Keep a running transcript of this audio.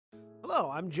Hello,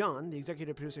 I'm John, the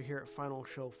executive producer here at Final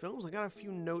Show Films. I got a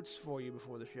few notes for you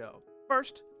before the show.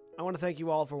 First, I want to thank you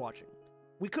all for watching.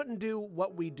 We couldn't do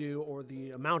what we do or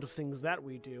the amount of things that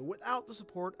we do without the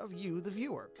support of you, the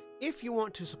viewer. If you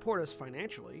want to support us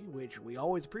financially, which we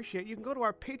always appreciate, you can go to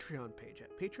our Patreon page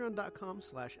at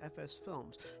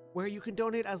patreon.com/fsfilms, where you can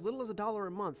donate as little as $1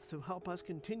 a month to help us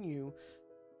continue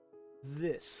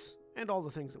this and all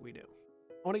the things that we do.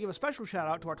 I want to give a special shout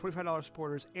out to our $25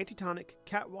 supporters, Antitonic,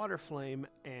 Cat Waterflame,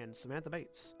 and Samantha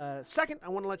Bates. Second, I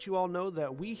want to let you all know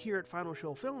that we here at Final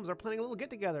Show Films are planning a little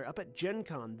get-together up at Gen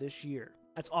Con this year.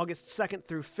 That's August 2nd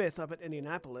through 5th up at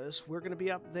Indianapolis. We're going to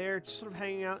be up there just sort of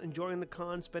hanging out, enjoying the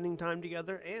con, spending time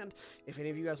together, and if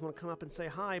any of you guys want to come up and say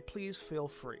hi, please feel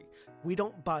free. We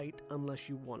don't bite unless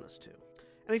you want us to.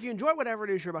 And if you enjoy whatever it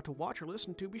is you're about to watch or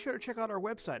listen to, be sure to check out our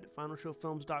website at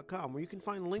finalshowfilms.com, where you can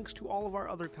find links to all of our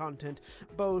other content,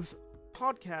 both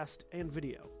podcast and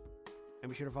video.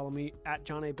 And be sure to follow me at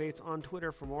John A. Bates on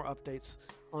Twitter for more updates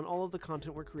on all of the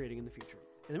content we're creating in the future.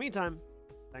 In the meantime,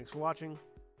 thanks for watching,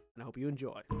 and I hope you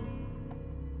enjoy.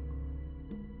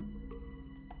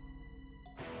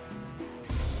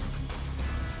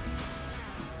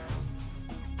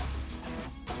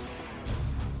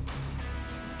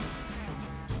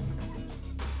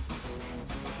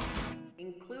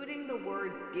 Including the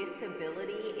word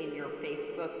disability in your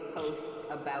Facebook posts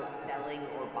about selling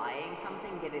or buying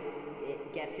something,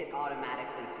 it gets it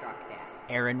automatically struck down.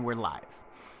 Erin, we're live.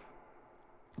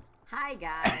 Hi,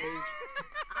 guys.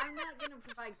 I'm not going to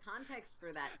provide context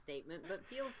for that statement, but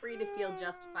feel free to feel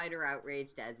justified or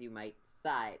outraged as you might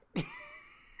decide.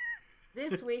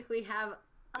 This week we have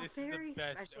a very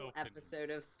special episode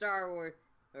of Star Wars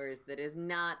that is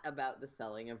not about the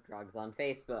selling of drugs on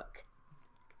Facebook.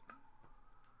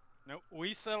 No,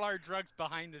 we sell our drugs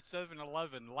behind the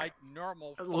 7-Eleven like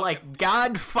normal. Like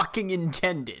God fucking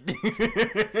intended.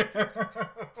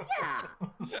 Yeah.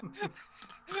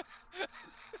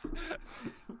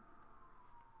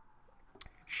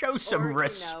 Show some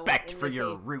respect for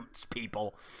your roots,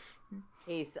 people.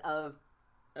 Case of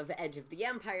Edge of the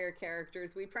Empire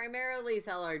characters, we primarily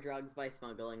sell our drugs by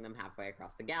smuggling them halfway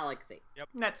across the galaxy. Yep.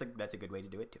 That's a good way to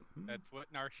do it too. That's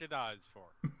what Narshada is for.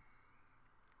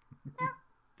 Yeah.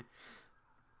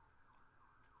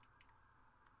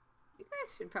 You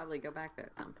guys should probably go back there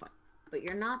at some point. But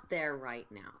you're not there right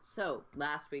now. So,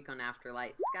 last week on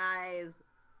Afterlight Skies,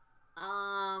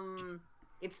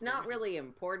 it's not really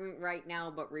important right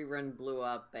now, but Rerun blew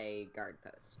up a guard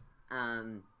post.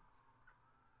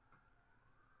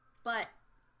 But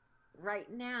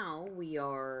right now we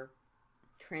are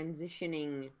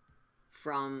transitioning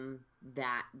from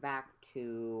that back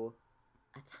to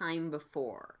a time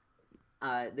before.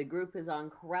 The group is on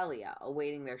Corellia,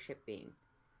 awaiting their ship being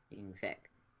fixed.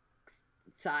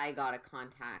 Sai got a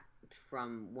contact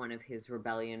from one of his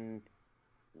rebellion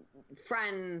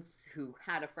friends who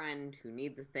had a friend who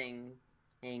needs a thing,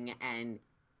 and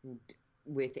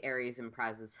with Ares and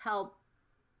Praz's help,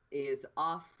 is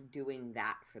off doing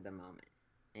that for the moment.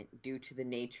 And due to the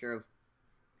nature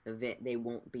of it, they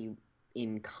won't be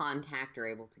in contact or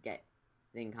able to get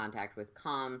in contact with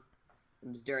comms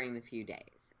during the few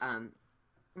days.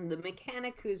 The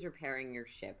mechanic who's repairing your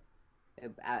ship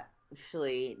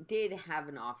actually did have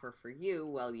an offer for you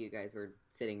while you guys were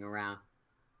sitting around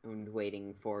and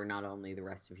waiting for not only the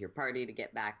rest of your party to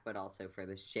get back, but also for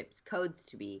the ship's codes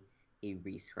to be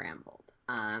re-scrambled.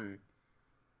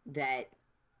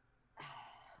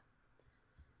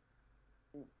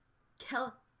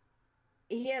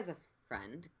 He has a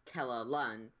friend, Kella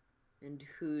Lund, and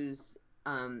who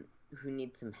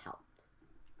needs some help.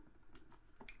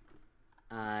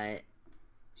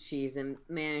 She's a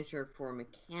manager for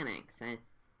mechanics and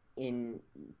in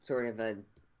sort of a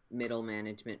middle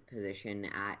management position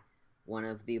at one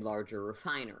of the larger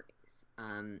refineries.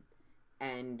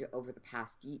 And over the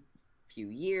past few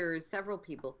years, several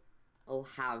people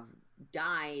have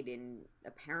died in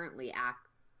apparently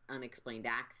unexplained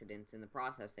accidents in the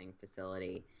processing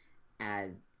facility.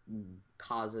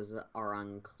 Causes are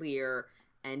unclear,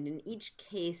 and in each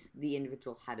case, the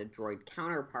individual had a droid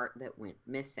counterpart that went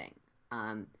missing.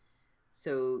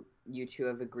 So you two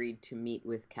have agreed to meet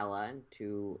with Kella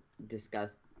to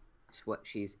discuss what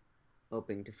she's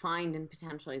hoping to find and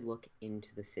potentially look into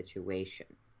the situation.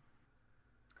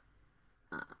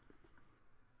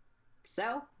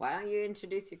 So, why don't you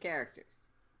introduce your characters?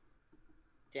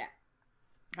 Jack.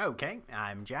 Okay,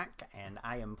 I'm Jack, and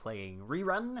I am playing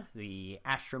Rerun, the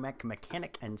Astromech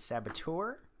mechanic and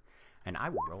saboteur, and I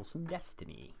will roll some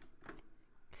destiny.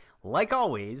 Like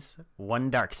always, one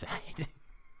dark side.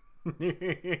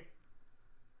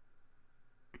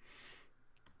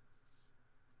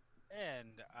 And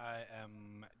And I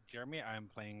am Jeremy. I'm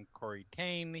playing Cori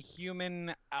Tane,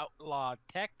 human outlaw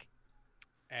tech,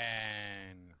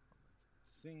 and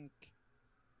sync,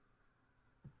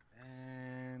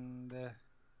 and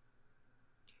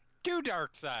do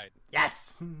dark side.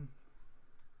 Yes.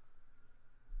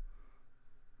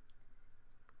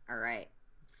 All right.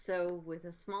 So, with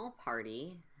a small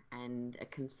party and a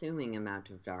consuming amount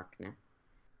of darkness,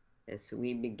 as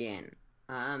we begin.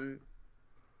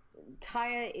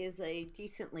 Kaya is a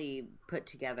decently put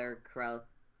together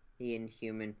Corellian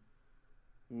human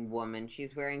woman.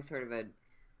 She's wearing sort of a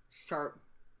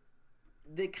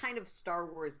the kind of Star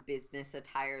Wars business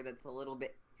attire that's a little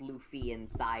bit floofy and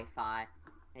sci-fi,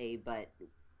 but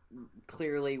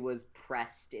clearly was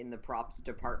pressed in the props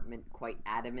department quite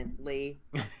adamantly.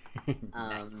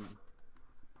 Nice.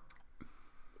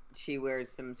 She wears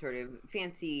some sort of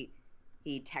fancy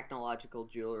technological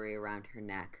jewelry around her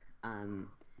neck,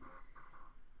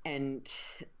 and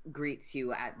greets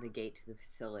you at the gate to the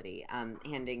facility,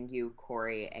 handing you,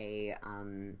 Cori, a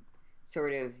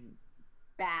sort of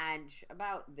badge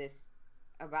about the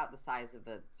size of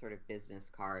a sort of business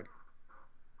card.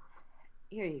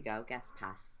 Here you go, guest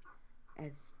pass.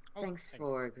 Thanks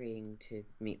for agreeing to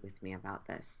meet with me about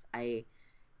this. I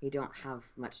don't have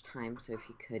much time, so if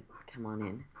you could come on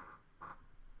in.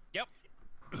 Yep.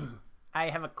 I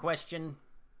have a question.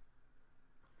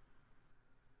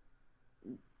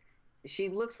 She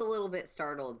looks a little bit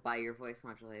startled by your voice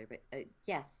modulator, but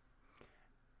yes.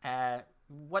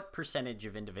 What percentage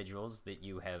of individuals that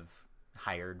you have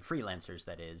hired, freelancers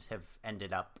that is, have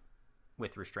ended up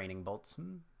with restraining bolts?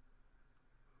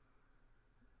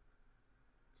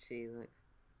 She looks...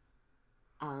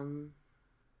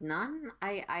 None?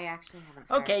 I actually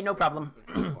haven't... Okay, no problem.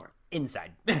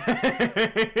 Inside.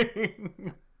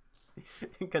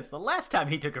 Because the last time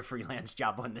he took a freelance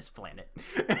job on this planet.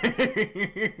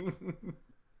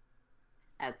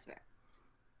 That's fair.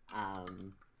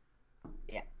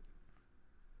 Yeah.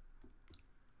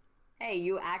 Hey,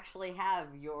 you actually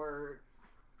have your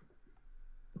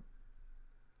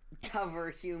cover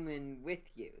human with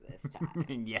you this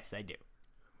time. Yes, I do.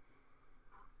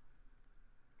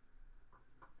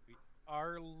 We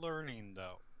are learning,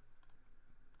 though.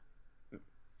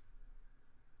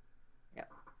 Yep.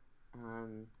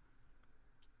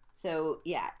 So,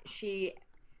 yeah, she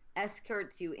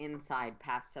escorts you inside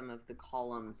past some of the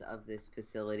columns of this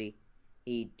facility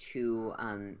to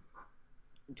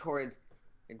towards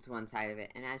one side of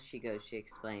it, and as she goes, she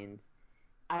explains,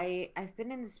 I've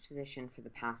been in this position for the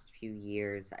past few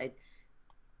years.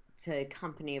 It's a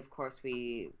company, of course,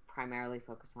 we primarily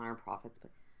focus on our profits,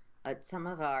 but some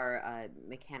of our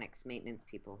mechanics, maintenance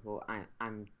people who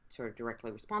I'm sort of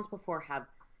directly responsible for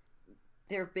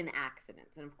there have been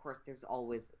accidents, and of course there's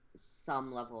always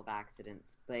some level of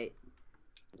accidents, but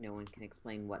no one can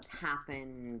explain what's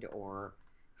happened or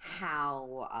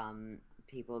how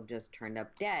people have just turned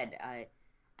up dead.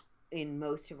 In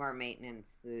most of our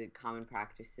maintenance, the common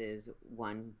practice is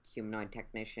one humanoid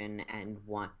technician and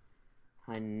one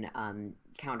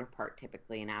counterpart,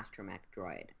 typically an Astromech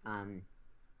droid. In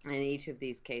each of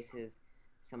these cases,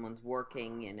 someone's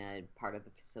working in a part of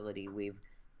the facility we've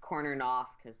cornered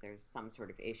off because there's some sort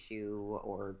of issue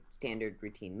or standard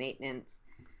routine maintenance,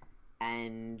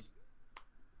 and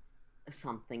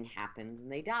something happens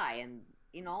and they die. And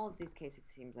in all of these cases,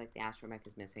 it seems like the Astromech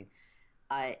is missing.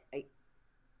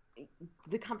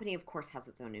 The company, of course, has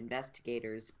its own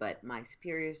investigators, but my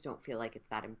superiors don't feel like it's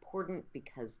that important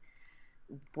because,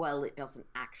 well, it doesn't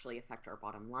actually affect our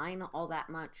bottom line all that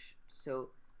much.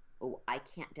 So, I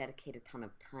can't dedicate a ton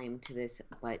of time to this,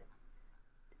 but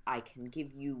I can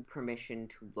give you permission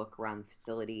to look around the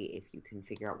facility if you can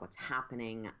figure out what's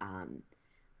happening.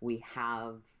 We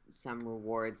have some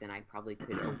rewards, and I probably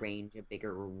could arrange a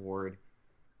bigger reward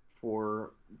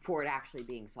for it actually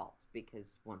being solved,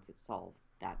 because once it's solved,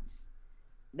 that's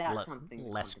something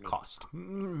less cost.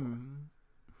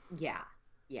 Yeah.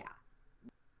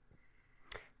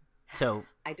 So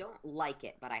I don't like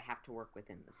it, but I have to work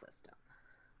within the system.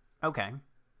 Okay.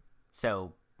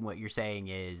 So what you're saying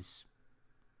is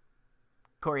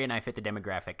Cori and I fit the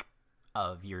demographic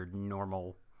of your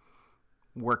normal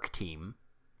work team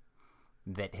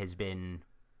that has been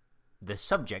the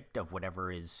subject of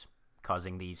whatever is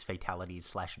causing these fatalities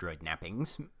 / droid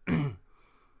nappings.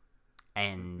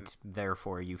 And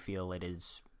therefore you feel it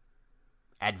is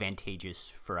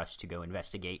advantageous for us to go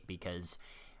investigate, because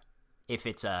if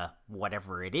it's a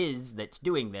whatever it is that's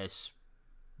doing this,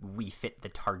 we fit the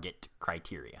target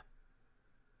criteria.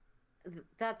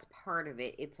 That's part of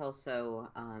it. It's also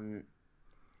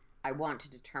I want to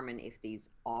determine if these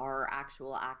are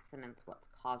actual accidents, what's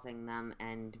causing them,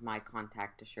 and my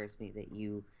contact assures me that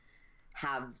you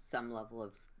have some level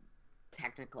of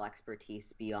technical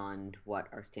expertise beyond what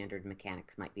our standard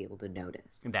mechanics might be able to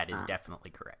notice. That is definitely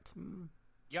correct.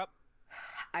 Yep.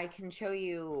 I can show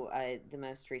you, the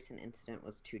most recent incident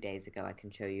was 2 days ago. I can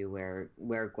show you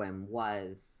where Gwyn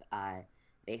was.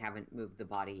 They haven't moved the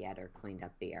body yet or cleaned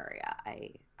up the area.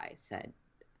 I said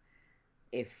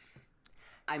if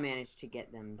I managed to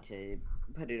get them to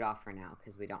put it off for now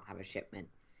because we don't have a shipment.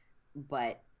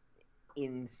 But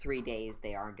in 3 days,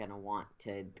 they are going to want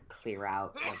to clear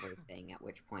out everything, at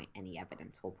which point any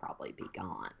evidence will probably be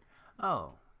gone.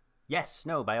 Oh. Yes,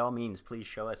 no, by all means, please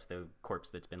show us the corpse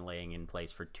that's been laying in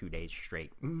place for 2 days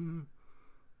straight.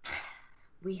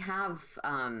 We have,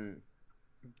 I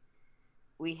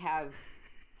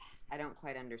don't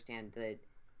quite understand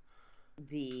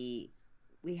we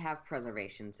have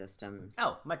preservation systems.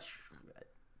 Oh, much.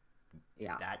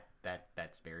 Yeah.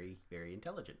 That's very, very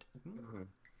intelligent. Mm-hmm.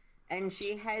 And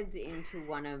she heads into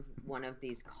one of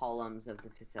these columns of the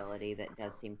facility that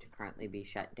does seem to currently be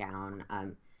shut down.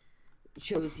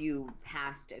 Shows you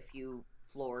past a few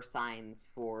floor signs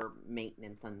for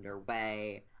maintenance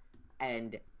underway,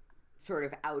 and sort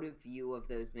of out of view of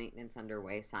those maintenance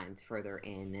underway signs further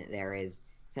in, there is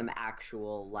some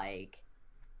actual, like,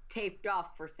 taped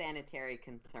off for sanitary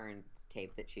concerns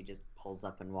tape that she just pulls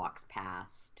up and walks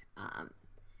past,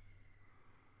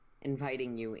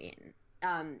 inviting you in.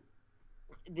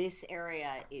 This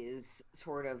area is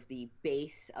sort of the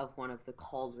base of one of the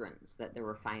cauldrons that the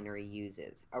refinery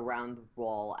uses. Around the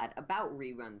wall, at about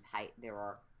Rerun's height, there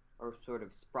are sort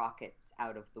of sprockets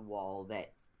out of the wall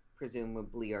that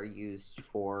presumably are used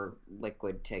for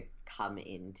liquid to come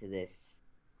into this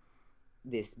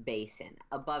basin.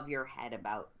 Above your head,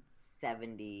 about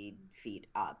 70 feet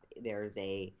up, there's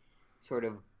a sort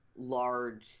of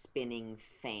large spinning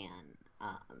fan.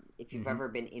 If you've ever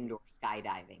been indoor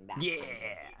skydiving,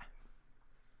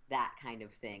 that kind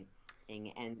of thing,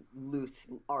 and loose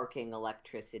arcing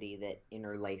electricity that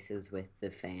interlaces with the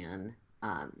fan,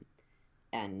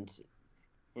 and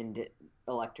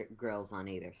electric grills on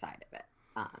either side of it.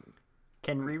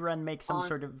 Can Rerun make some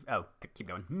sort of... Oh, keep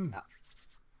going. Oh.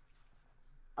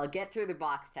 I'll get through the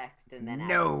box text and then...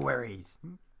 No worries.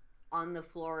 On the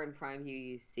floor in front of you,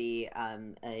 you see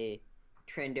a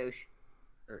Trendosh...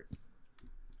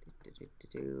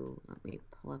 Let me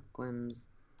pull up Gwyn's.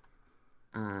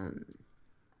 A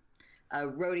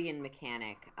Rhodian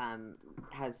mechanic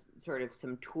has sort of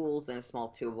some tools in a small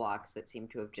toolbox that seem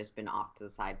to have just been off to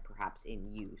the side, perhaps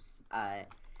in use,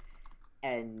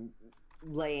 and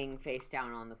laying face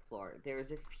down on the floor.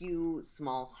 There's a few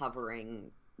small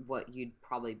hovering, what you'd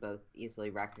probably both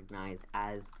easily recognize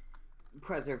as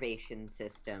preservation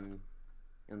systems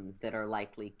that are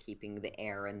likely keeping the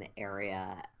air in the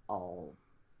area all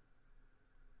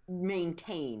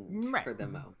maintained for the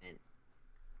moment.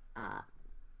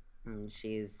 And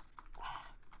she's...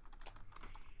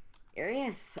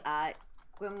 Arius,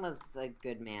 Gwyn was a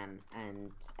good man,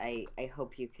 and I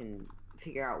hope you can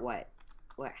figure out what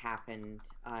happened.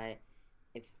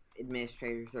 If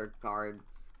administrators or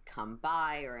guards come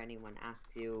by or anyone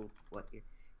asks you what you're...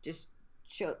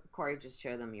 Cori, just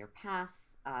show them your pass.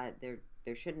 There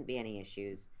shouldn't be any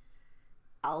issues.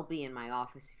 I'll be in my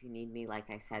office if you need me.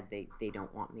 Like I said, they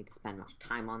don't want me to spend much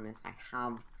time on this. I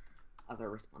have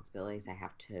other responsibilities I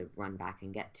have to run back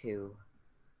and get to.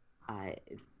 But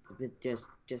just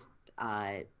is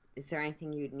there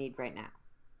anything you'd need right now?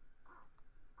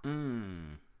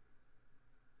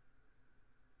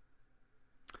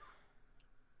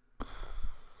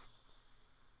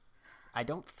 I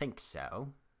don't think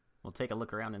so. We'll take a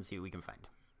look around and see what we can find.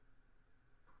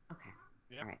 Okay.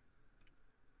 Yep. All right.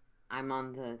 I'm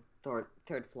on the third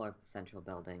floor of the central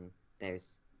building.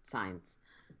 There's signs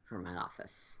for my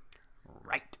office.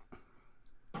 Right.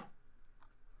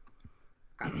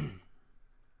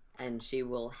 And she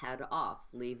will head off,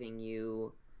 leaving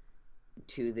you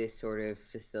to this sort of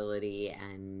facility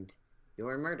and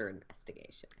your murder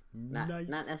investigation. Nice.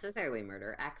 Not necessarily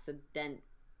murder,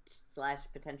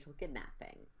 accident/potential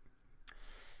kidnapping.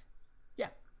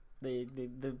 Yeah.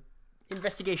 The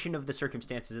investigation of the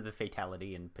circumstances of the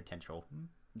fatality and potential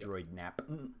droid nap.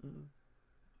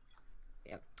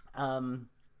 Yep.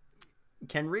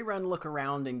 Can Rerun look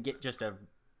around and get just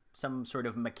some sort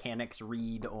of mechanics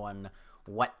read on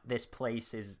what this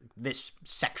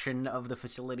section of the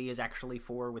facility is actually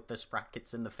for, with the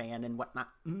sprockets and the fan and whatnot?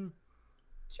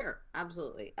 Sure,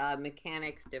 absolutely.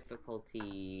 Mechanics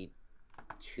difficulty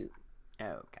 2.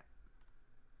 Okay.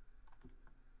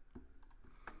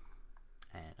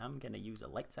 And I'm gonna use a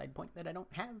light side point that I don't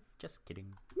have. Just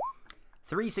kidding.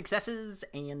 3 successes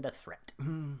and a threat.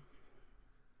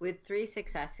 With 3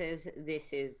 successes,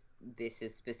 this is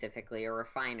specifically a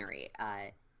refinery.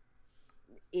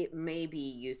 It may be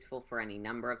useful for any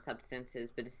number of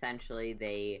substances, but essentially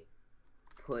they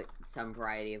put some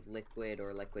variety of liquid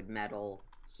or liquid metal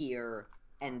here,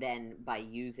 and then by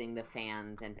using the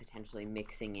fans and potentially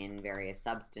mixing in various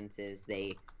substances,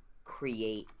 they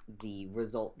create the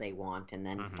result they want and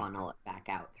then funnel it back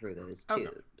out through those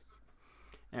tubes.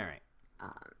 All right.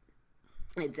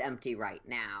 It's empty right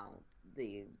now.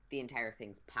 The entire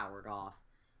thing's powered off.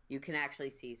 You can actually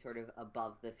see sort of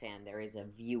above the fan there is a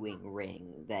viewing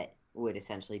ring that would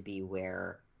essentially be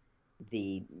where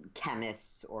the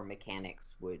chemists or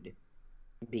mechanics would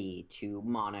be to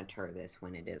monitor this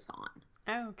when it is on.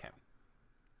 Okay.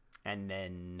 And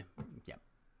then,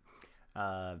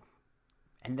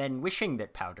 and then wishing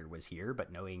that Powder was here,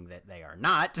 but knowing that they are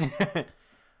not,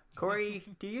 Cori,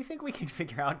 do you think we can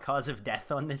figure out cause of death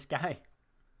on this guy?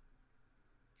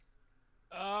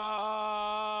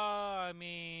 I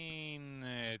mean,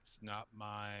 it's not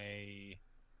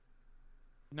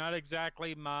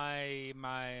exactly my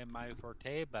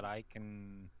forte, but I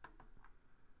can.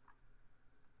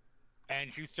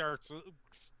 And she starts.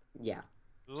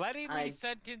 Letting the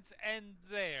sentence end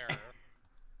there.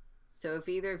 So if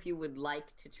either of you would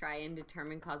like to try and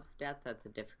determine cause of death, that's a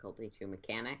difficulty 2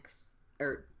 mechanics.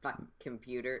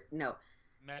 Computer. No.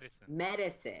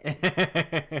 Medicine.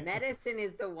 Medicine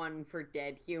is the one for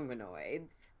dead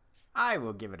humanoids. I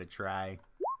will give it a try.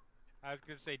 I was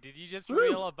going to say, did you just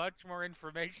reveal a bunch more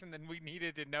information than we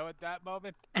needed to know at that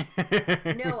moment?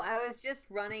 No, I was just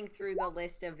running through the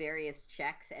list of various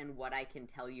checks and what I can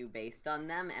tell you based on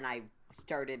them, and I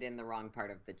started in the wrong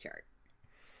part of the chart.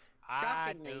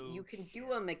 Shockingly, you can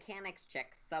do a mechanics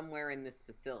check somewhere in this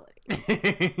facility.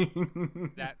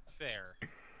 That's fair.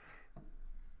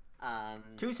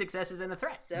 2 successes and a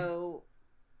threat. So,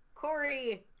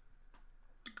 Cori,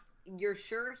 you're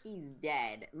sure he's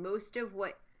dead. Most of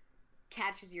what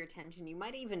catches your attention, you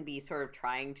might even be sort of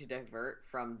trying to divert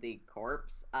from the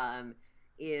corpse,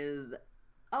 is,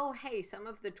 oh, hey, some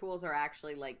of the tools are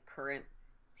actually, like,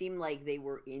 seem like they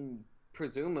were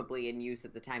presumably in use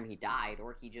at the time he died,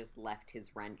 or he just left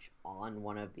his wrench on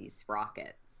one of these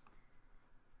sprockets.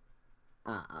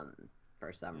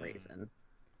 For some reason.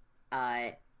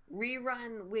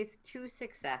 Rerun with 2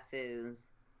 successes.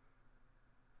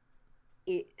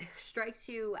 It strikes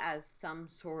you as some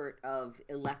sort of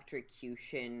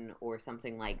electrocution or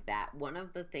something like that. One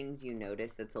of the things you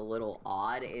notice that's a little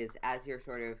odd is as you're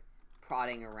sort of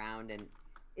prodding around and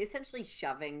essentially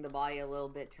shoving the body a little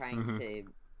bit, trying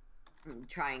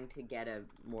to get a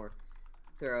more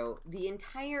thorough. The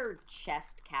entire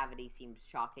chest cavity seems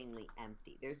shockingly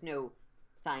empty. There's no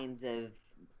signs of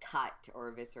cut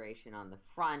or evisceration on the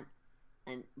front,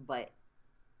 but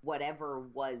whatever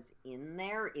was in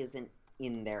there isn't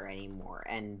in there anymore,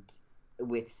 and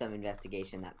with some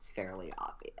investigation that's fairly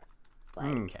obvious.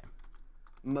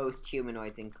 Most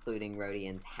humanoids, including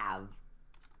Rhodians, have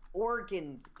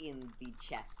organs in the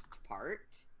chest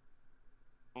part,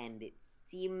 and it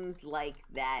seems like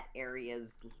that area's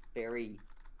very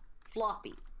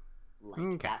floppy.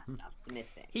 That stuff's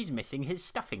missing. He's missing his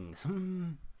stuffings.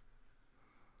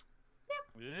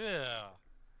 Yeah.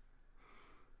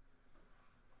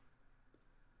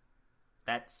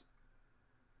 That's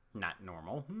not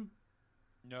normal.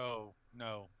 No.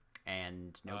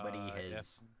 And nobody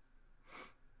has...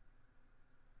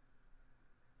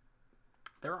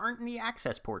 There aren't any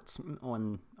access ports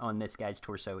on this guy's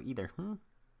torso either.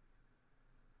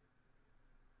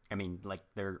 I mean, like,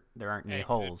 there aren't any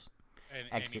holes.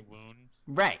 And any wounds.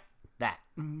 Right. That.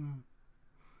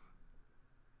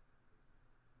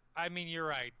 I mean, you're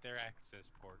right. They're access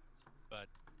ports, but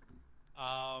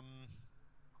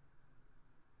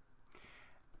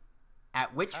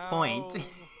at which point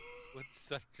would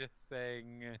such a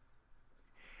thing?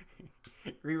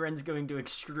 Rerun's going to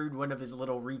extrude one of his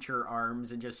little reacher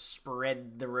arms and just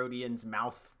spread the Rhodian's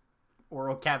mouth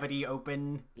oral cavity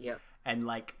open. Yep. And,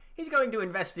 like, he's going to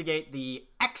investigate the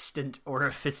extant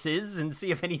orifices and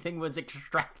see if anything was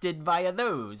extracted via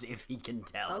those, if he can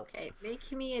tell. Okay,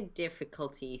 make me a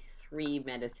difficulty 3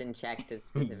 medicine check to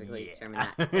specifically determine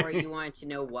that. Or you want to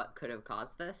know what could have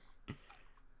caused this?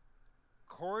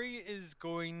 Cori is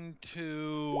going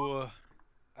to...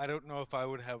 I don't know if I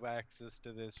would have access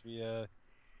to this via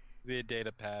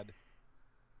datapad.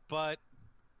 But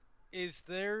is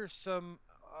there some...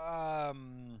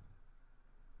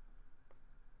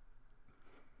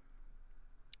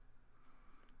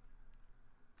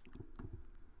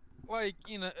 like,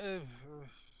 you know,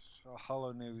 a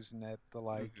hollow news net, the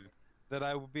like, that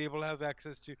I would be able to have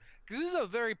access to, because this is a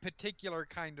very particular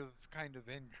kind of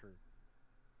entry.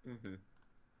 Mm-hmm.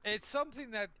 It's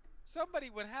something that somebody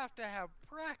would have to have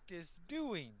practice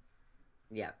doing.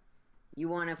 Yeah. You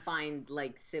want to find,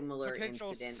 like, similar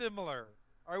Potential incidents. similar.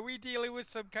 Are we dealing with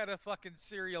some kind of fucking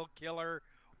serial killer,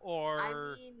 or...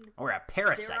 I mean, Or a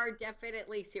parasite. there are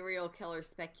definitely serial killer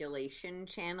speculation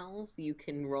channels. You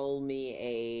can roll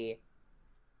me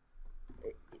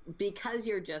because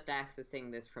you're just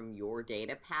accessing this from your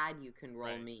data pad, you can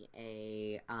roll me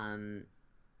a, let's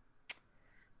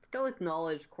go with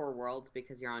Knowledge Core Worlds,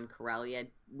 because you're on Corellia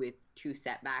with 2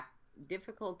 setback,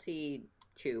 difficulty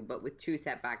 2, but with 2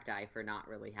 setback die for not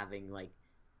really having, like,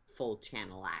 full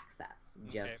channel access.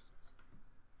 Just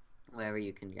whatever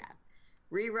you can get.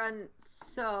 Rerun,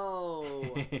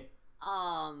 so,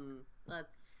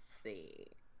 let's see.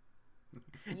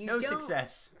 No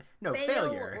success, no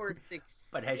failure, or succeed,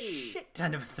 but has shit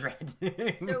ton of threat.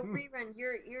 So Rerun,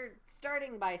 you're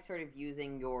starting by sort of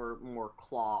using your more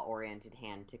claw-oriented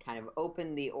hand to kind of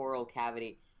open the oral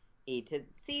cavity to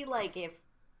see, like, if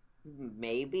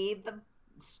maybe the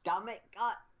stomach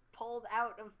got pulled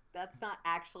out of... That's not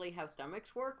actually how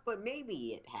stomachs work, but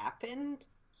maybe it happened.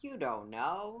 You don't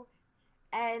know.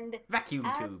 And vacuum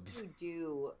as tubes. you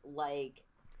do, like,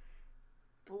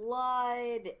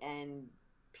 blood and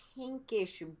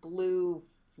pinkish blue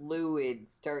fluid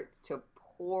starts to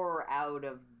pour out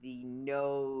of the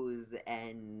nose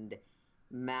and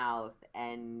mouth,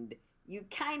 and you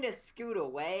kind of scoot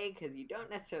away because you don't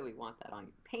necessarily want that on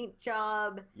your paint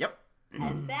job. Yep.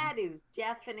 And that is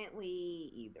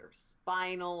definitely either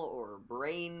spinal or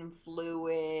brain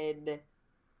fluid.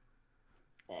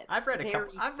 I've read a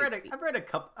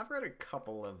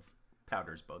couple of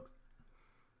Powder's books.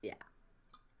 Yeah.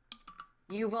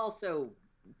 You've also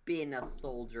been a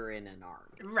soldier in an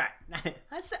army. Right. I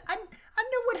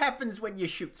know what happens when you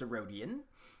shoot Zerodian.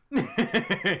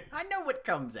 I know what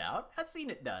comes out. I've seen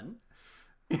it done.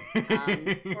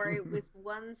 Cori, with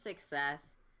 1 success,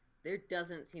 there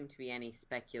doesn't seem to be any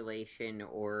speculation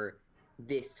or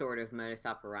this sort of modus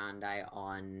operandi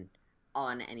on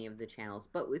any of the channels.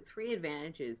 But with 3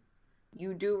 advantages,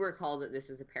 you do recall that this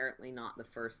is apparently not the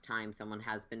first time someone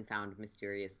has been found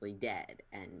mysteriously dead,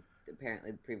 and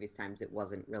apparently the previous times it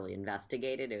wasn't really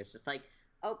investigated. It was just like,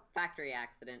 oh, factory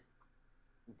accident,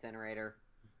 incinerator.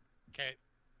 Okay.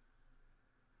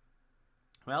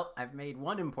 Well, I've made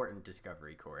one important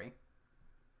discovery, Cori.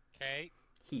 Okay.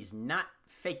 He's not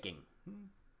faking.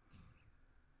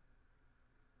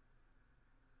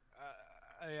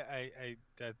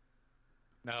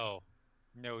 No,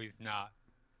 he's not.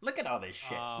 Look at all this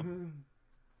shit.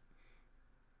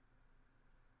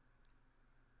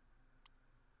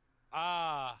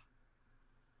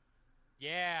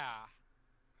 Yeah.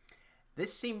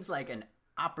 This seems like an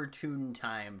opportune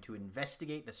time to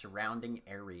investigate the surrounding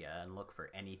area and look for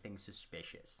anything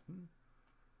suspicious.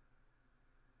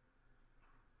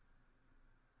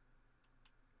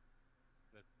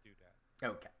 Let's do that.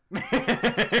 Okay.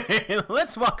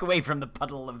 Let's walk away from the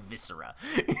puddle of viscera.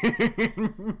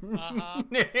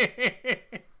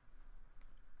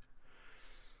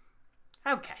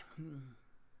 Okay.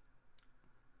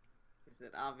 Is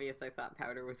it obvious I thought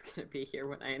Powder was going to be here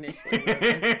when I initially wrote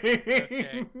this?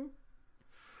 Okay.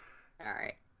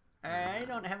 Alright. I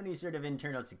don't have any sort of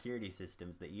internal security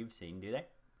systems that you've seen, do they?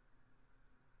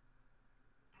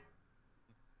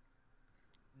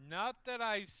 Not that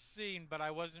I've seen, but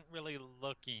I wasn't really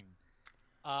looking.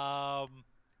 I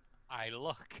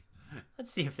look.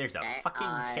 Let's see if there's a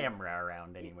fucking camera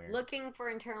around anywhere. Looking for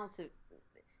internal...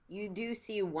 You do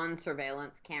see one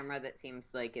surveillance camera that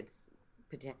seems like it's...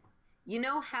 You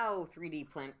know how 3D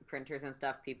printers and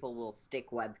stuff, people will stick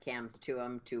webcams to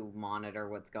them to monitor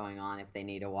what's going on if they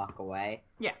need to walk away?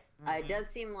 Yeah. It does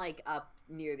seem like up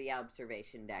near the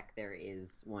observation deck there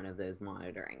is one of those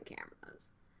monitoring cameras.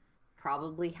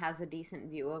 Probably has a decent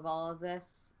view of all of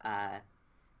this.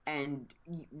 And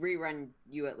Rerun,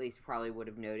 you at least probably would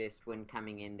have noticed when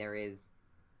coming in, there is,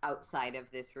 outside of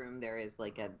this room, there is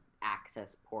like a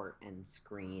access port and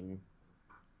screen,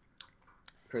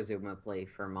 presumably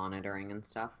for monitoring and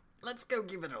stuff. Let's go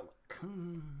give it a look.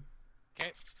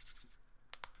 Okay.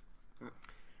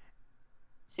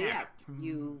 So yeah,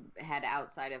 you head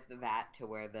outside of the vat to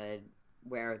where the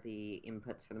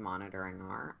inputs for the monitoring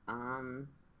are.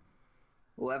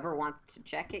 Whoever wants to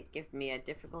check it, give me a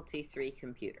difficulty 3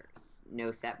 computers.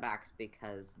 No setbacks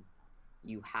because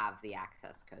you have the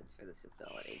access codes for this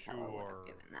facility. Sure. Tella would have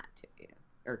given that to you.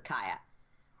 Or Kaya.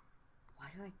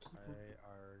 Why do I keep...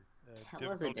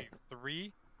 Tella's a Difficulty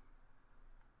 3?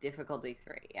 Difficulty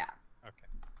 3, yeah. Okay.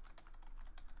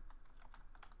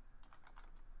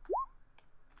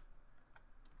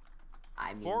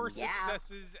 I mean, 4 yeah.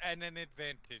 successes and an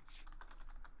advantage.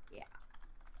 Yeah.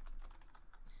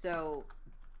 So,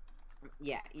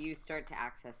 yeah, you start to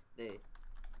access the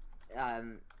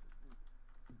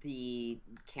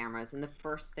cameras, and the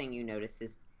first thing you notice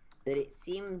is that it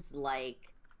seems like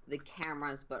the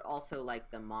cameras, but also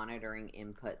like the monitoring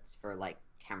inputs for like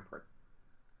temperature.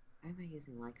 Why am I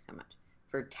using like so much?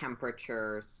 For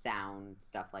temperature, sound,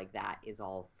 stuff like that is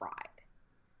all fried.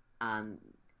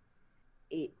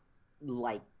 It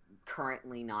like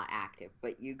currently not active,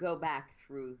 but you go back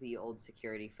through the old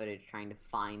security footage trying to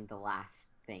find the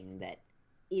last thing that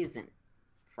isn't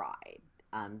fried,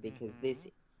 because this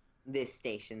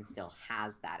station still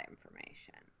has that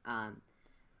information.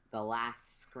 The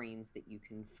last screens that you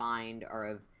can find are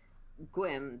of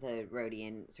Gwym, the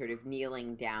Rhodian, sort of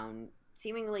kneeling down,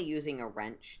 seemingly using a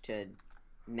wrench to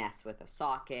mess with a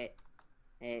socket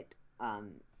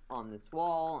on this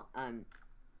wall,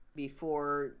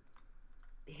 before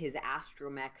his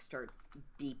astromech starts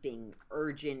beeping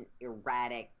urgent,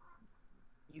 erratic.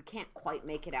 You can't quite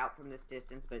make it out from this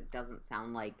distance, but it doesn't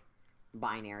sound like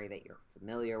binary that you're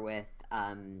familiar with,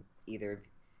 either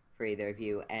of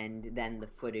you, and then the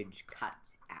footage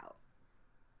cuts out.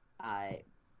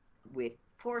 With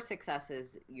 4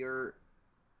 successes,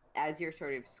 as you're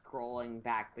sort of scrolling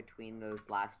back between those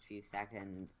last few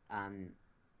seconds,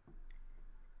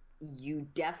 you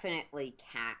definitely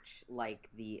catch like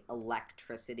the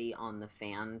electricity on the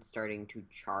fan starting to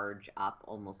charge up,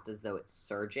 almost as though it's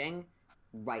surging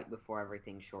right before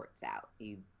everything shorts out.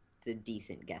 It's a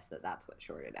decent guess that that's what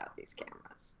shorted out these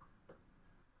cameras.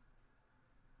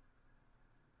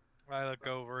 I look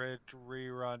over it,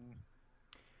 rerun.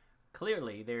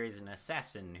 Clearly, there is an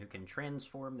assassin who can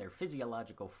transform their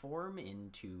physiological form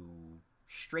into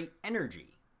straight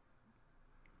energy.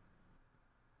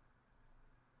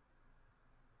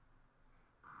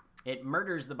 It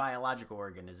murders the biological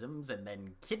organisms and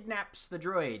then kidnaps the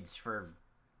droids for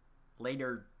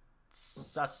later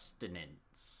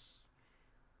sustenance.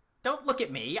 Don't look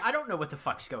at me. I don't know what the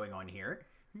fuck's going on here.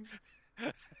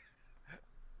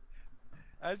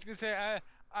 I was gonna say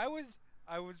I was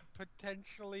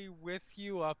potentially with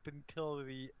you up until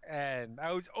the end.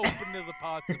 I was open to the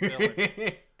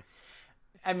possibility.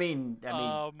 I mean,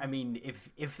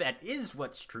 if that is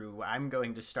what's true, I'm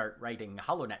going to start writing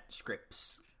HoloNet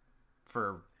scripts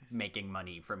for making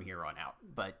money from here on out.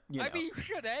 But you know, I mean, you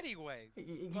should anyway.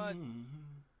 But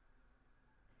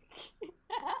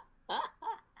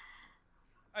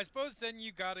I suppose then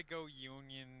you gotta go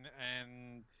Union,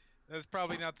 and that's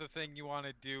probably not the thing you want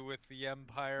to do with the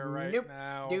Empire right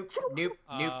now. Nope.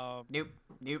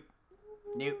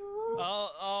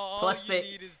 All Plus, you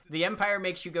need is the Empire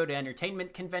makes you go to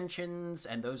entertainment conventions,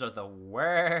 and those are the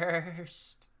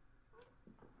worst.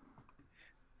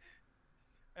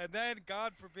 And then,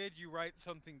 God forbid, you write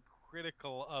something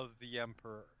critical of the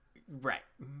Emperor. Right.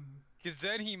 Because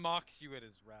then he mocks you at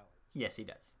his rallies. Yes, he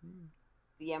does.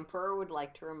 The Emperor would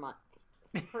like to remind...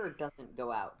 Emperor doesn't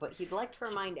go out, but he'd like to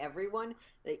remind everyone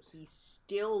that he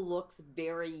still looks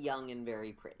very young and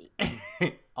very pretty.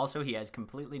 Also, he has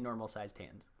completely normal-sized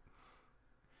hands.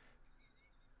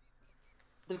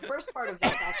 The first part of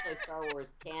that's actually Star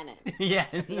Wars canon. Yeah.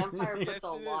 The Empire puts Yes,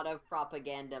 a it lot of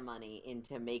propaganda money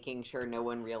into making sure no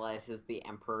one realizes the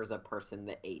Emperor is a person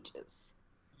that ages.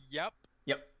 Yep.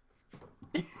 Yep.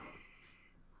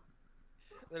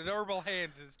 The normal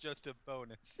hands is just a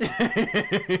bonus.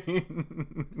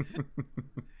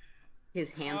 His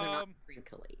hands are not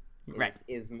crinkly. Right.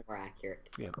 Is more accurate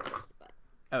to say, Yep. of course, but...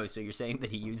 Oh, so you're saying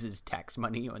that he uses tax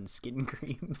money on skin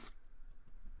creams?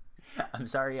 I'm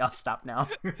sorry, I'll stop now.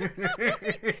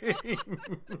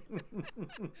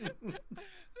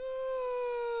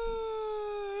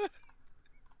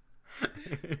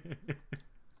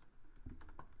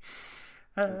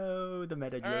 Oh, the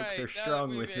meta jokes are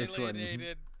strong with this one.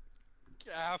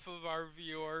 Half of our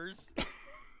viewers.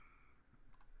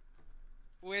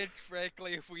 Which,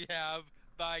 frankly, if we have,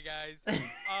 bye guys.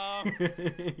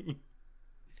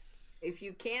 If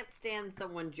you can't stand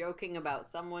someone joking about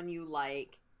someone you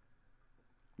like,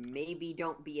 maybe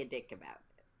don't be a dick about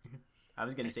it. I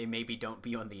was gonna say maybe don't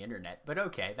be on the internet, but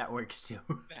okay, that works too.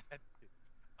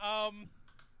 Alright,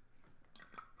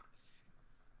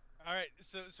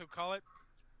 so call it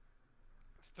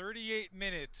 38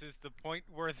 minutes is the point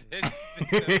where this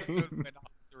episode went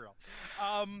off the rail.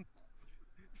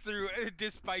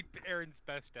 Despite Erin's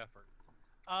best efforts.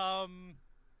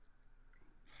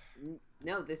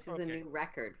 No, this is a Okay. new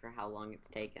record for how long it's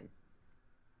taken.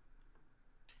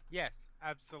 Yes,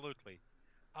 absolutely.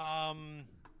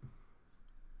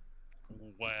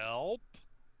 Well,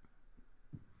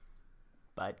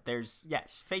 But there's,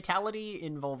 yes, fatality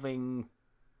involving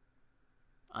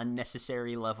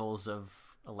unnecessary levels of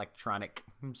electronic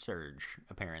surge,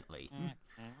 apparently.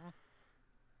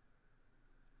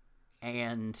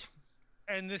 And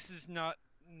this is not...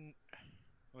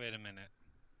 Wait a minute.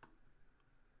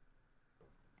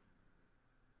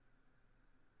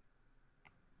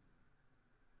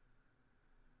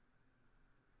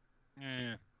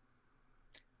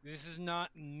 This is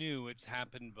not new. It's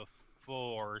happened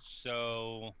before,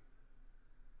 so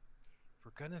if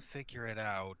we're gonna figure it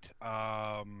out,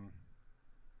 all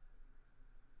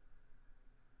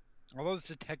those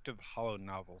Detective Hollow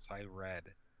novels I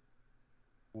read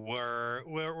were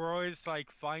always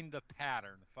like, find the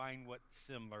pattern, find what's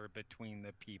similar between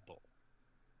the people.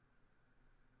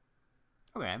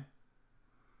 okay,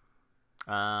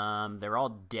 they're all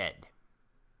dead.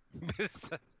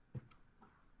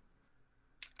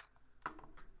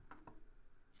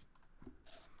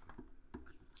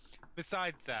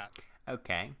 Besides that,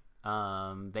 Okay,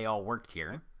 they all worked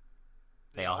here.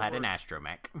 They all had an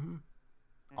astromech.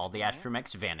 All the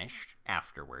astromechs vanished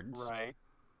afterwards. Right.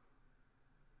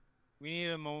 We need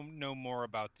to know more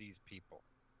about these people.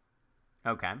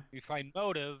 Okay. We find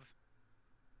motive.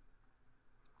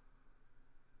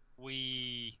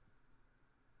 We...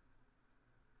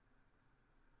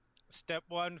 Step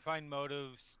 1, find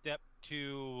motive. Step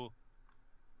 2...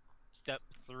 Step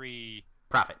 3...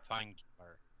 Profit. Find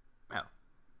killer.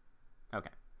 Oh.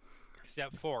 Okay.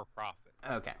 Step 4, profit.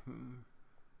 Okay.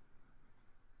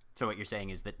 So what you're saying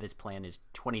is that this plan is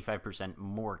 25%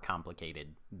 more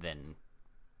complicated than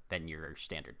your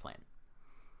standard plan.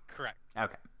 Correct.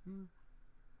 Okay.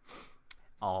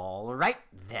 All right,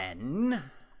 then.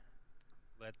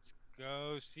 Let's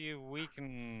go see if we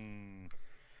can...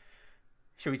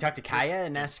 Should we talk to Kaya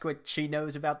and ask what she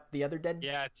knows about the other dead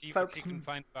see folks? what she can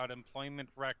find about employment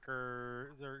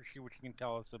records, or see what she can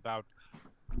tell us about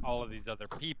all of these other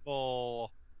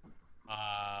people.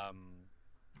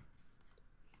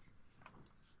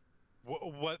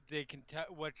 What they can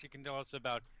what she can tell us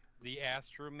about the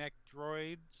Astromech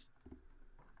droids.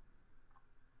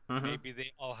 Mm-hmm. Maybe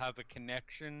they all have a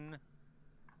connection.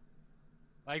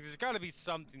 Like, there's got to be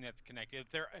something that's connected.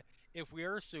 If we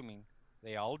are assuming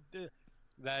they all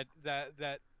that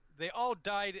they all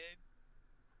died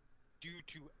due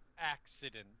to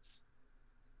accidents,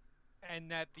 and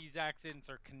that these accidents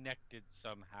are connected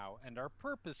somehow and are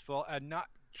purposeful and not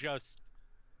just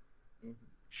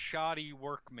shoddy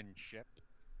workmanship.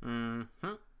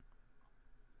 Mm-hmm.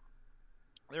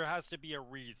 There has to be a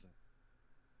reason.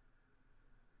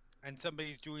 And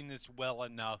somebody's doing this well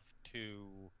enough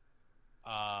to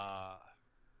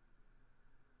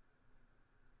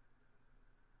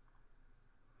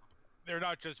they're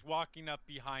not just walking up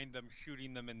behind them,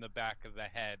 shooting them in the back of the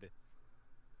head.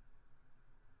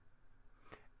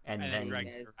 And You then...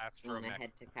 guys want to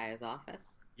head to Kaya's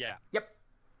office? Yeah. Yep.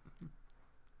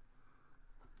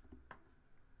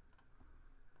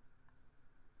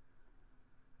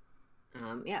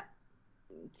 Yeah.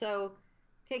 So,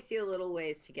 takes you a little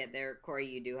ways to get there. Cori,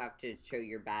 you do have to show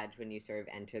your badge when you sort of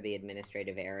enter the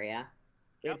administrative area.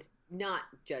 Yep. It's not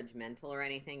judgmental or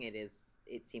anything.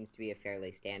 It seems to be a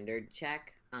fairly standard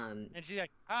check. And she's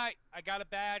like, "Hi, I got a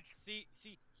badge. See,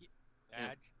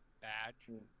 badge."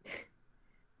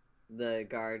 The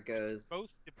guard goes,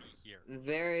 Supposed to be here.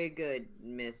 "Very good,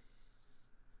 Miss.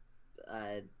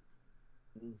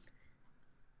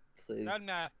 Please." Doesn't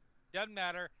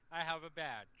matter. I have a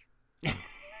badge.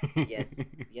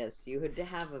 Yes, you would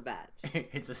have a badge.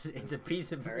 It's a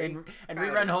piece of... Very And proud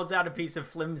Rerun of holds out a piece of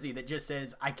flimsy that just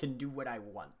says, I can do what I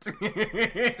want.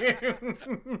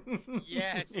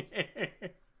 Yes. He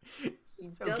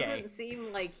It's doesn't okay.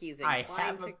 seem like he's I inclined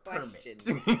have a to question.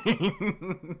 permit.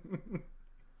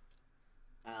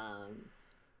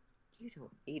 You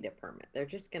don't need a permit. They're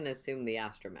just gonna assume the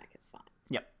Astromech is fine.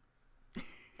 Yep.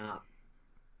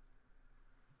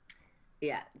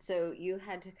 Yeah, so you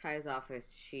head to Kaya's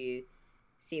office. She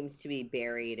seems to be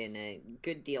buried in a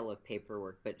good deal of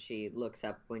paperwork, but she looks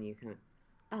up when you come.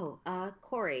 Oh,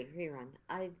 Cori, Rerun.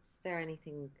 Is there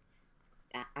anything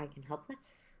I can help with?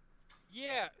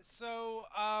 Yeah, so,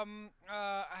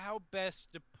 how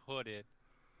best to put it?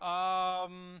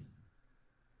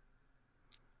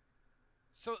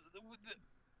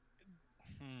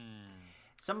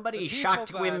 Somebody The people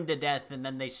shocked Wim to death, and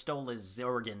then they stole his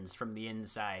organs from the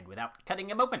inside without cutting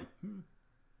him open.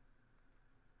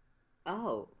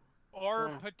 Oh.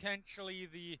 Or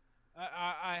potentially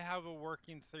I have a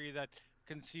working theory that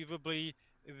conceivably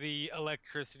the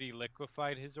electricity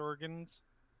liquefied his organs.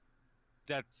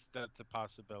 That's a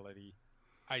possibility,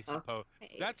 I suppose.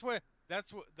 Okay. That's what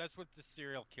the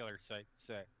serial killer sites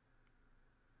say.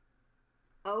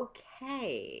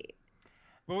 Okay.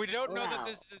 But we don't know that Well,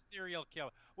 this is a serial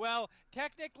killer. Well,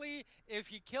 technically, if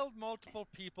he killed multiple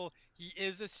people, he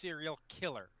is a serial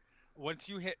killer. Once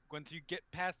you get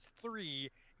past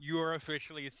 3, you are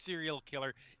officially a serial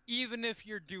killer, even if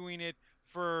you're doing it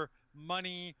for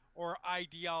money or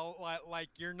ideal, like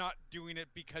you're not doing it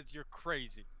because you're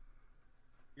crazy.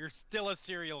 You're still a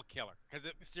serial killer because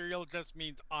serial just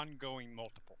means ongoing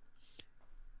multiple.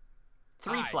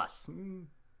 3 Hi. plus.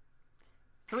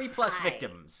 3 plus Hi.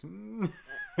 victims.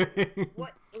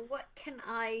 what can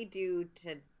I do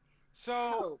to So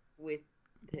help with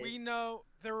this? we know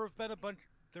there have been a bunch.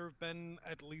 There have been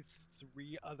at least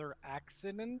 3 other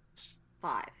accidents.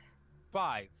 5.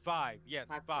 5. Yes,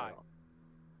 5 5. total.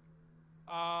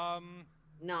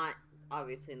 Not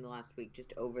obviously in the last week,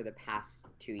 just over the past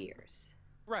 2 years.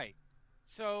 Right.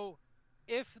 So,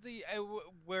 if the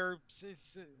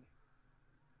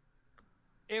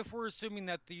if we're assuming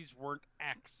that these weren't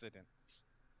accidents,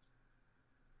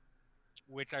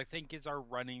 which I think is our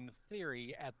running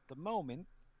theory at the moment,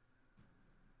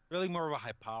 really more of a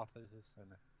hypothesis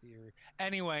than a theory.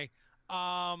 Anyway,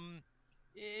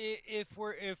 if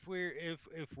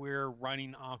we're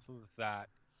running off of that,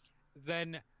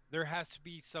 then there has to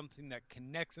be something that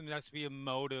connects them. There has to be a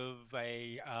motive,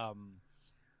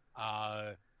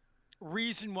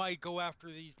 reason why you go after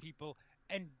these people,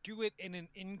 and do it in an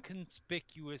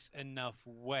inconspicuous enough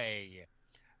way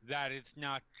that it's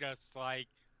not just like,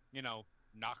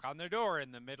 knock on the door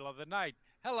in the middle of the night.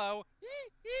 Hello.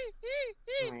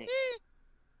 Right.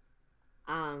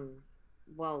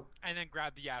 Well, And then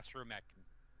grab the Astromech.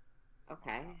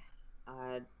 okay.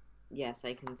 Yes,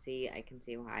 I can see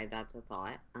why that's a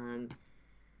thought.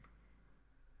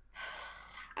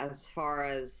 As far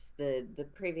as the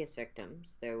previous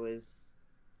victims, there was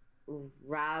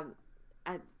Rab.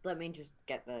 Let me just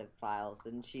get the files,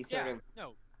 and she sort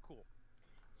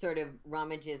of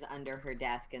rummages under her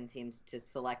desk and seems to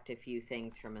select a few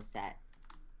things from a set.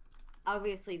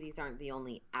 Obviously, these aren't the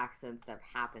only accidents that have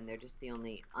happened. They're just the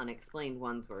only unexplained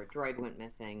ones where a droid went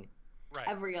missing. Right.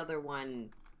 Every other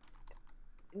one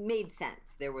made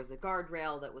sense. There was a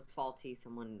guardrail that was faulty.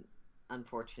 Someone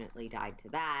unfortunately died to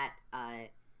that.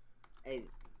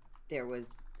 There was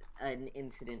an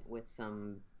incident with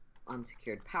some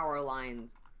unsecured power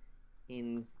lines.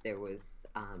 There was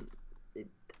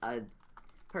a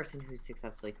person who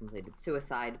successfully completed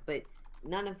suicide, but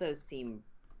none of those seem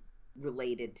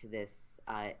related to this.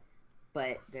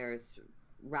 But there's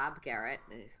Rob Garrett,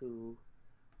 who,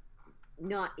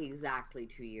 not exactly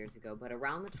 2 years ago, but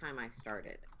around the time I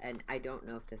started, and I don't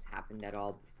know if this happened at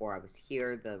all before I was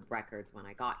here. The records when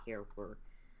I got here were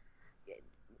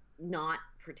not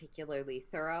particularly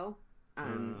thorough.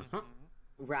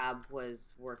 Rab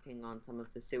was working on some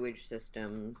of the sewage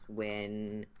systems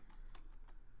when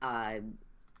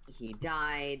he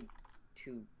died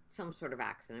to some sort of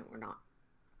accident.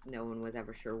 No one was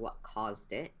ever sure what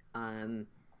caused it.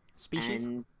 Species?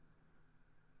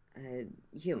 And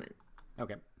human.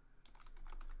 Okay.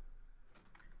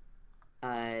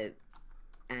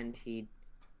 And he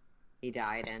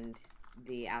died, and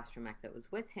the astromech that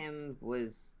was with him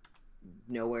was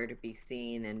nowhere to be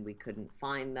seen, and we couldn't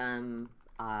find them.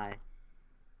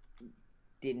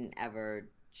 Didn't ever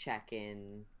check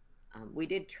in. We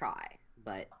did try,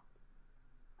 but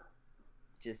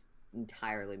just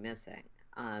entirely missing.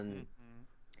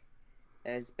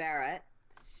 There's Barrett.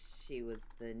 She was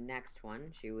the next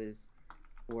one. She was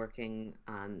working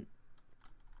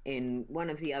in one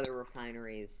of the other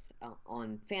refineries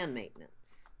on fan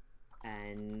maintenance,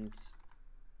 and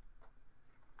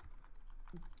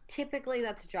typically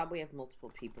that's a job we have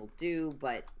multiple people do,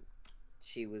 but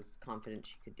she was confident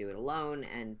she could do it alone,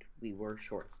 and we were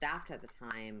short-staffed at the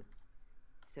time,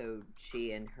 so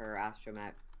she and her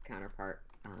astromech counterpart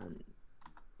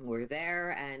were there,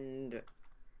 and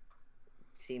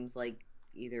seems like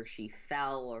either she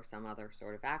fell or some other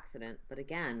sort of accident, but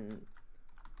again,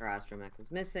 her astromech was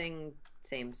missing.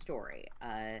 Same story.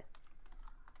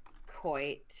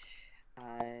 Coit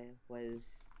was,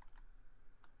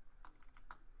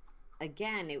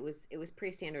 again, it was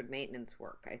pretty standard maintenance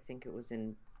work. I think it was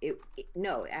in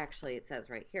no, actually it says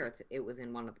right here it was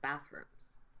in one of the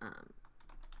bathrooms.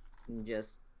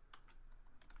 Just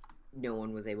no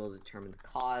one was able to determine the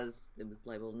cause. It was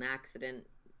labeled an accident,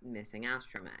 missing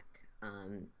astromech.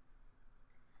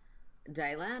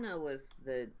 Diana was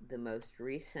the most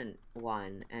recent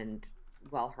one, and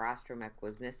while her astromech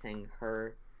was missing,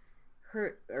 her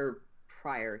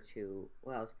prior to,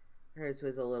 well, hers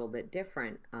was a little bit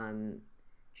different.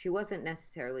 She wasn't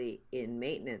necessarily in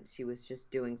maintenance. She was just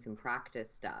doing some practice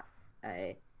stuff.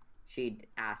 She'd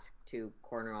asked to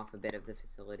corner off a bit of the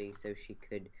facility so she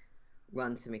could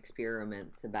run some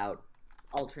experiments about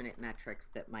alternate metrics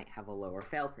that might have a lower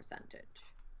fail percentage.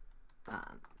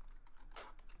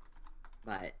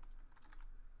 But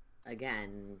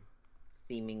again,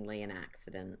 seemingly an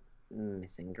accident,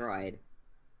 missing droid.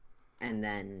 And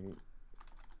then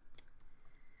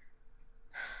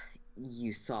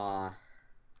you saw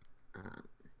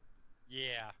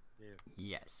Yeah.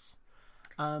 Yes.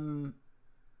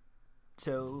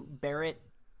 So Barrett,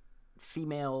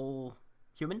 female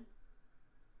human?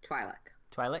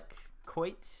 Twi'lek,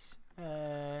 Coit,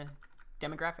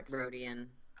 demographics?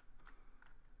 Rhodian,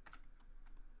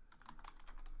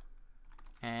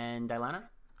 And Ilana?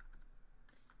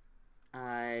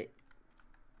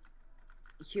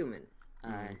 human.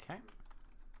 Okay.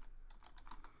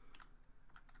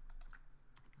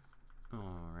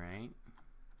 Alright.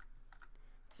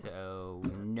 So,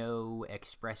 no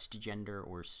expressed gender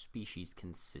or species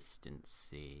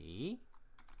consistency.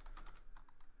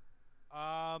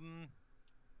 Was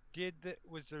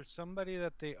there somebody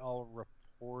that they all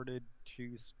reported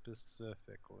to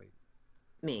specifically?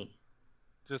 Me.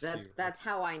 Just That's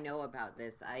how I know about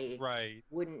this. I right.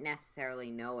 wouldn't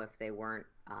necessarily know if they weren't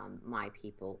my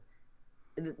people.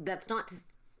 That's not to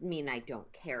mean I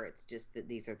don't care. It's just that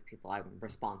these are the people I'm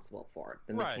responsible for,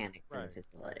 the mechanics in the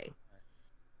facility.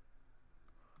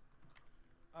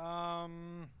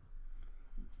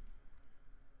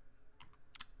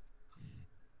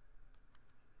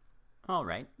 All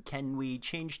right. Can we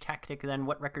change tactic then?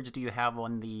 What records do you have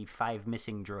on the 5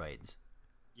 missing droids?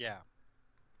 Yeah.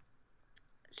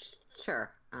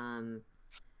 Sure.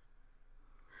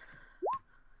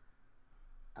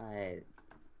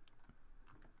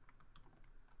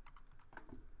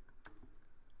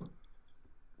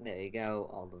 There you go.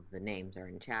 All of the names are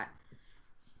in chat.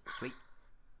 Sweet.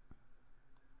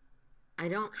 I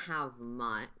don't have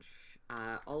much.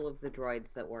 All of the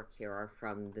droids that work here are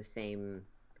from the same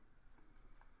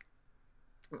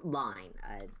line,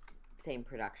 same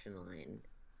production line.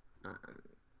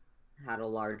 Had a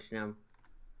large number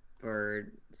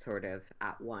sort of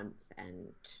at once, and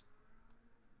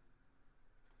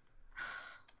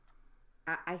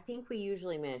I think we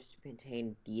usually manage to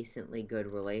maintain decently good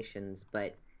relations,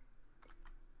 but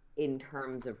in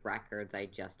terms of records, I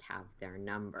just have their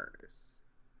numbers.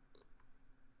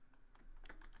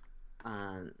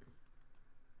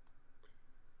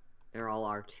 They're all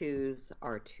R2s,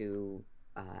 R2,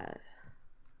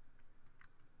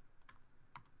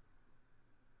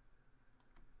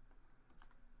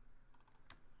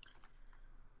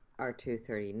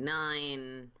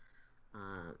 R239,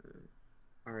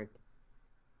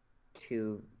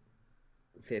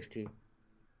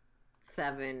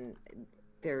 R257.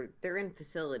 They're in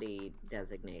facility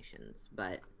designations,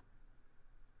 but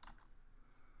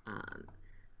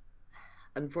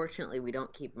unfortunately, we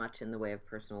don't keep much in the way of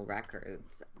personal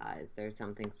records. Is there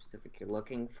something specific you're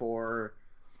looking for?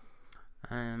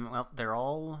 Well, they're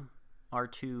all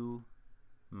R2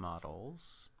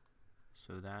 models,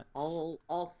 so that's all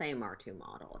same R2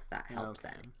 model, if that helps.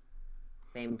 Okay. Any.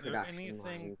 Same production anything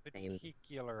line.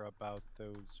 particular about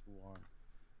those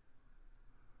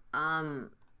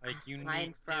one? Like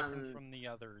unique, different from the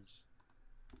others.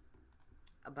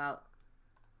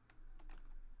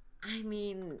 I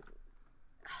mean,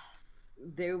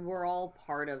 they were all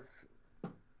part of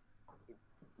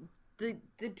the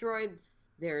droids.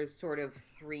 There's sort of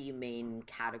 3 main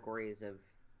categories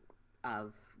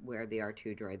of where the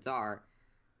R2 droids are.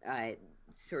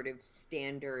 Sort of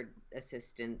standard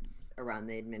assistants around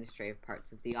the administrative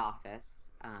parts of the office.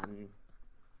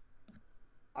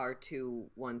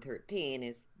 R2-113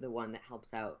 is the one that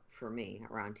helps out for me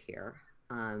around here.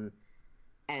 And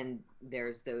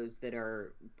there's those that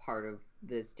are part of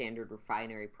the standard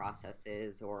refinery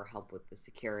processes or help with the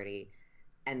security.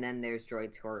 And then there's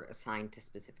droids who are assigned to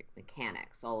specific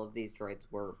mechanics. All of these droids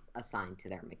were assigned to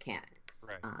their mechanics.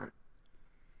 Right.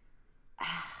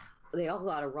 They all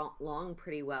got along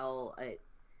pretty well.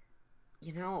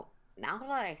 Now that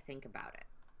I think about it,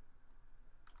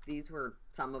 these were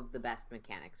some of the best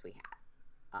mechanics we had.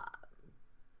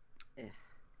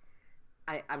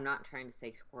 I'm not trying to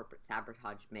say corporate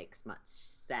sabotage makes much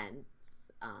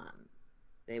sense.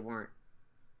 They weren't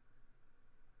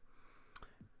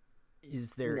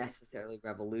necessarily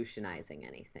revolutionizing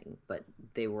anything, but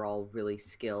they were all really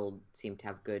skilled, seemed to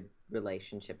have good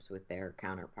relationships with their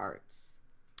counterparts.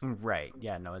 Right.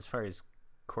 Yeah, no, as far as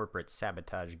corporate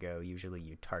sabotage go, usually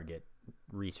you target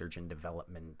research and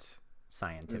development,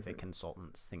 scientific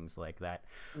consultants, things like that.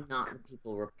 Not the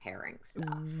people repairing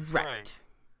stuff. Right.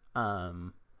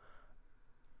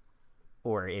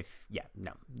 Or if, yeah,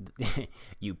 no,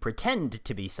 you pretend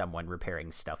to be someone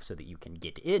repairing stuff so that you can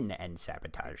get in and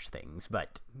sabotage things,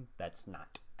 but that's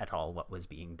not at all what was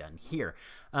being done here.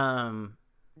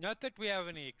 Not that we have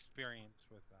any experience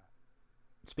with that.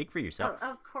 Speak for yourself.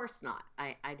 Oh, of course not.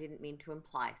 I didn't mean to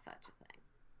imply such a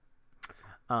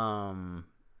thing.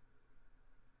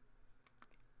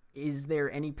 Is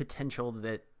there any potential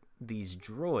that these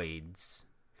droids...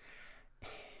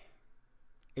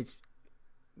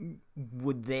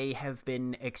 would they have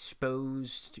been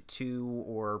exposed to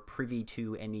or privy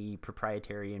to any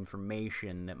proprietary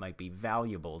information that might be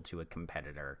valuable to a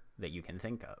competitor that you can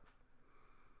think of?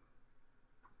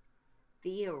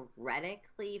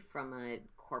 Theoretically, from a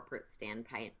corporate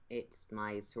standpoint, it's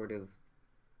my sort of...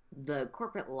 The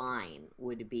corporate line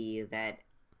would be that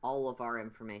all of our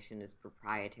information is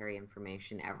proprietary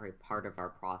information. Every part of our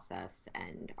process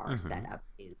and our setup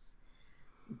is...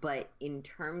 But in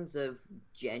terms of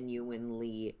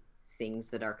genuinely things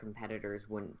that our competitors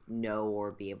wouldn't know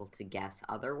or be able to guess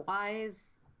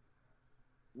otherwise,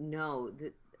 no.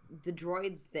 The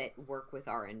droids that work with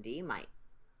R&D might,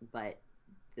 but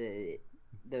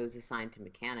those assigned to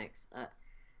mechanics,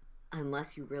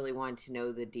 unless you really want to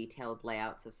know the detailed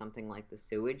layouts of something like the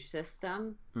sewage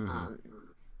system.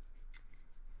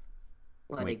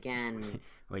 But again...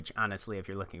 Which, honestly, if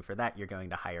you're looking for that, you're going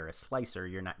to hire a slicer.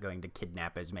 You're not going to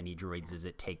kidnap as many droids as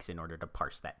it takes in order to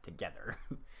parse that together.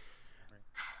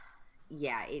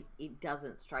 Yeah, it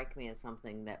doesn't strike me as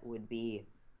something that would be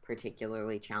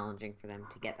particularly challenging for them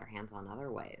to get their hands on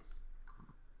other ways.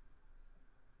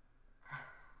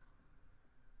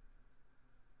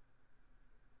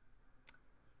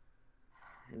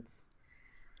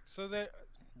 So that...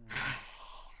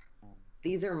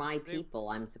 These are my people.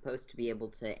 I'm supposed to be able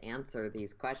to answer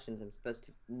these questions. I'm supposed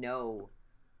to know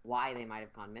why they might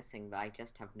have gone missing, but I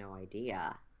just have no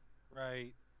idea.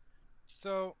 Right.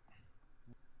 So...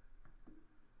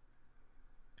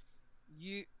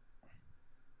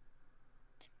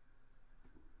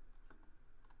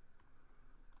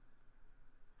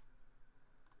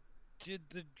 Did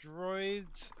the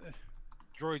droids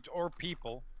or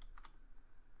people,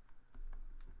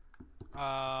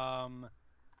 have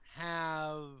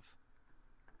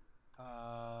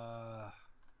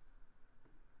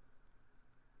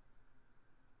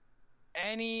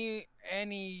any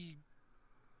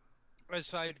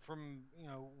aside from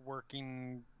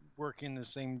working the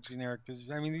same generic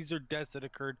position? I mean, these are deaths that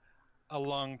occurred a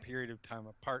long period of time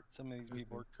apart. Some of these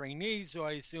people are trainees, so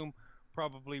I assume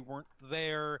probably weren't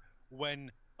there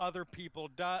when other people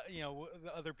died. The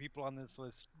other people on this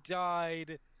list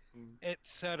died,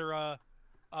 etc.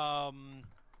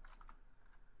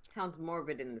 Sounds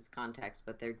morbid in this context,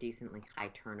 but they're decently high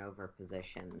turnover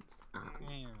positions,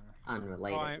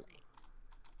 unrelatedly.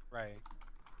 Right.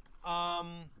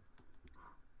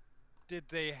 Did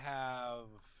they have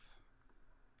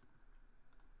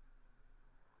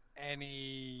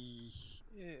any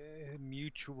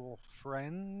mutual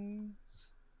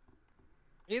friends?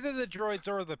 Either the droids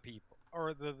or the people,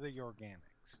 or the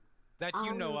organics that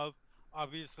you know of.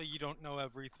 Obviously, you don't know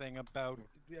everything about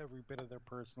every bit of their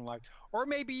personal life. Or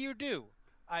maybe you do.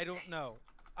 I don't know.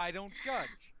 I don't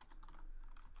judge.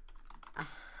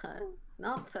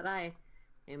 Not that I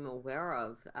am aware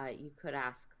of. You could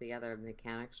ask the other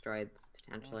mechanics droids,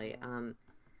 potentially.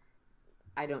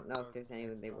 I don't know if there's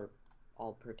anyone they were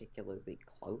all particularly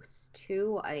close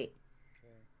to. I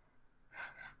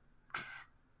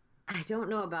don't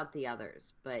know about the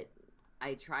others, but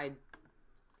I tried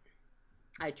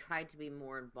to be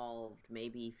more involved.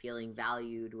 Maybe feeling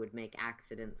valued would make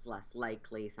accidents less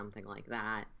likely, something like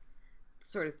that.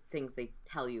 Sort of things they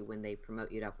tell you when they promote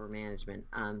you to upper management.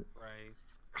 Right.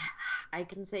 I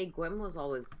can say Gwyn was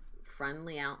always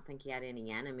friendly. I don't think he had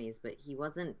any enemies, but he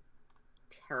wasn't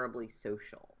terribly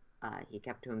social. He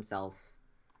kept to himself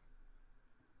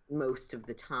most of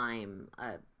the time,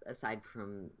 aside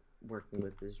from working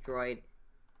with his droid.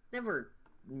 Never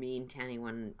mean to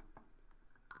anyone.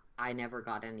 I never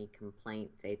got any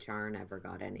complaints. HR never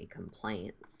got any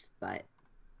complaints, but...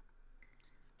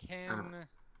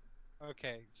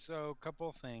 Okay, so a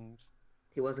couple things.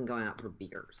 He wasn't going out for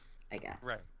beers, I guess.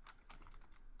 Right.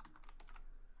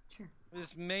 Sure.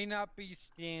 This may not be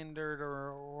standard,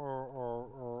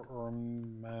 or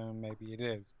maybe it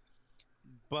is,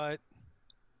 but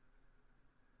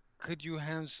could you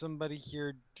have somebody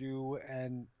here do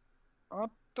an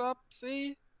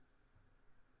autopsy?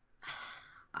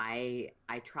 I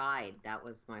tried. That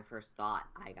was my first thought.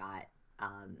 I got,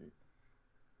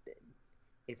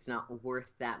 it's not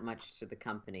worth that much to the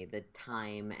company. The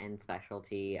time and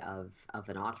specialty of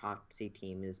an autopsy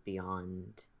team is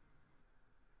beyond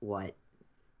what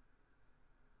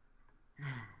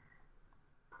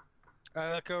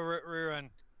I look over at Rerun.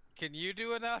 Can you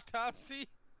do an autopsy?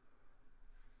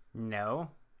 No.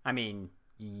 I mean,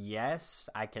 yes,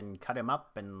 I can cut him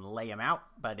up and lay him out,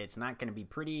 but it's not going to be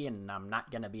pretty, and I'm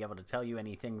not going to be able to tell you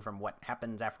anything from what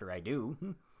happens after I do.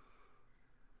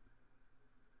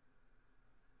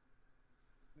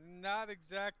 Not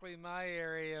exactly my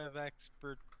area of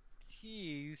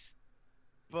expertise,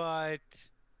 but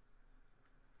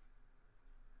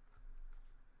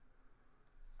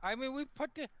I mean, we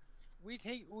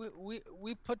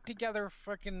put together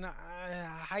fucking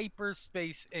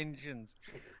hyperspace engines.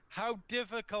 How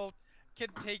difficult can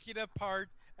taking apart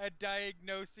and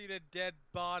diagnosing a dead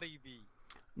body be?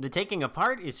 The taking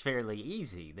apart is fairly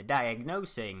easy. The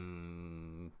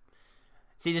diagnosing...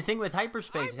 See, the thing with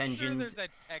hyperspace engines...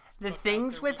 The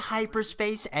things with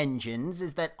hyperspace engines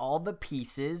is that all the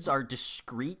pieces are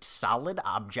discrete, solid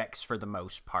objects for the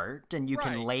most part, and you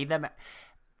can lay them...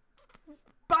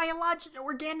 Biological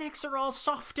organics are all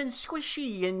soft and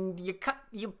squishy, and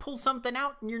you pull something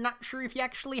out, and you're not sure if you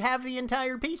actually have the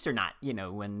entire piece or not, you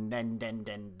know, and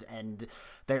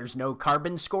there's no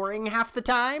carbon scoring half the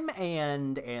time,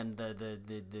 and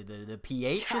the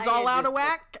pH is all out of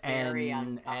whack,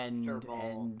 and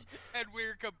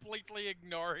we're completely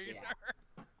ignoring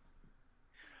her.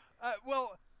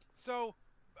 Well, so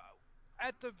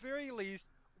at the very least,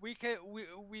 we can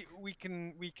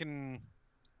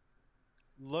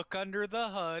look under the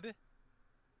hood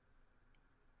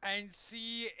and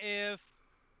see if,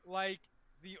 like,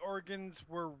 the organs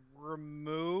were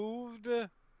removed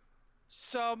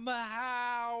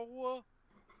somehow,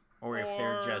 or if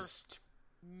they're just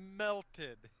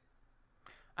melted.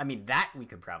 I mean, that we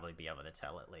could probably be able to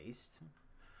tell at least.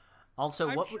 Also,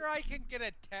 I'm sure I can get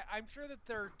I'm sure that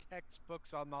there are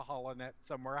textbooks on the HoloNet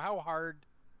somewhere. How hard?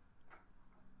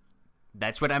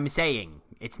 That's what I'm saying.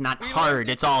 It's not hard.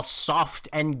 It's all soft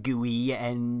and gooey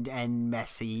and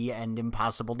messy and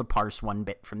impossible to parse one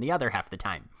bit from the other half the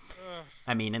time.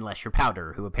 I mean, unless you're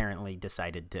Powder, who apparently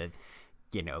decided to,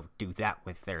 you know, do that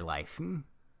with their life.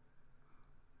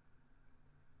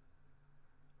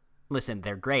 Listen,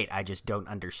 they're great. I just don't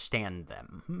understand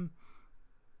them.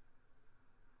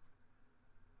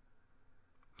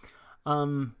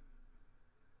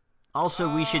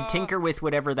 Also, we should tinker with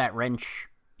whatever that wrench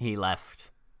he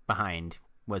left behind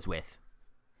was with,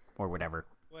 or whatever.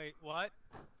 Wait, what?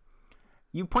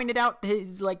 You pointed out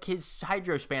his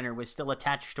hydro spanner was still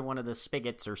attached to one of the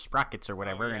spigots or sprockets or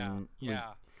whatever, and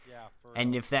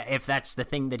and if that's the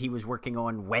thing that he was working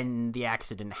on when the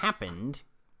accident happened,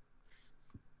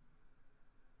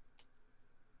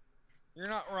 you're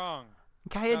not wrong.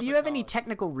 Kaya, do you have any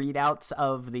technical readouts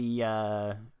of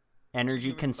the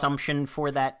energy consumption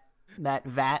for that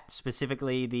vat,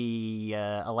 specifically the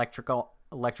electrical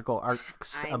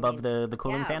arcs above the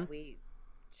cooling fan?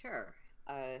 Sure.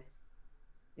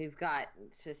 We've got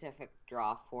specific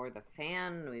draw for the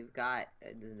fan. We've got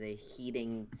the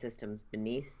heating systems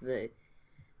beneath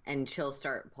and she'll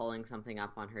start pulling something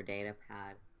up on her data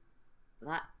pad.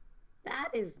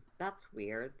 That's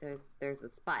weird. There's a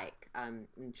spike. And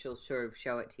she'll sort of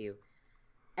show it to you.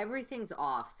 Everything's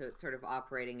off, so it's sort of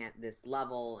operating at this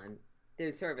level, and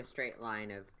there's sort of a straight line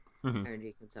of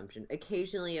energy consumption.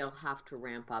 Occasionally, it'll have to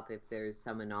ramp up if there's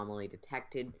some anomaly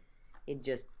detected. It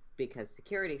just because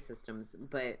security systems,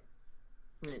 but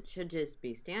it should just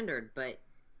be standard. But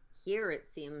here, it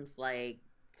seems like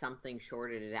something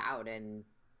shorted it out and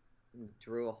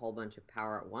drew a whole bunch of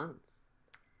power at once.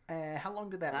 How long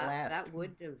did that last? That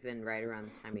would have been right around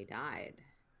the time he died,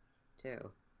 too.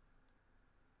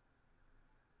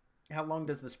 How long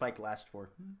does the spike last for?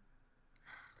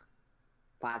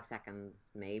 5 seconds,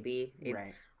 maybe.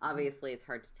 Right. Obviously, it's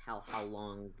hard to tell how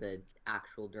long the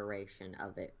actual duration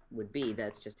of it would be.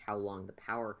 That's just how long the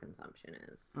power consumption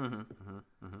is.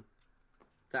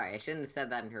 Sorry, I shouldn't have said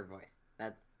that in her voice.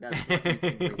 That's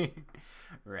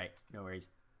right. No worries.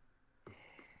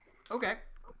 Okay.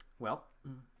 Well,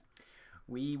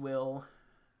 we will,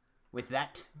 with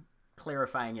that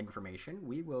clarifying information,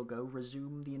 we will go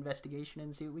resume the investigation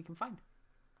and see what we can find.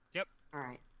 Yep. All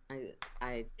right.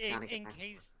 I gotta get back.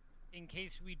 In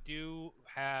case we do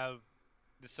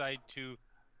decide to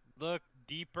look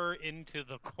deeper into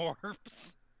the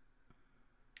corpse,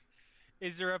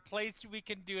 is there a place we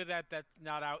can do that's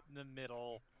not out in the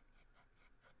middle?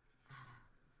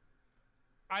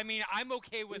 I mean, I'm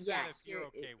okay with that if you're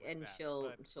okay with and that.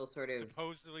 And she'll sort of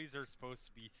supposedly they're supposed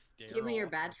to be sterile. Give me your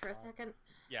badge for a second.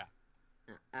 Yeah.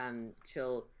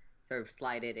 She'll sort of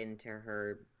slide it into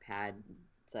her pad,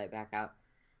 slide it back out,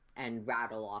 and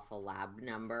rattle off a lab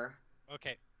number.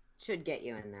 Okay. Should get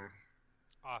you in there.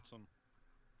 Awesome.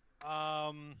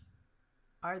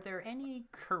 Are there any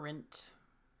current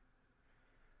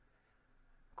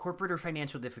corporate or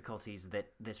financial difficulties that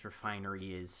this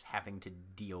refinery is having to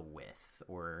deal with,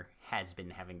 or has been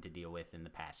having to deal with in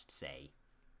the past, say,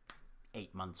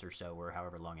 8 months or so, or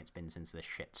however long it's been since this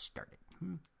shit started?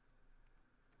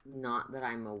 Not that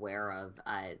I'm aware of.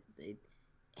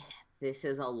 This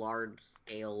is a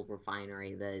large-scale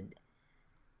refinery that,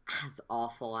 as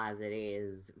awful as it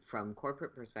is, from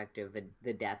corporate perspective,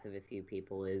 the death of a few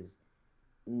people is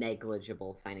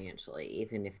negligible financially,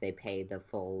 even if they pay the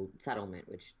full settlement,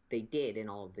 which they did in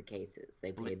all of the cases.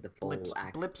 They paid the full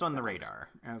blips on the radar.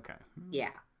 Okay. Yeah.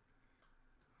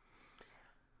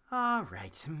 All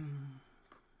right.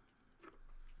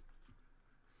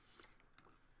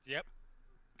 Yep.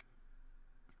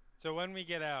 So when we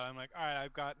get out, I'm like, all right,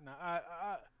 I've gotten.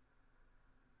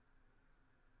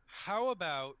 How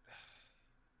about?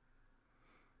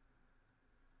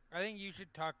 I think you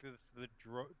should talk to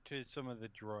to some of the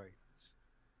droids.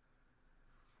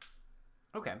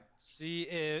 Okay. See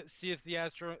if the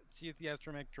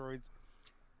astromech droids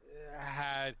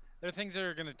had. There are things that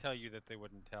are going to tell you that they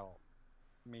wouldn't tell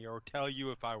me, or tell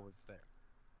you if I was there.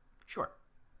 Sure.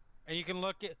 And you can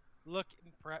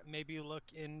maybe look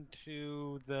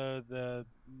into the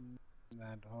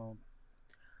that home.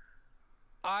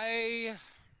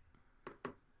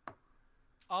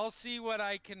 I'll see what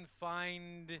I can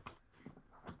find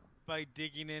by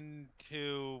digging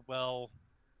into, well,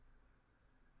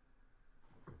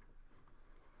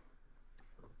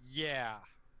 yeah.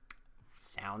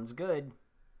 Sounds good.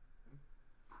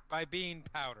 By being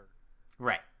powder.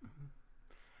 Right.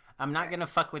 I'm not going to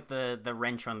fuck with the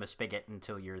wrench on the spigot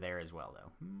until you're there as well,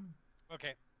 though.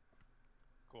 Okay.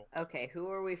 Cool. Okay, who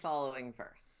are we following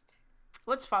first?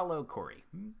 Let's follow Cori.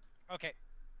 Okay.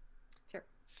 Sure.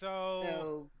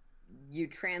 So you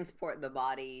transport the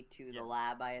body to the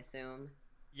lab, I assume?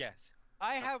 Yes.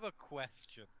 I have a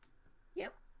question.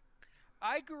 Yep.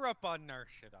 I grew up on Nar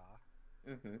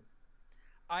Shaddaa. Mm-hmm.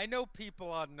 I know people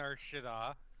on Nar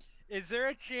Shaddaa. Is there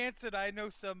a chance that I know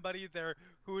somebody there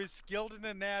who is skilled in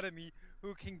anatomy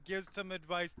who can give some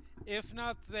advice? If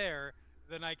not there,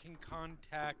 then I can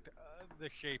contact the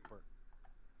Shaper.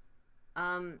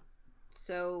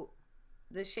 So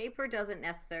the Shaper doesn't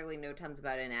necessarily know tons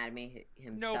about anatomy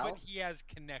himself. No, but he has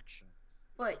connections.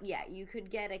 But yeah, you could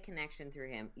get a connection through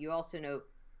him. You also know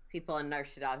people in Nar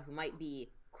Shaddaa who might be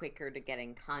quicker to get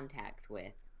in contact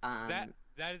with. That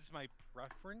is my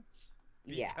preference.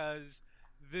 Yeah. Because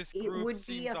this group would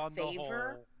seems be a on favor. the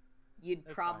whole. You'd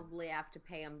That's probably have to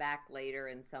pay him back later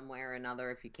in some way or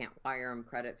another if you can't wire him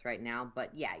credits right now.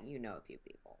 But yeah, you know a few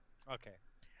people. Okay.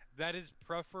 That is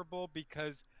preferable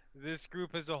because this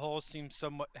group as a whole seems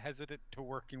somewhat hesitant to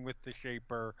working with the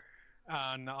Shaper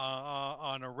on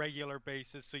a regular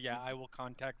basis. So yeah, I will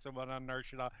contact someone on Nar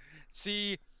Shaddaa.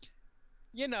 See,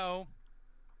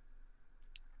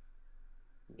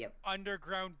 Yep.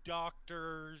 Underground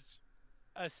doctors,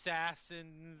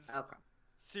 assassins, Okay.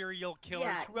 serial killers,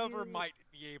 Yeah, whoever might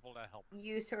be able to help.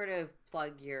 You sort of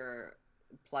plug your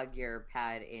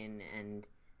pad in, and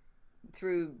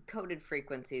through coded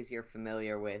frequencies you're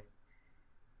familiar with,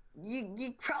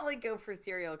 you probably go for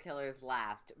serial killers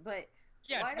last, but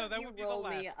Yes, why no, don't that you would be roll the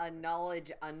last. me a knowledge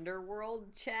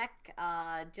underworld check?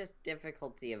 Just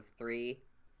difficulty of 3.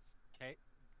 Okay.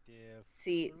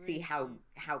 See how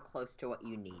close to what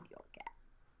you need you'll get.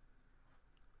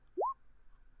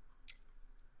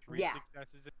 3 Yeah.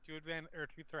 successes and 2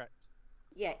 threats.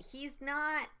 Yeah, he's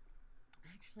not.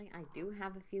 Actually, I do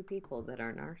have a few people that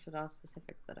are Nar Shaddaa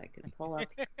specific that I could pull up.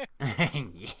 Yeah.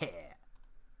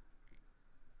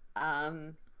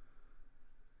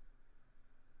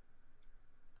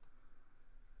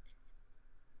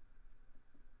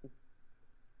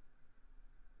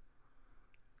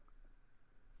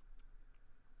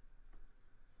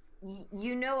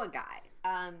 You know a guy.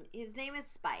 His name is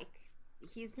Spike.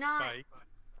 He's not Spike.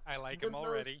 I like the him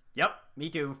already. Yep, me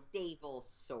too. stable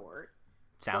sort.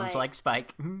 Sounds but like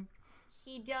Spike.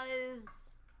 He does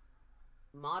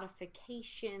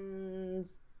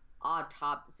modifications,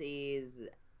 autopsies,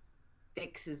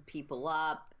 fixes people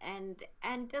up, and does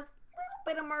a little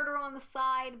bit of murder on the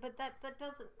side, but that's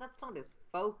not his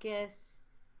focus.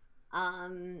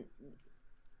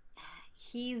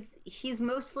 He's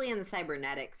mostly in the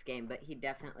cybernetics game, but he'd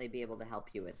definitely be able to help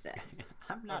you with this.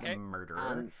 I'm not a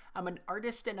murderer. I'm an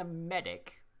artist and a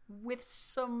medic with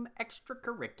some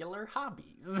extracurricular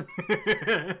hobbies.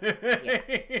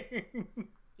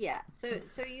 Yeah.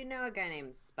 So you know a guy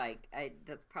named Spike.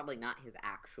 That's probably not his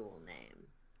actual name.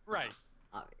 Right.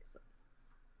 Obviously.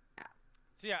 Yeah.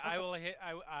 So yeah, I will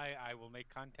make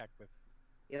contact with.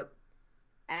 Yep.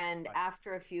 And Spike.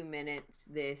 after a few minutes,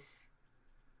 this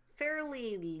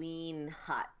fairly lean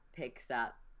hut picks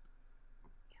up.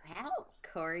 You Well,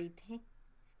 Cori,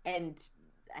 and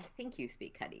I think you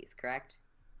speak Huttese, correct?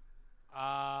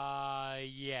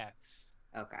 Yes.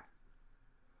 Okay.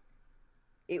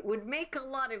 It would make a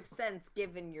lot of sense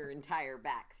given your entire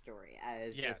backstory. I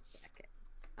was just checking.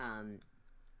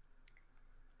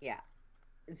 Yeah.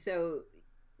 So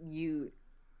you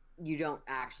don't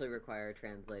actually require a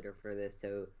translator for this.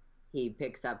 So he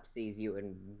picks up, sees you,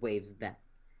 and waves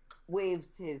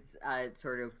his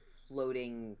sort of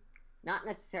floating, not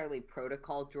necessarily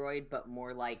protocol droid, but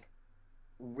more like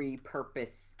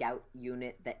repurposed scout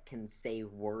unit that can say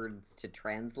words to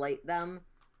translate them.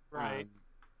 Right.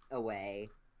 Away.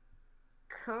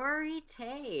 Cori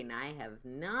Tane, I have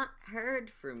not heard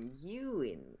from you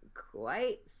in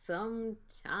quite some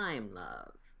time,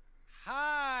 love.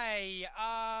 Hi.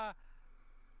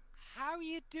 How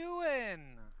you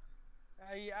doing?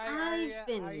 I've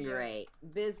been great.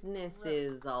 Business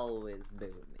is always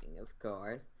booming, of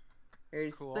course.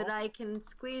 Cool. But I can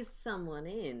squeeze someone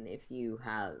in if you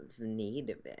have need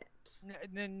of it.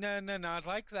 No, not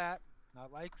like that.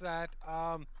 Not like that.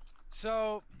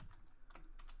 So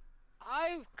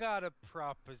I've got a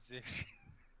proposition.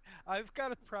 I've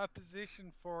got a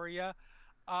proposition for you.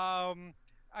 I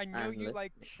know I'm you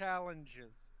like listening.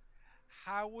 challenges.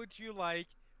 How would you like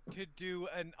to do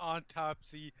an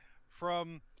autopsy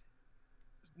from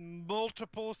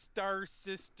multiple star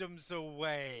systems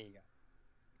away?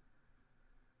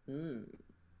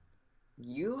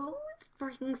 You always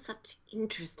bring such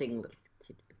interesting little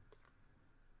tidbits.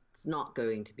 It's not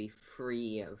going to be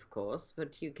free, of course,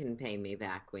 but you can pay me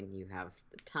back when you have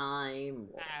the time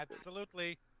or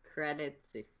Absolutely.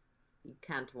 credits if you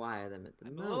can't wire them at the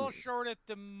I'm moment. a little short at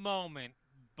the moment,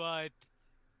 but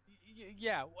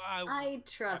yeah. I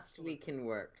trust absolutely. we can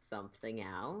work something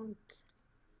out.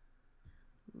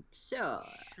 Sure.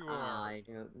 I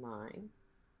don't mind.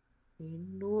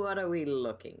 What are we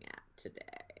looking at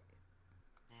today?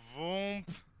 Voomp.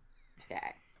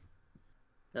 Okay.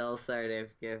 They'll sort of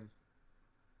give.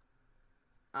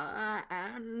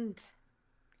 And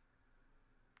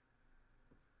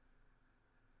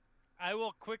I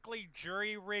will quickly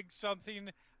jury rig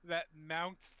something that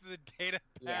mounts the data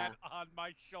pad on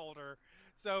my shoulder.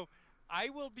 So I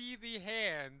will be the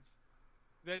hands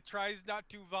that tries not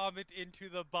to vomit into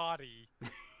the body,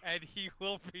 and he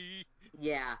will be.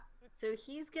 Yeah. So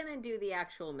he's gonna do the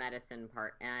actual medicine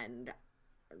part,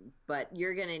 but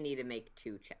you're gonna need to make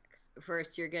 2 checks.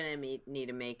 First, you're gonna need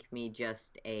to make me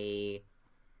just a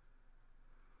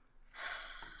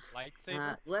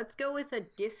lightsaber. Let's go with a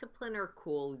discipline or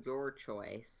cool, your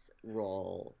choice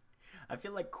roll. I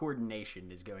feel like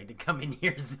coordination is going to come in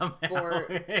here somehow.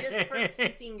 Just for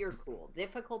keeping your cool.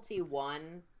 Difficulty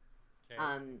 1.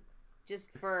 Okay. Just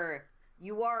for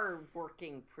you are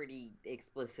working pretty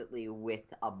explicitly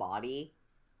with a body.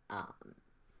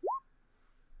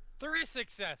 3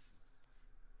 successes.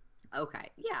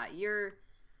 Okay. Yeah,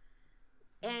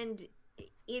 and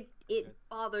it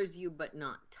bothers you, but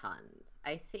not tons.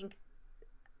 I think,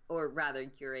 or rather,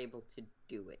 you're able to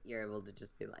do it. You're able to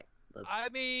just be like, let's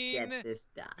get this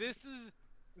done.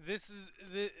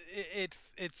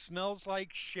 It smells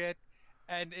like shit,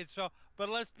 and but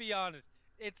let's be honest,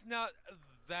 it's not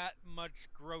that much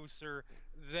grosser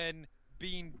than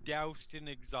being doused in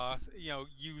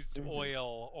used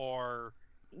oil or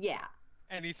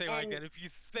anything like that. If you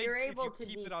think you're able to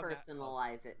keep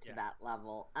depersonalize it to that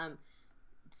level.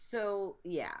 So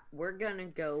yeah, we're gonna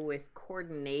go with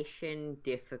coordination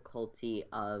difficulty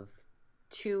of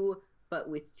 2, but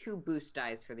with 2 boost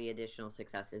dice for the additional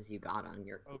successes you got on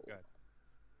your cool. Okay.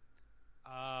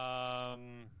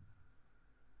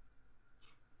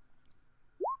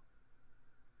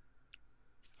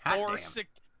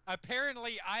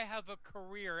 Apparently, I have a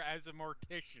career as a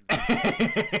mortician.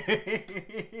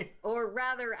 Or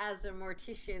rather, as a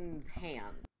mortician's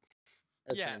hand.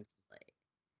 Essentially.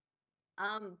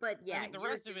 But yeah, the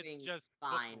rest of it's just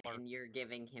fine, and you're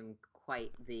giving him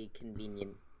quite the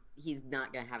convenient. He's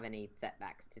not going to have any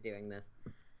setbacks to doing this.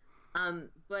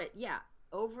 But yeah,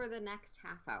 over the next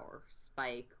half hour,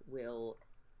 Spike will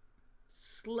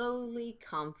slowly,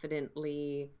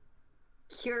 confidently,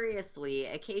 curiously,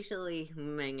 occasionally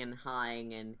humming and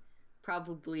hawing, and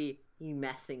probably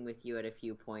messing with you at a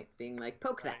few points, being like,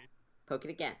 poke that, poke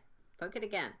it again, poke it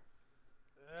again.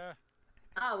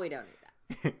 Oh, we don't need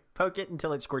that. Poke it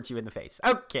until it squirts you in the face.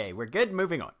 Okay, we're good.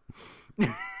 Moving on.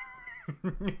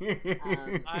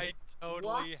 I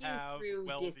totally have through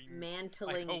welding,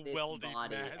 dismantling like this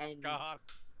body, and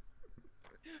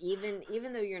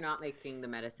even though you're not making the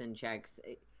medicine checks,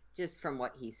 just from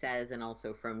what he says, and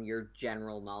also from your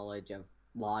general knowledge of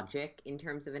logic in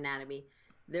terms of anatomy,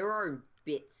 there are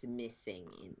bits missing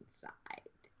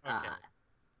inside. Okay.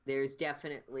 There's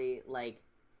definitely, like,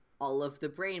 all of the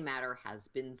brain matter has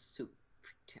been souped.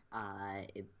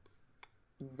 It's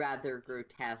rather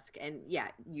grotesque. And yeah,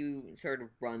 you sort of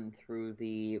run through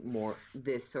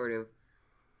this sort of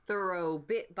thorough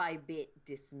bit by bit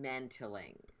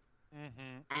dismantling.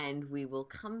 Mm-hmm. And we will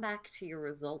come back to your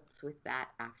results with that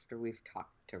after we've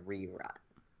talked to Rerun.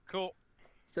 Cool.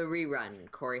 So Rerun,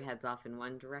 Cori heads off in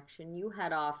one direction. You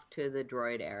head off to the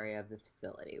droid area of the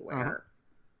facility where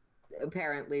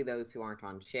apparently those who aren't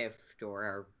on shift or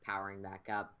are powering back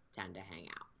up tend to hang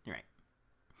out. Right.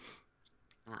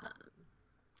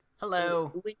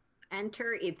 Hello. When you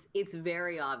enter, it's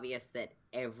very obvious that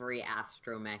every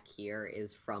Astromech here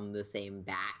is from the same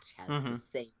batch, has the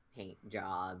same paint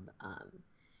job,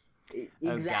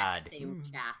 exact same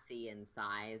chassis and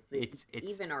size. It's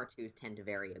even R2s tend to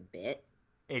vary a bit.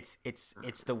 It's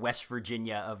the West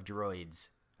Virginia of droids.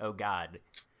 Oh God.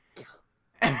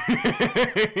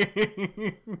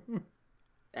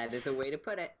 That is a way to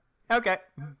put it. Okay.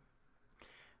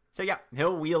 So yeah,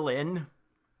 he'll wheel in,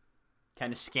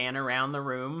 kind of scan around the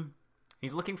room.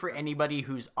 He's looking for anybody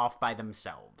who's off by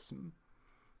themselves.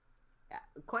 Yeah,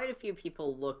 quite a few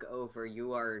people look over.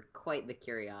 You are quite the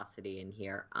curiosity in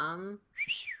here.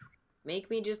 Make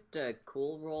me just a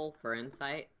cool roll for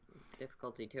insight.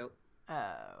 Difficulty 2.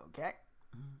 Okay.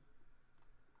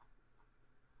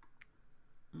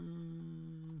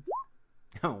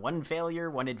 One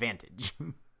failure, one advantage.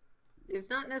 There's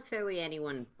not necessarily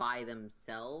anyone by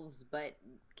themselves, but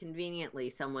conveniently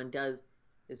someone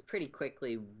is pretty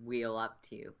quickly wheel up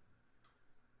to you.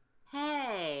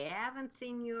 Hey, I haven't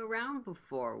seen you around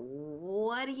before.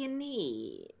 What do you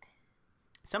need?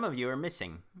 Some of you are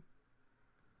missing.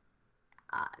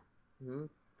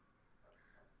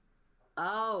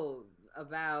 Oh,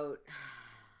 about...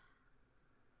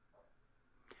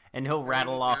 And he'll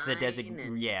rattle off the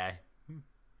Yeah.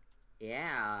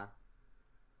 Yeah.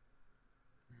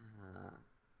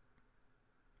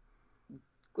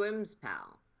 Gwim's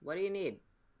pal. What do you need?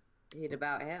 Need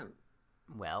about him.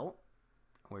 Well,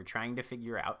 we're trying to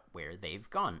figure out where they've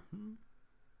gone.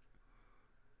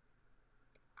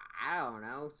 I don't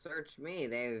know. Search me.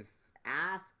 They've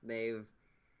asked. They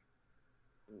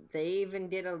even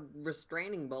did a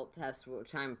restraining bolt test, which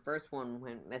time first one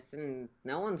went missing.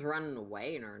 No one's running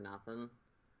away or nothing.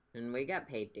 And we got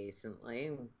paid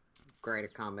decently. Great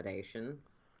accommodations.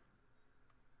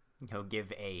 He'll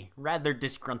give a rather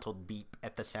disgruntled beep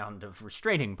at the sound of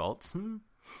restraining bolts.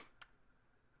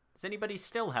 Does anybody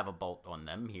still have a bolt on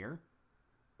them here?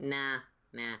 Nah.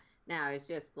 No, it's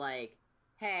just like,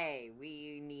 hey,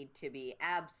 we need to be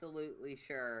absolutely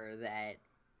sure that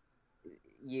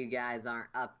you guys aren't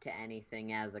up to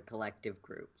anything as a collective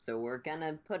group. So we're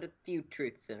gonna put a few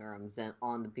truth serums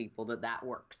on the people that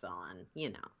works on, you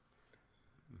know.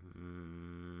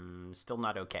 Still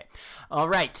not okay. All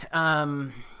right.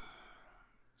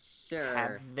 Sure.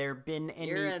 Have there been any...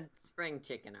 You're a spring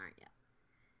chicken, aren't you?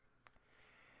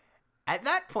 At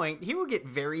that point, he will get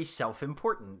very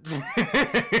self-important.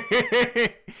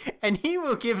 And he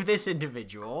will give this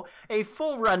individual a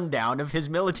full rundown of his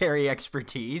military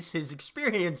expertise, his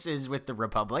experiences with the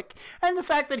Republic, and the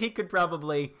fact that he could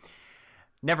probably...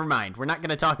 Never mind, we're not going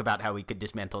to talk about how we could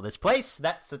dismantle this place.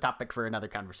 That's a topic for another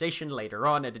conversation later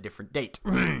on at a different date.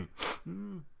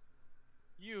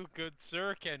 You, good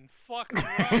sir, can fuck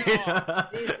right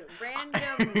off. This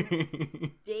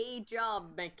random day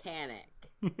job mechanic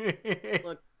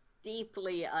looked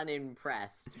deeply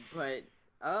unimpressed, but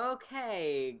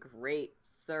okay, great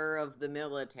sir of the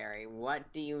military,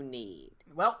 what do you need?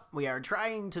 Well, we are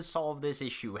trying to solve this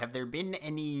issue. Have there been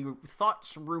any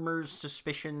thoughts, rumors,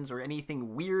 suspicions, or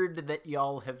anything weird that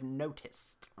y'all have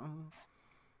noticed?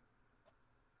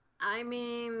 I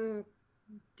mean,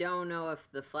 don't know if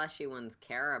the fleshy ones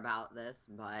care about this,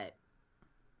 but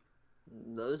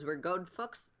those were good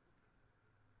folks.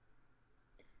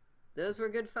 Those were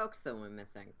good folks that went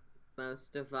missing.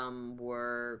 Most of them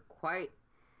were quite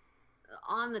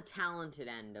on the talented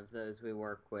end of those we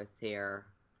work with here.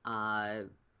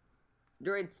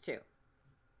 Droids too.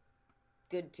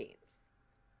 Good teams.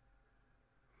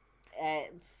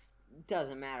 It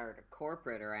doesn't matter to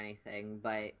corporate or anything,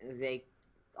 but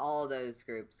all those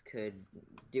groups could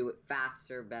do it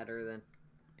faster, better than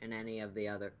any of the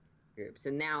other groups.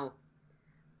 And now,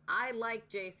 I like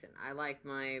Jason. I like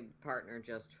my partner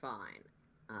just fine.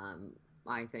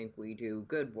 I think we do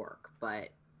good work, but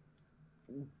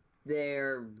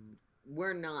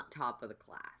we're not top of the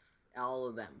class. All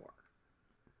of them were.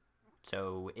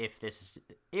 So if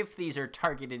these are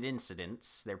targeted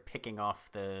incidents, they're picking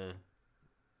off the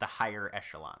higher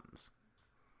echelons.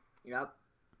 Yep.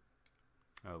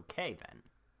 Okay then.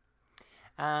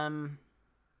 He'll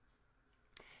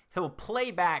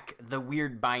play back the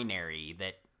weird binary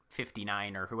that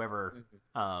 59 or whoever,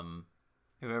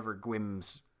 whoever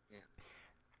Gwim's. Yeah.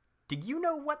 Do you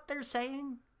know what they're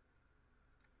saying?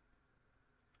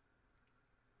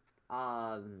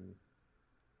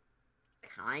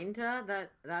 Kinda.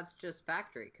 That's just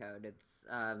factory code.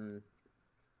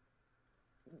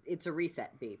 It's a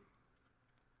reset beep.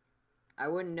 I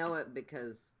wouldn't know it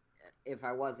because if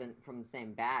I wasn't from the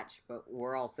same batch, but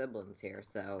we're all siblings here,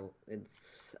 so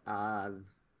it's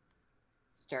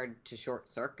started to short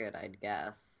circuit, I'd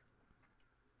guess.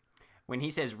 When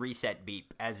he says reset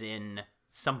beep, as in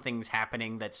something's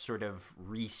happening that's sort of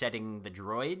resetting the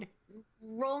droid?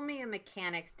 Roll me a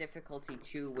mechanics difficulty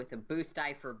 2 with a boost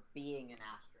die for being an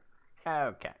Astromech.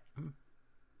 Okay.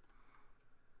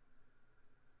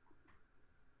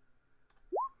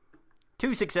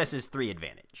 2 successes, 3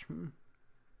 advantage.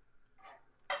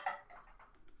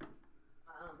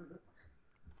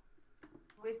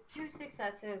 With 2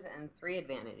 successes and 3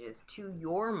 advantages, to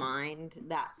your mind,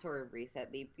 that sort of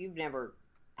reset beep, you've never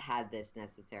had this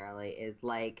necessarily, is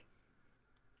like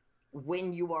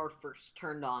when you are first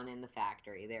turned on in the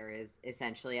factory, there is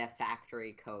essentially a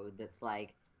factory code that's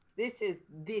like, this is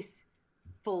this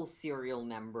full serial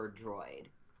number droid.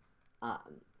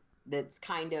 That's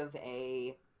kind of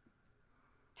a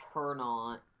turn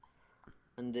on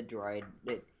the droid.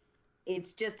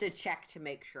 It's just a check to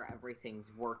make sure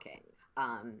everything's working.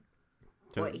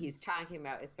 What he's talking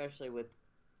about, especially with,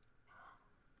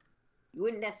 you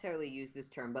wouldn't necessarily use this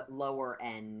term, but lower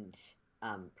end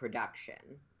production,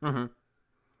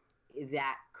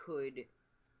 that could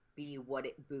be what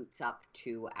it boots up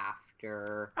to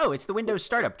after. Oh, it's the Windows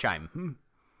startup chime.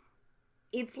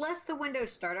 It's less the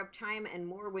Windows startup chime and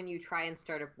more when you try and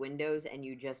start up Windows and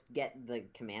you just get the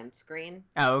command screen.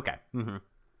 Oh, okay.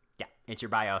 Yeah, it's your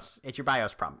BIOS. It's your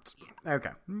BIOS prompt. Yeah.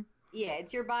 Okay. Yeah,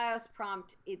 it's your BIOS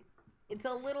prompt. It's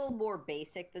a little more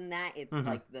basic than that. It's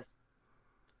like this.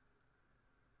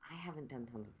 I haven't done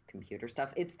tons of computer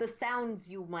stuff. It's the sounds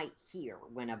you might hear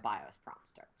when a BIOS prompt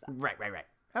starts up. Right.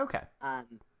 Okay.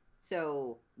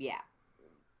 So yeah,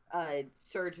 a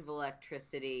surge of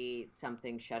electricity,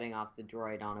 something shutting off the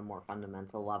droid on a more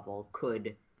fundamental level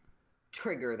could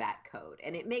trigger that code,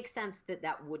 and it makes sense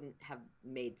that wouldn't have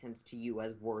made sense to you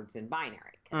as words in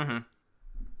binary.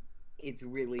 It's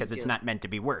really because it's not meant to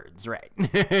be words, right?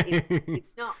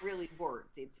 it's not really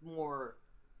words. It's more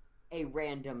a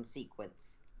random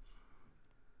sequence.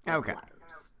 Okay.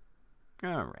 Letters.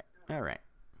 All right.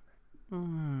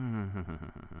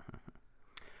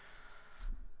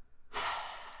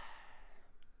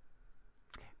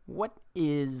 What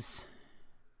is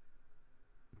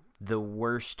the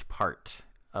worst part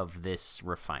of this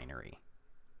refinery?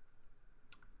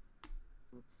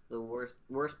 What's the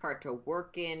worst part to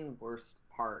work in? Worst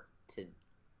part to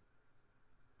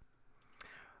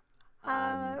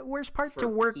worst part to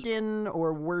work in,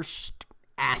 or worst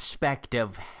aspect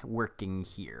of working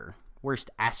here? Worst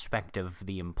aspect of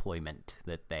the employment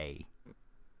that they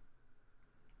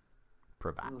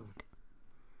provide.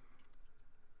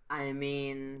 I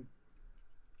mean,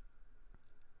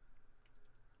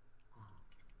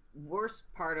 worst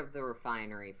part of the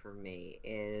refinery for me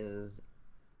is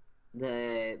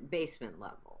the basement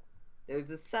level. There's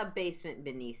a sub-basement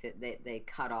beneath it that they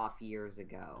cut off years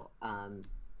ago. And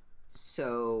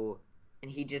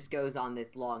he just goes on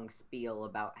this long spiel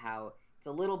about how it's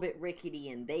a little bit rickety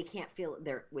and they can't feel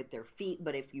it with their feet,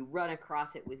 but if you run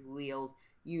across it with wheels,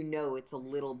 you know it's a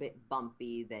little bit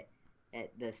bumpy, that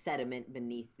the sediment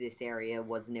beneath this area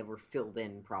was never filled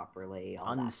in properly.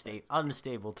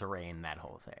 Unstable terrain, that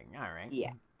whole thing. All right.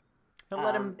 Yeah.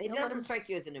 It doesn't strike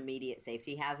you as an immediate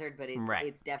safety hazard, but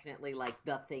it's definitely like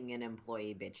the thing an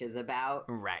employee bitches about.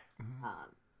 Right.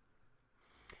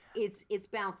 It's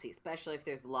bouncy, especially if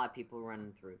there's a lot of people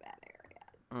running through that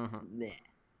area.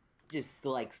 Just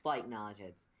like slight nausea.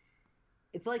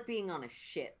 It's like being on a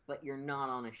ship, but you're not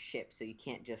on a ship, so you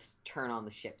can't just turn on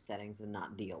the ship settings and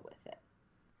not deal with it.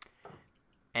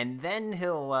 And then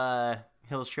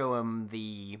he'll show him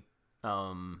the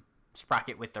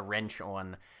sprocket with the wrench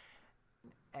on.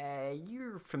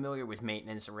 You're familiar with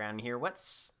maintenance around here.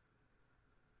 What's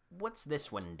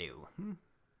this one do?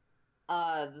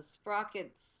 The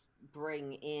sprockets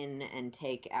bring in and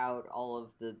take out all of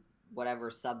the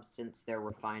whatever substance they're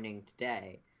refining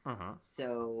today.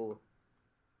 So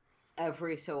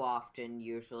every so often,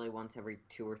 usually once every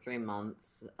 2 or 3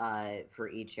 months, for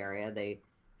each area, they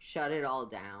shut it all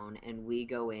down, and we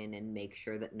go in and make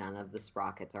sure that none of the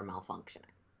sprockets are malfunctioning.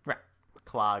 Right.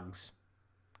 Clogs.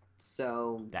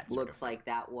 So looks like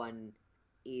that one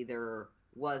either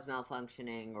was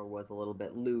malfunctioning or was a little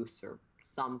bit loose or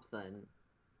something,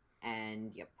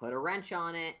 and you put a wrench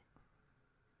on it,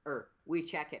 or we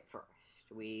check it first.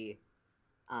 We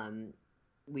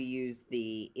use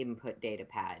the input data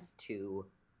pad to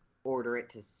order it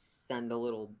to send a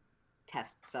little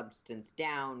test substance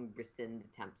down, rescind the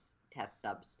test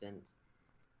substance.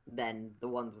 Then the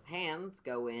ones with hands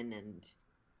go in and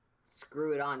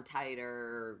screw it on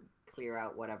tighter, clear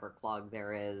out whatever clog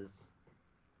there is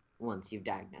once you've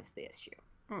diagnosed the issue.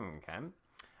 Okay.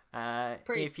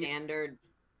 Pretty standard.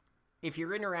 If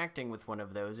you're interacting with one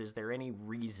of those, is there any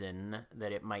reason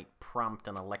that it might prompt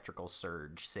an electrical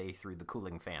surge, say, through the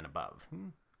cooling fan above?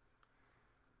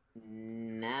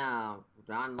 No,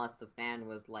 not unless the fan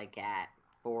was like at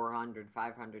 400,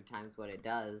 500 times what it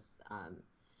does.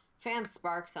 Fans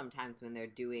spark sometimes when they're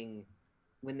doing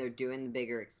the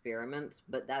bigger experiments,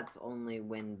 but that's only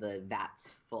when the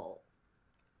vat's full.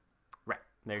 Right.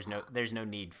 There's no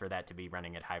need for that to be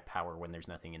running at high power when there's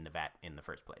nothing in the vat in the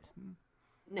first place.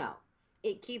 No.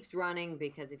 It keeps running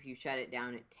because if you shut it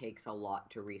down, it takes a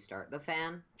lot to restart the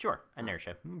fan. Sure.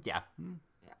 Inertia. Yeah.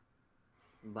 Yeah.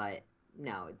 But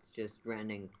no, it's just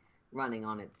running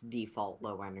on its default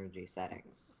low energy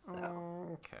settings.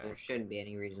 So there shouldn't be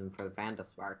any reason for the fan to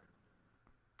spark.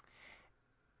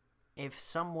 If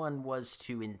someone was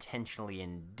to intentionally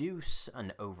induce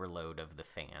an overload of the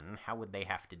fan, how would they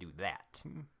have to do that?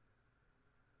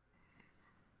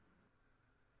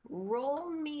 Roll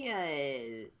me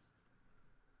a...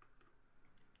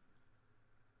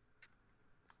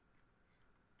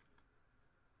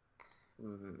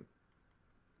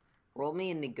 Roll me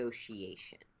a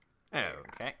negotiation.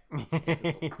 Okay.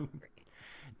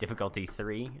 Difficulty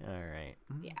 3? All right.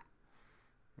 Yeah.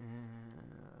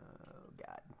 Oh,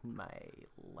 God. My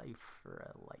life for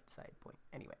a light side point.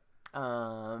 Anyway.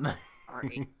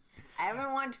 Sorry. I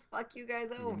haven't wanted to fuck you guys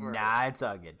over. Nah, it's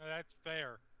all good. No, that's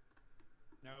fair.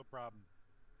 No problem.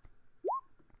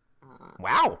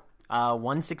 Wow.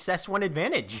 1 success, 1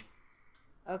 advantage.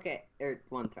 Okay, or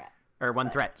 1 threat. Or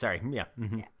 1 threat, sorry. Yeah.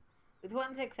 Mm-hmm. Yeah. With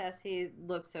 1 success, he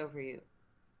looks over you.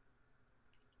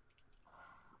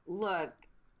 Look,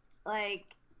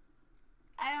 like,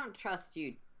 I don't trust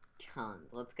you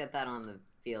tons. Let's get that on the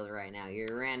field right now.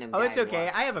 You're a random guy. Oh, it's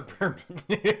okay. I have a permit.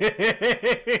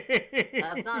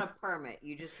 That's not a permit.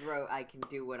 You just wrote, I can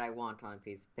do what I want on a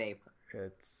piece of paper.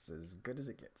 It's as good as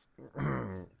it gets. But...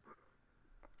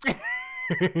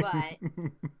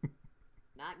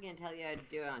 not going to tell you how to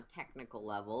do it on a technical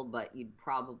level, but you'd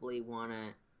probably want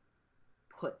to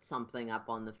put something up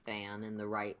on the fan in the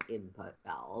right input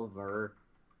valve, or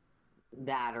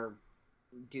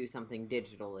do something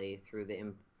digitally through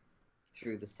the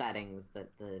settings that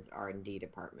the R&D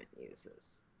department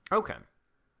uses. Okay.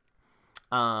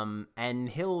 And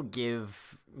he'll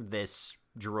give this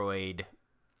droid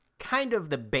kind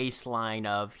of the baseline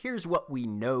of, here's what we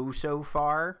know so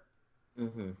far.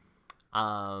 Mm-hmm.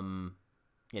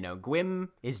 Gwym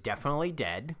is definitely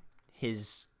dead.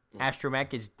 His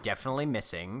Astromech is definitely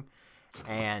missing.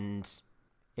 And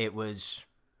it was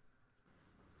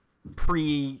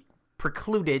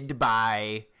precluded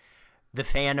by the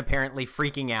fan apparently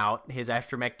freaking out, his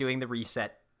Astromech doing the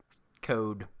reset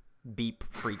code beep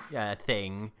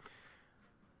thing.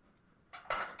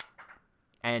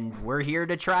 And we're here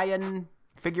to try and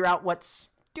figure out what's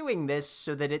doing this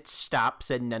so that it stops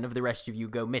and none of the rest of you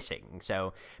go missing.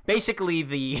 So basically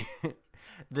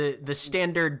the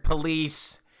standard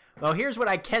police, well, here's what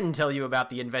I can tell you about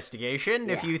the investigation.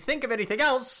 Yeah. If you think of anything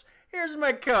else, here's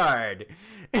my card.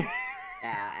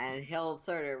 Yeah, and he'll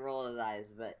sort of roll his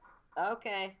eyes, but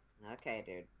okay,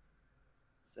 dude.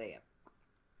 See ya.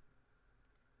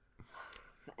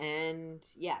 And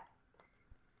yeah,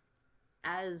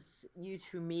 as you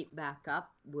two meet back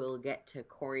up, we'll get to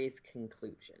Cori's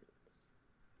conclusions.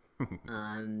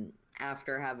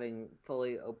 After having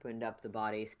fully opened up the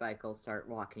body, Spike will start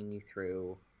walking you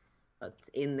through what's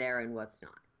in there and what's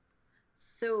not.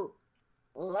 So,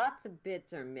 lots of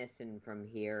bits are missing from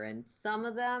here, and some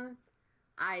of them,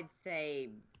 I'd say,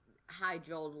 high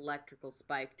jolt electrical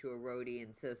spike to a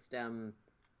Rhodian system,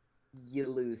 you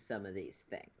lose some of these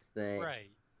things. The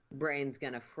brain's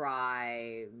gonna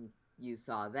fry. You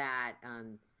saw that.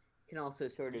 You can also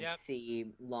sort of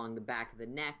see along the back of the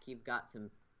neck, you've got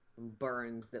some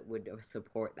burns that would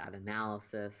support that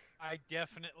analysis. I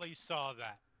definitely saw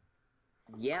that.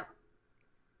 Yep.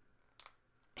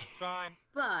 It's fine.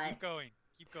 But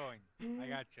keep going. I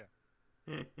gotcha.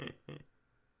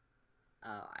 Oh,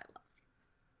 I love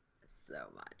you so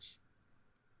much.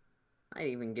 I'd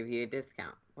even give you a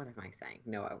discount. What am I saying?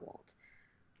 No, I won't.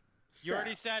 You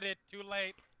already said it. Too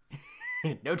late.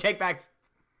 No takebacks.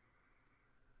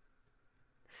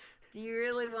 Do you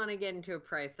really want to get into a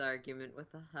price argument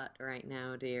with the hut right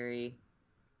now, dearie?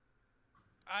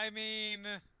 I mean,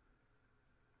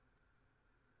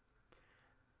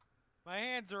 my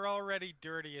hands are already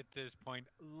dirty at this point,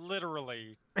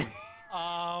 literally.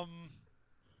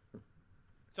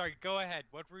 Sorry, go ahead.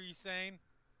 What were you saying?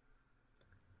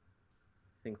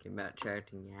 Thinking about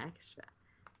charging you extra.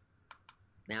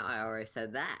 Now I already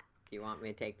said that. Do you want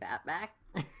me to take that back?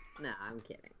 No, I'm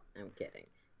kidding. I'm kidding.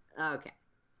 Okay.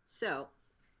 So,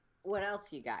 what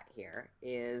else you got here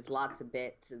is lots of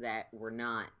bits that were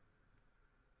not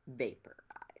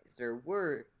vaporized, or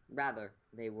were, rather,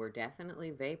 they were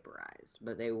definitely vaporized,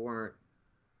 but they weren't,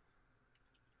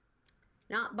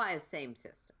 not by the same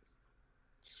systems.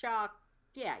 Shock,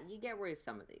 yeah, you get rid of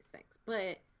some of these things,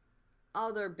 but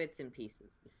other bits and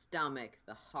pieces, the stomach,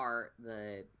 the heart,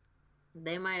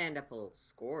 they might end up a little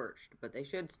scorched, but they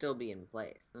should still be in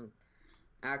place. And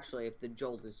actually, if the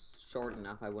jolt is short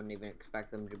enough, I wouldn't even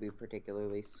expect them to be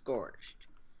particularly scorched.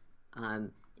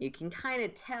 You can kind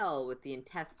of tell with the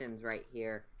intestines right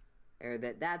here, or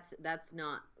that's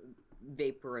not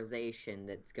vaporization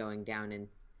that's going down, and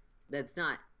that's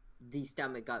not the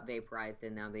stomach got vaporized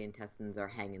and now the intestines are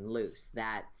hanging loose.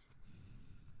 That's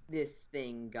this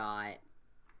thing got,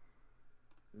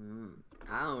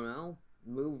 I don't know,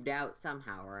 moved out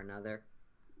somehow or another.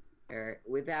 Or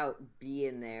without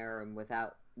being there and with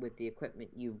the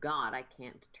equipment you've got, I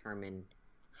can't determine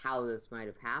how this might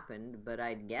have happened, but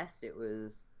I'd guess it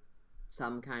was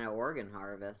some kind of organ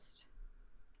harvest.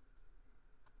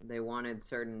 They wanted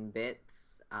certain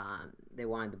bits. They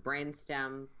wanted the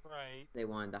brainstem. Right. They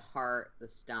wanted the heart, the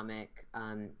stomach,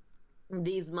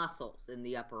 these muscles in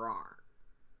the upper arm.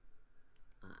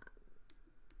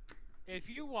 If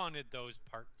you wanted those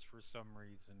parts for some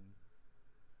reason,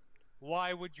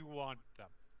 why would you want them?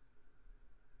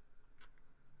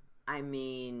 I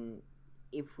mean,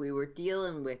 if we were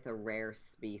dealing with a rare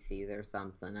species or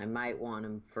something, I might want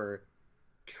them for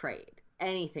trade.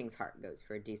 Anything's heart goes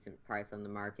for a decent price on the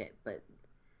market, but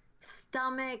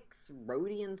stomachs,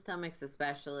 Rhodian stomachs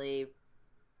especially,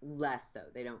 less so.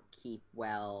 They don't keep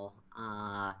well.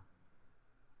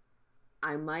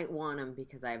 I might want them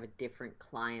because I have a different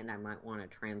client I might want to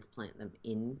transplant them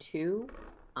into.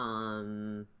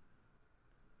 I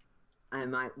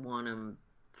might want them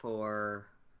for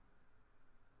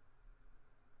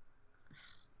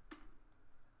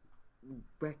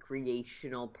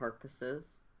recreational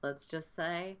purposes, let's just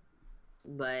say.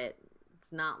 But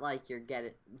it's not like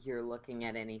you're looking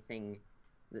at anything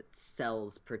that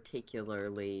sells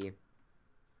particularly.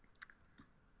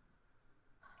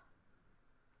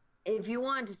 If you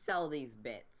wanted to sell these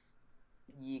bits,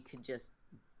 you could just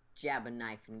jab a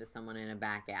knife into someone in a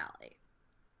back alley.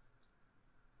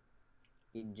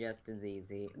 Be just as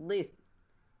easy, at least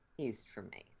for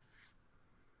me.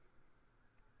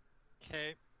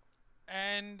 Okay.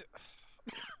 And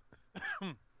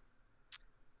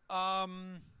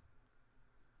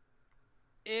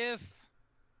if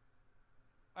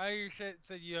I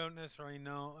said you don't necessarily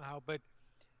know how, but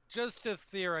just to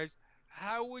theorize,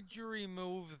 how would you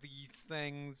remove these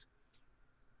things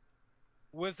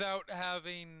without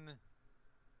having,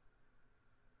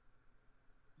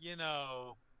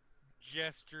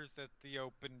 gestures that they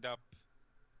opened up?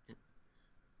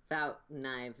 Without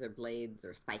knives or blades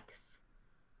or spikes.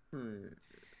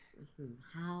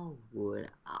 How would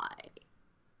I?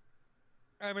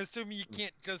 I'm assuming you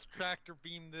can't just tractor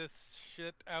beam this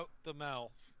shit out the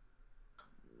mouth.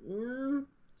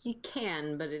 You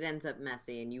can, but it ends up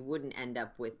messy, and you wouldn't end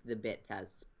up with the bits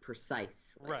as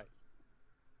precisely. Right.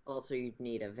 Also, you'd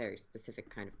need a very specific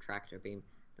kind of tractor beam.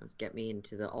 Don't get me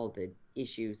into all the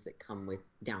issues that come with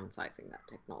downsizing that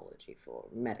technology for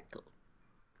medical.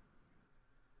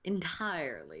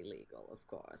 Entirely legal, of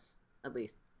course. At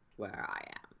least where I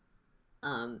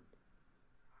am.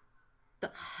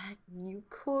 But you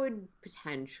could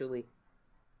potentially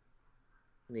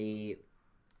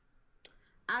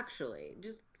actually,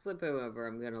 just flip him over.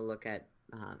 I'm gonna look at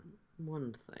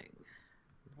one thing.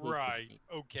 Right.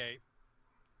 Okay.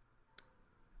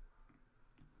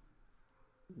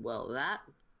 Well, that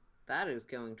is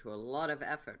going to a lot of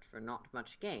effort for not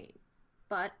much gain.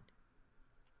 But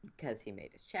because he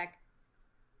made his check,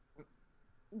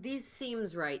 this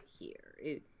seems right here.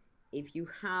 If you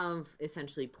have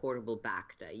essentially portable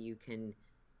Bacta, you can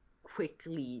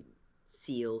quickly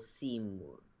seal seam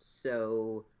wounds.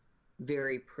 So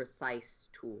very precise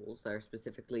tools that are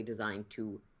specifically designed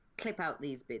to clip out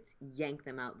these bits, yank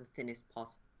them out the thinnest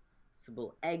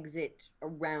possible exit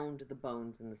around the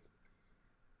bones and the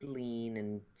spleen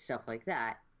and stuff like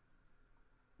that.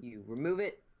 You remove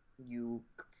it, you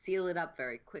seal it up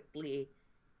very quickly.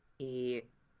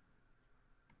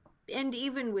 And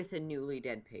even with a newly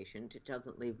dead patient, it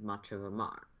doesn't leave much of a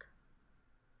mark.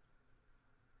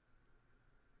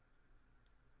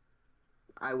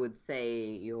 I would say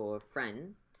your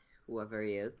friend, whoever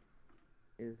he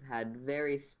is had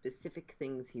very specific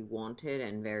things he wanted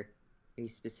and very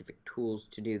specific tools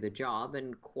to do the job,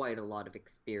 and quite a lot of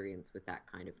experience with that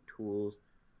kind of tools.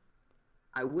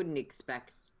 I wouldn't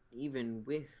expect, even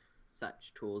with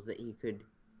such tools, that he could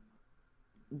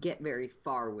get very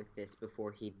far with this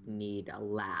before he'd need a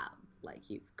lab like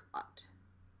you've got.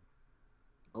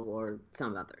 Or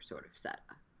some other sort of setup.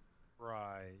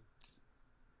 Right.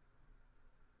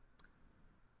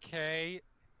 Okay.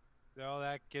 So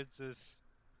that gives us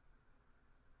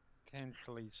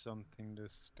potentially something to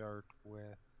start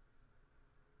with.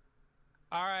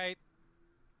 All right.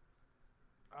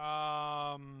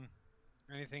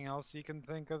 Anything else you can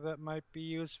think of that might be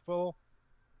useful?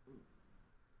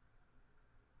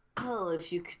 Well,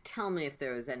 if you could tell me if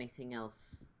there was anything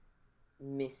else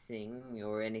missing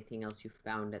or anything else you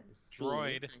found at the scene.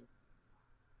 Droid.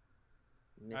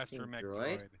 Missing Astromech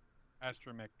droid?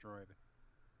 Astromech droid.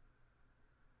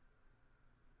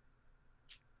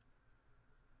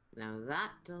 Now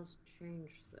that does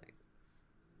change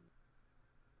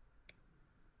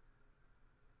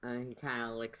things. He kind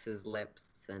of licks his lips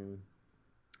and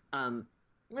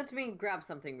let me grab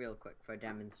something real quick for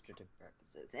demonstrative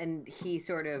purposes. And he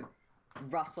sort of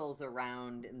rustles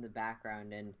around in the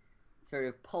background and sort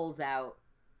of pulls out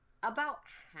about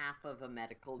half of a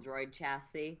medical droid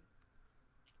chassis.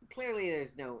 Clearly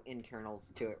there's no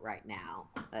internals to it right now.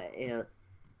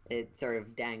 It sort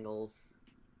of dangles.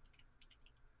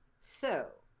 So,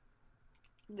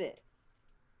 this.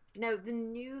 Now, the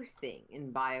new thing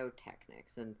in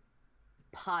biotechnics, and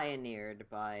pioneered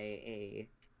by a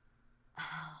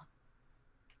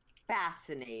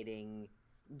fascinating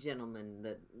gentleman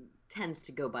that tends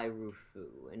to go by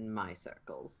Rufu in my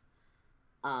circles,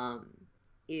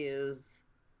 is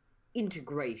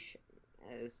integration.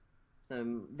 There's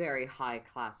some very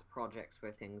high-class projects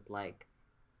where things like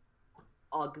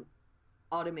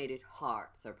automated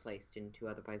hearts are placed into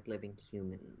otherwise living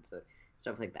humans, or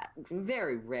stuff like that.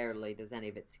 Very rarely does any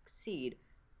of it succeed,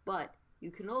 but you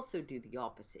can also do the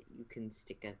opposite. You can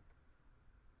stick a...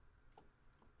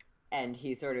 And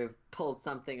he sort of pulls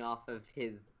something off of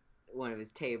one of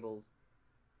his tables.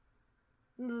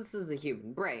 This is a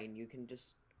human brain. You can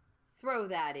just throw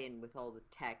that in with all the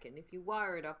tech, and if you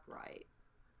wire it up right,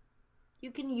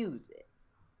 you can use it.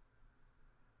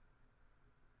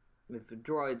 If the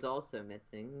droid's also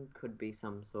missing, could be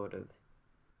some sort of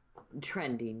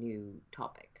trendy new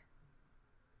topic.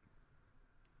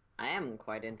 I am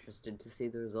quite interested to see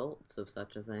the results of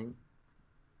such a thing.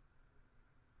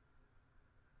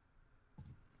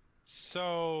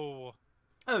 So...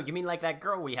 Oh, you mean like that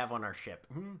girl we have on our ship?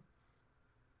 Hmm?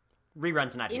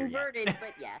 Rerun's not Inverted, here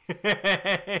but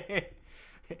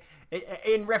yes.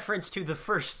 In reference to the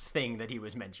first thing that he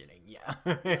was mentioning, yeah.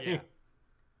 Yeah.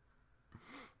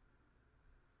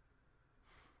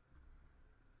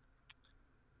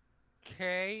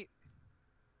 Okay.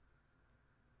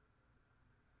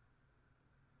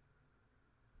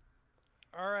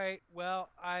 All right. Well,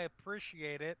 I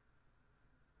appreciate it.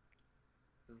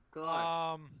 Of course.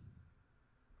 Um,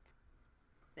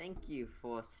 Thank you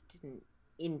for such an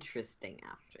interesting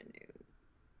afternoon.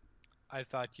 I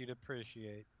thought you'd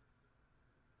appreciate.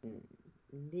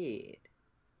 Indeed.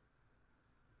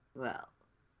 Well,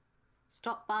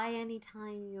 stop by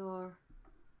anytime you're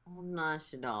on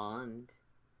Nashadon and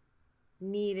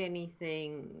need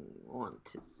anything, want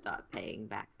to start paying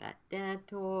back that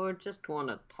debt, or just want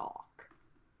to talk.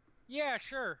 Yeah,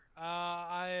 sure.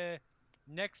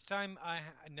 Next time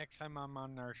I'm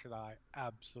on Narshad, I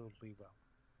absolutely will.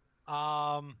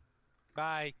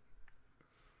 Bye.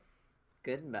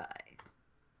 Goodbye.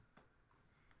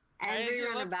 As And he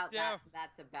rerun looks about down-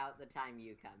 that's about the time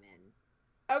you come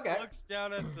in. Okay. Looks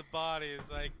down at the body. Is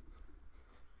like,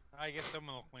 I guess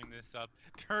someone will clean this up.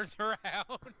 Turns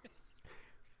around.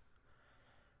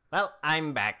 Well,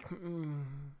 I'm back.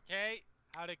 Okay,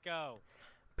 how'd it go?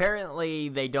 Apparently,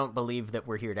 they don't believe that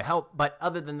we're here to help, but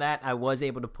other than that, I was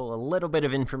able to pull a little bit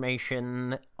of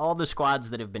information. All the squads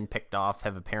that have been picked off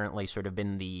have apparently sort of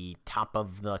been the top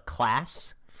of the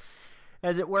class,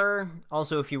 as it were.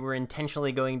 Also, if you were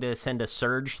intentionally going to send a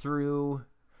surge through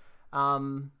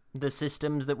the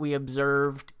systems that we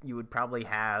observed, you would probably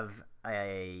have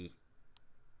a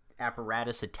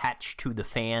apparatus attached to the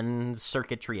fan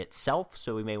circuitry itself,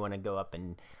 so we may want to go up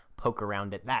and poke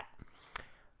around at that.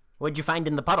 What'd you find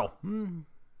in the puddle? So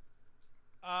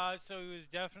he was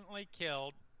definitely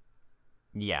killed.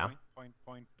 Yeah. Point.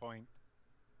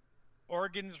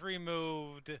 Organs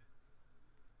removed.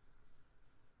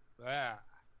 Ah.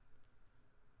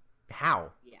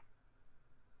 How? Yeah.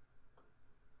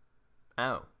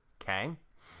 Oh, okay.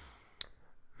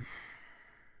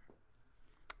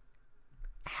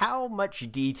 How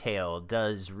much detail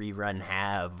does Rerun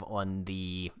have on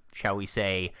the, shall we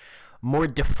say, more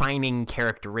defining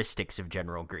characteristics of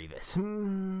General Grievous?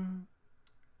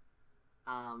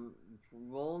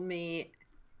 Roll me...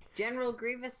 General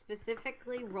Grievous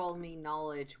specifically, roll me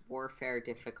Knowledge Warfare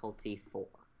difficulty 4.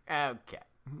 Okay.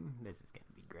 This is going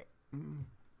to be great.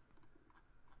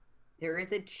 There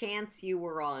is a chance you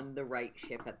were on the right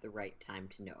ship at the right time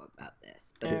to know about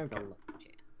this, but it's a low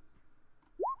chance.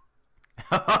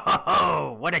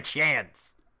 Oh, what a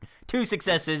chance! 2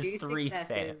 successes, 3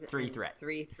 successes threats.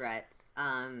 3 threats.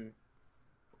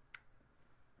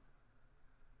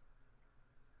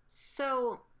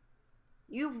 So,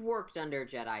 you've worked under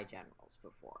Jedi generals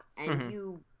before, and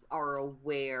you are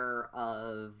aware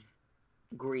of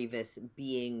Grievous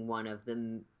being one of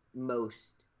the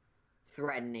most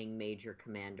threatening major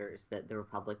commanders that the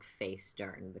Republic faced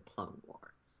during the Clone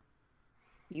Wars.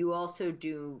 You also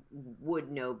would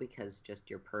know, because just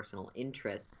your personal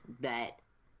interests, that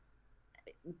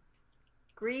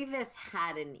Grievous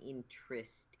had an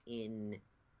interest in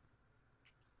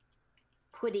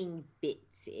putting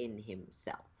bits in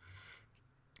himself.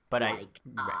 But like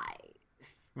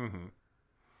eyes. Mm-hmm.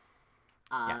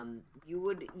 You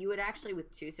would actually,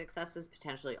 with 2 successes,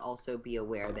 potentially also be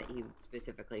aware that he would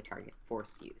specifically target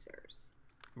Force users.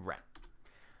 Right.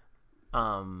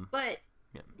 But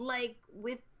like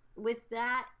with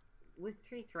that, with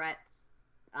 3 threats,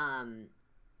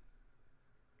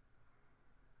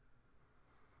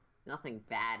 nothing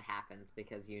bad happens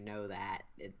because you know that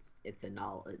it's a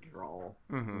knowledge roll.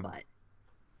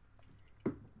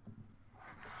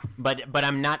 But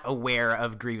I'm not aware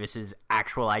of Grievous's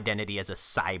actual identity as a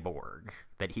cyborg,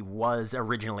 that he was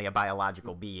originally a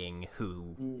biological being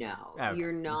who... No, okay.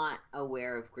 You're not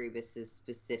aware of Grievous's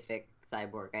specific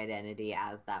cyborg identity,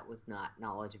 as that was not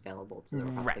knowledge available to the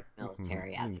Republic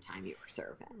military at the time you were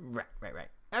serving. Right.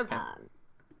 Okay.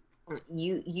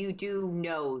 You do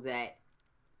know that,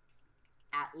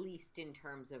 at least in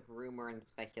terms of rumor and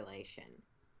speculation,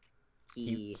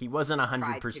 he wasn't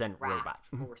 100% robot.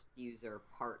 Forced user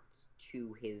parts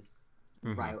to his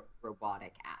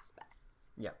robotic aspects.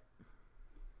 Yep.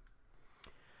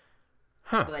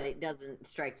 But it doesn't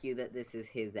strike you that this is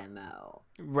his MO.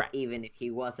 Right. Even if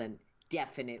he wasn't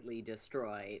definitely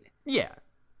destroyed. Yeah.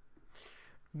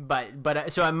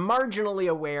 But so I'm marginally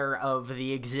aware of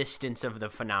the existence of the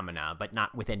phenomena, but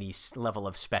not with any level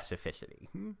of specificity.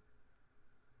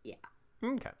 Yeah.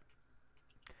 Okay.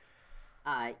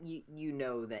 You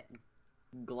know that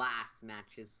glass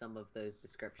matches some of those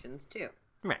descriptions too.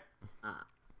 Right.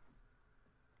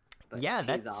 But yeah, she's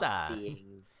that's off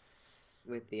being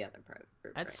with the other group.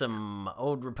 That's some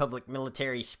Old Republic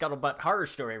military scuttlebutt horror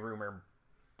story rumor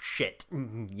shit.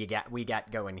 We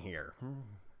got going here.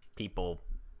 People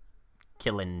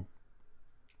killing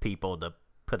people to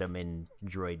put them in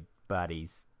droid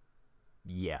bodies.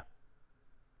 Yeah.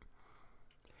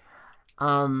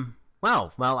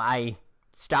 Well, I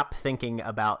stopped thinking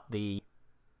about the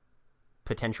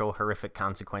potential horrific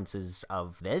consequences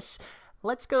of this.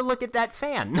 Let's go look at that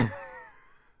fan.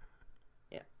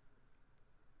 Yeah.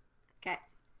 Okay.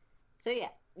 So yeah,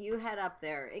 you head up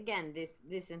there. Again,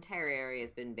 this entire area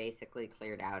has been basically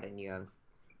cleared out, and you have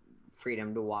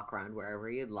freedom to walk around wherever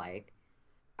you'd like.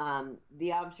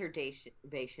 The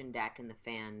observation deck and the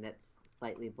fan that's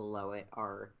slightly below it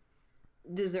are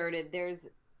deserted.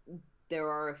 There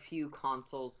are a few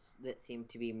consoles that seem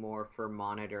to be more for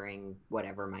monitoring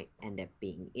whatever might end up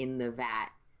being in the vat.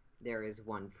 There is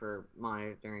one for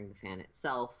monitoring the fan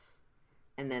itself.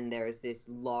 And then there's this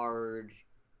large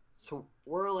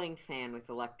swirling fan with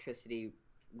electricity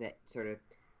that sort of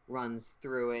runs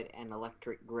through it, and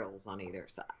electric grills on either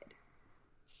side.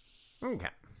 Okay.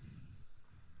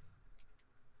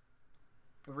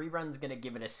 Rerun's gonna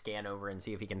give it a scan over and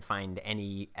see if he can find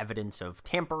any evidence of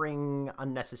tampering,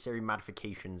 unnecessary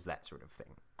modifications, that sort of thing.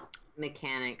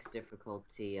 Mechanics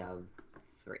difficulty of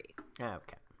 3.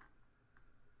 Okay.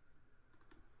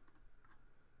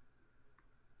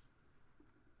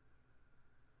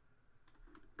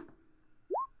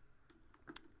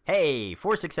 Hey,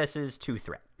 4 successes, 2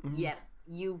 threat. Yep,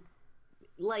 you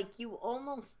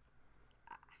almost...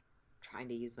 trying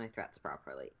to use my threats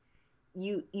properly.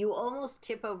 You almost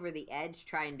tip over the edge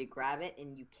trying to grab it,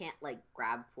 and you can't,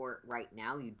 grab for it right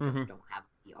now. You just don't have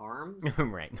the arms.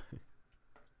 Right.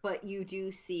 But you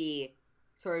do see,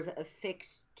 sort of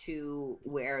affixed to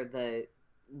where the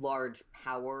large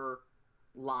power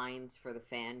lines for the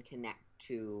fan connect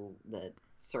to the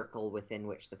circle within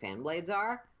which the fan blades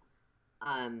are,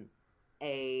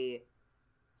 a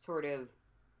sort of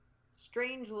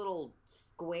strange little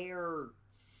square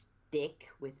stick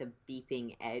with a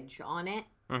beeping edge on it.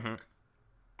 Mm-hmm.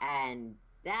 And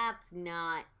that's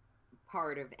not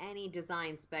part of any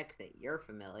design spec that you're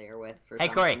familiar with for Hey,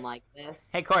 something Cori. like this.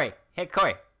 Hey, Cori. Hey,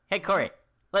 Cori. Hey, Cori.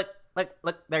 Look.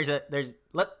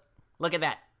 Look at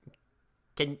that.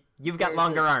 You've got There's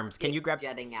longer a arms. Can stick you grab?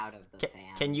 jetting out of the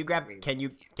fan? Can you grab? Can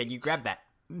you grab that?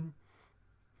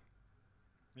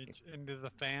 Reach into the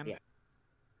fan. Yeah.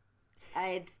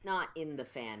 It's not in the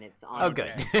fan. It's on. Oh,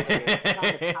 good. It's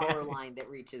on the power line that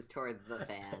reaches towards the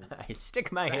fan. I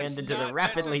stick my hand That's into the not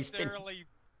rapidly spinning. necessarily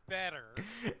better,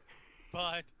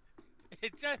 but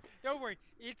it just don't worry.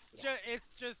 It's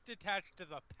just attached to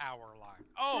the power line.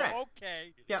 Oh, Right.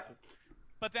 okay. Yeah.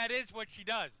 But that is what she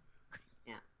does.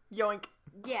 Yoink.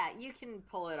 Yeah, you can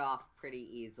pull it off pretty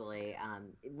easily.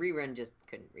 Rerun just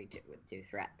couldn't reach it with 2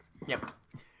 threats. Yep.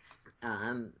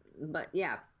 But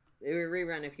yeah,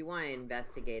 Rerun, if you want to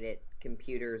investigate it,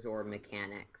 computers or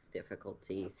mechanics,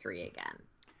 difficulty 3 again.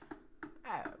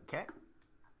 Okay.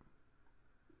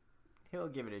 He'll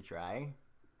give it a try.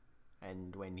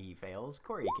 And when he fails,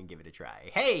 Cori can give it a try.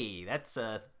 Hey, that's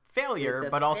a failure, With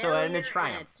a but also failure a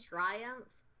triumph. and a triumph,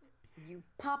 you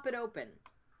pop it open.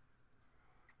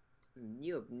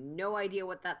 You have no idea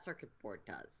what that circuit board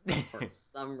does, for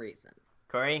some reason.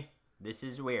 Cori, this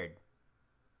is weird.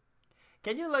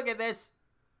 Can you look at this?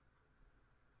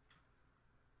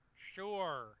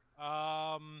 Sure.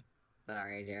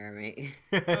 Sorry, Jeremy.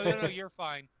 No, you're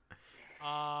fine.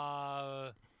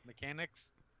 Mechanics.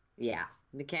 Yeah,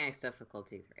 mechanics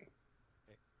difficulty 3.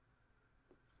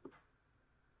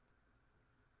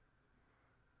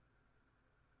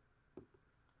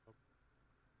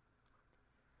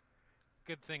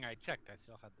 Good thing I checked. I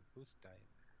still had the boost die in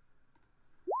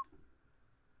there.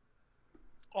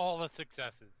 All the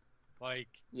successes. Like,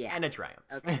 Yeah. And a triumph.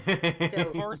 Okay.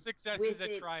 So- 4 successes, With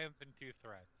a it- triumph, and 2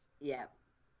 threats. Yeah.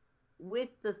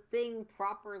 With the thing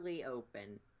properly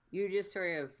open, you just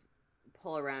sort of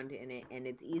pull around in it, and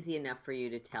it's easy enough for you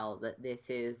to tell that this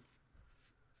is.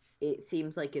 It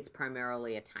seems like it's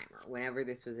primarily a timer. Whenever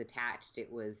this was attached,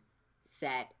 it was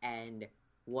set, and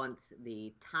once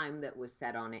the time that was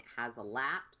set on it has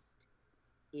elapsed,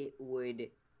 it would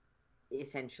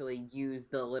essentially use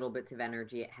the little bits of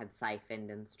energy it had siphoned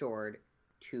and stored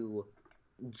to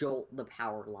jolt the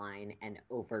power line and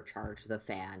overcharge the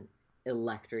fan,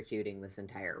 electrocuting this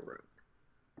entire room.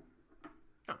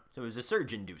 Oh, so it was a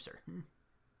surge inducer.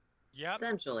 Yep.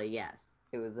 Essentially, yes.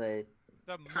 It was a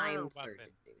The murder time weapon. surge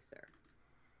inducer.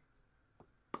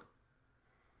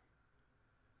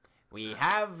 We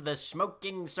have the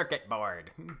smoking circuit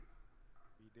board.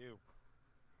 We do.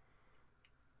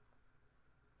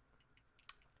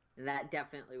 And that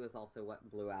definitely was also what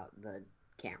blew out the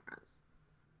cameras.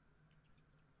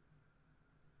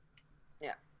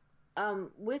 Yeah.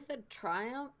 With a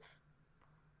triumph,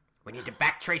 We need to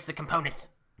backtrace the components.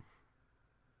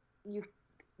 you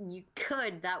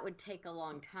could. That would take a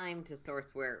long time to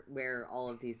source where all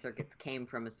of these circuits came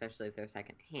from, especially if they're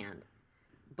secondhand.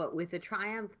 But with a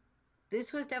triumph,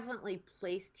 this was definitely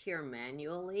placed here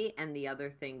manually, and the other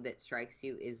thing that strikes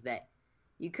you is that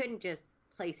you couldn't just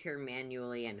place here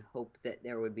manually and hope that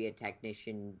there would be a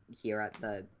technician here at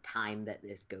the time that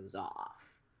this goes off.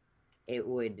 It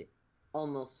would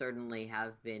almost certainly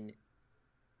have been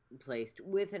placed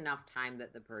with enough time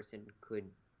that the person could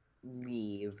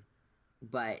leave,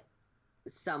 but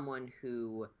someone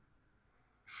who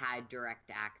had direct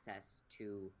access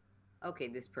to, okay,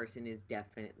 this person is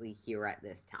definitely here at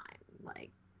this time,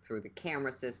 like through the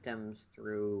camera systems,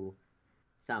 through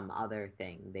some other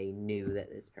thing, they knew that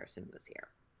this person was here.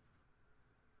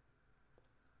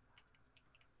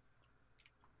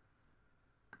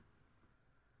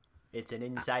 It's an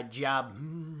inside job.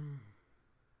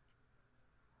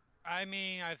 I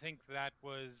mean, I think that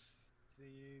was.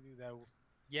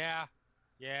 Yeah.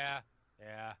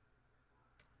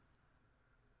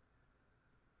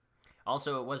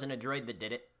 Also, it wasn't a droid that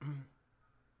did it.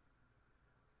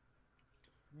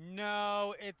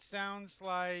 No, it sounds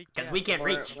like. Because we can't Or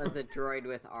reach. it was a droid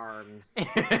with arms.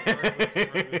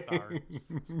 Droid with arms.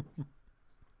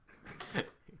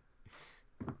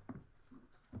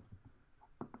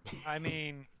 I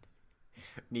mean,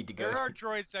 Need to go. there are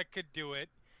droids that could do it.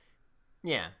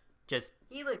 Yeah, just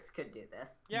Helix could do this.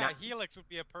 Yeah, Not- Helix would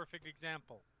be a perfect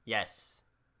example. yes.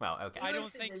 Well, okay. I don't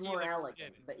Helix think is more Helix elegant, did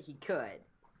it. but he could.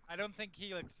 I don't think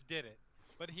Helix did it,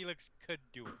 but Helix could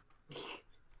do it.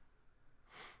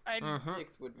 And Mhm.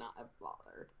 Helix would not have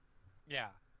bothered.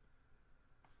 yeah,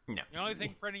 No. the only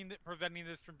thing preventing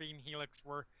this from being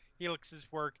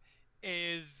Helix's work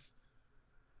is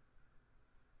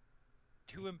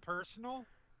too impersonal?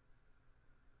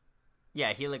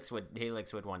 Yeah, Helix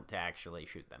would want to actually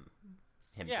shoot them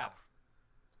himself.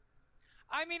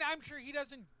 I mean, I'm sure he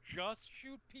doesn't just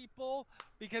shoot people,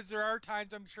 because there are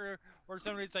times, I'm sure, where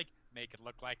somebody's like, make it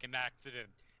look like an accident.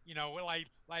 You know,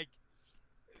 like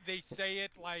they say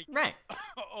it like Right.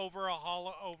 over a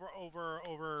hollow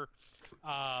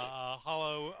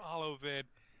vid,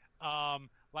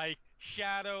 like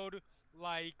shadowed,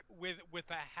 like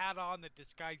with a hat on that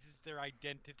disguises their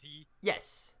identity.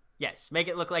 Yes. Make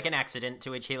it look like an accident,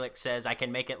 to which Helix says, I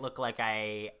can make it look like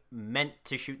I meant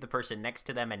to shoot the person next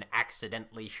to them and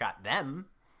accidentally shot them.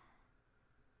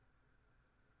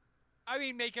 I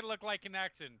mean, make it look like an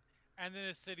accident, and then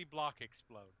a city block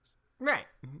explodes. Right.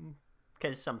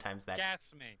 Because sometimes that...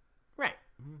 Gas main. Right.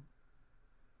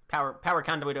 Power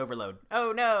conduit overload.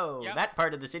 Oh no! Yep. That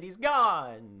part of the city's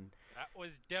gone! That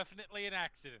was definitely an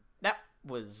accident. That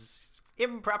was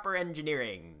improper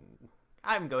engineering.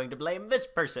 I'm going to blame this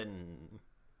person.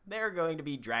 They're going to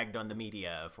be dragged on the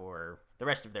media for the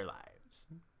rest of their lives.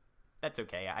 That's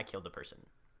okay, I killed a person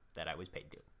that I was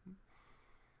paid to.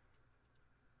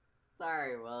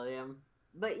 Sorry, William.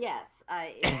 But yes,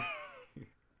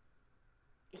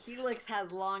 Helix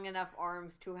has long enough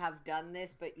arms to have done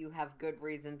this, but you have good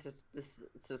reason to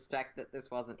suspect that this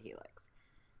wasn't Helix.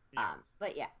 Yes.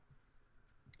 But yeah.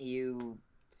 You...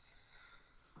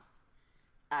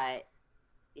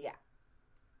 yeah.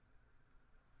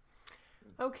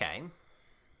 Okay.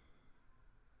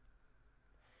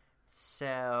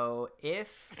 So,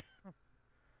 if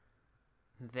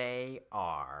they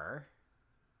are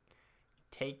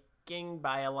taking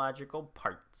biological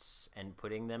parts and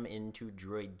putting them into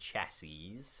droid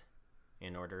chassis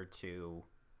in order to,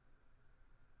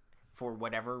 for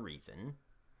whatever reason,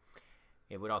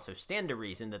 it would also stand to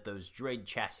reason that those droid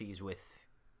chassis with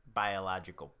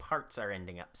biological parts are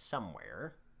ending up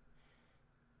somewhere.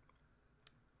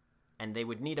 And they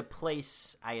would need a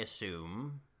place, I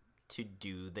assume, to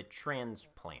do the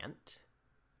transplant.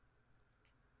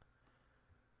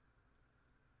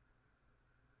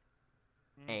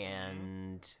 Mm-hmm.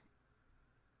 And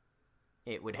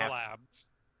it would The have...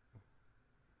 labs.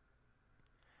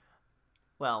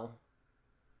 Well,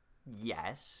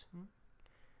 yes.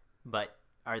 But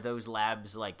are those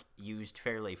labs, like, used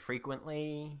fairly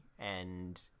frequently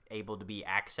and able to be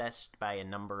accessed by a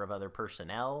number of other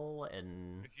personnel?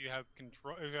 And If you have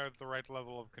control, if you have the right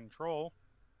level of control.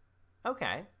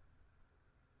 okay.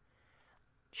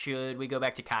 Should we go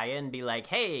back to Kaya and be like,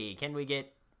 hey, can we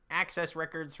get access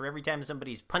records for every time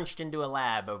somebody's punched into a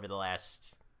lab over the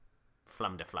last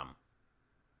flum to flum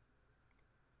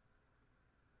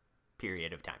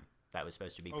period of time? That was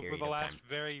supposed to be period of time.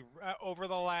 Over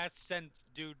the last since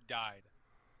dude died.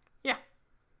 Yeah.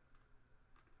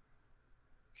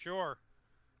 Sure.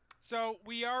 So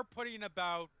we are putting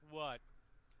about, what,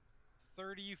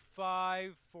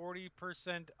 35,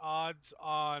 40% odds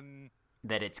on...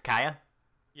 That it's Kaya?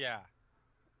 Yeah.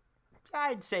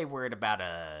 I'd say we're at about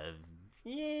a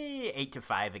 8 to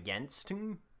 5 against.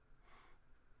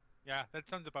 Yeah, that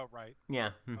sounds about right.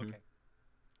 Yeah. Okay.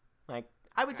 Like,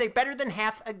 I would say better than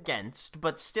half against,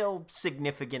 but still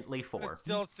significantly for. But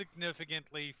still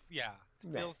significantly,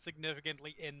 Right.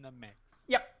 significantly in the mix.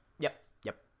 Yep.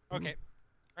 Okay.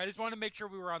 I just want to make sure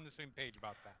we were on the same page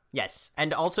about that. Yes,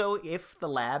 and also, if the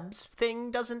labs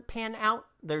thing doesn't pan out,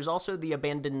 there's also the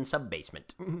abandoned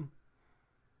sub-basement.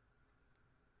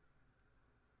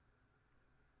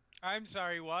 I'm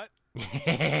sorry, what?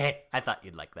 I thought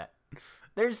you'd like that.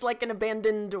 There's like an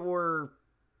abandoned or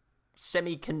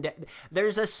semi-condemned...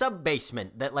 There's a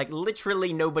sub-basement that, like,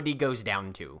 literally nobody goes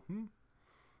down to.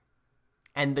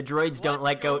 And the droids don't,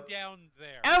 like, go down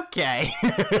there. Okay.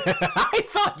 I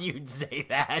thought you'd say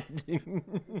that.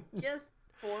 Just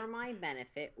for my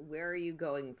benefit, where are you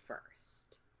going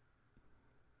first?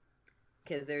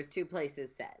 Because there's two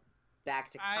places said.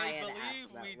 Back to Kaya to ask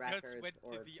about we records just went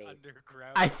or to the basement.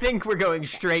 underground. I think we're going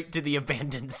straight to the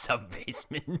abandoned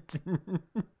sub-basement.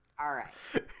 All right.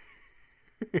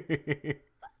 You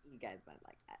guys might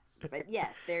like that. But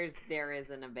yes, there is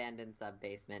an abandoned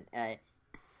sub-basement.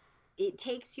 It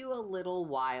takes you a little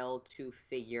while to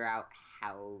figure out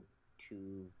how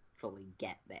to fully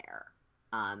get there.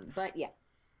 But yeah.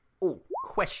 Oh,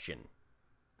 question.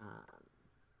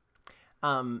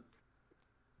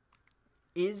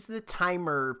 Is the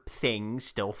timer thing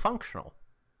still functional?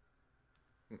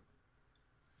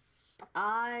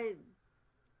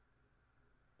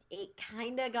 It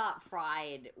kind of got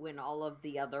fried when all of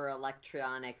the other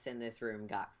electronics in this room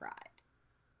got fried.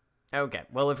 Okay,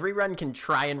 well, if Rerun can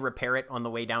try and repair it on the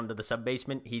way down to the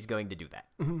sub-basement, he's going to do that.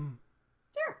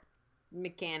 Sure.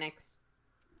 Mechanics,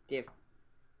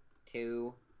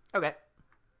 2. Okay.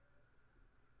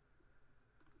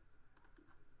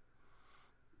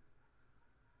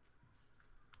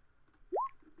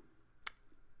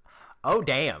 Oh,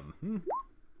 damn.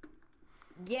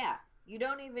 Yeah, you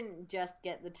don't even just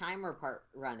get the timer part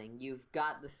running. You've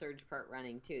got the surge part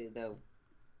running too, though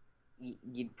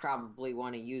you'd probably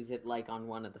want to use it like on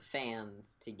one of the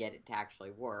fans to get it to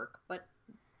actually work, but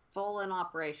full in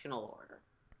operational order.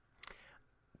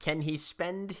 Can he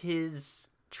spend his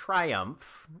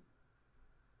triumph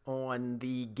on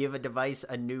the give a device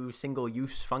a new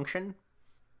single-use function?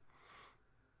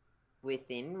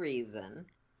 Within reason.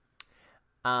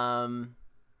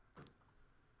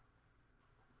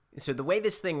 So the way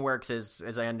this thing works is,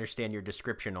 as I understand your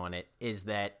description on it, is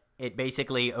that it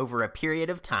basically, over a period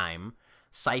of time,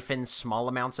 siphons small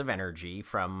amounts of energy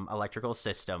from electrical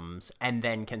systems and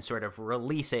then can sort of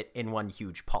release it in one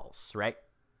huge pulse, right?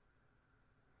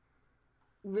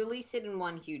 Release it in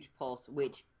one huge pulse,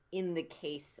 which, in the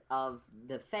case of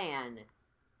the fan,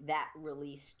 that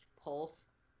released pulse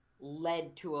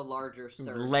led to a larger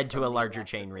surge. Led to a larger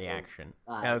chain reaction.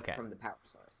 Okay. From the power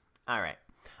source. All right.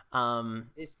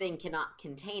 This thing cannot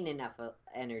contain enough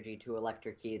energy to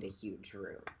electrocute a huge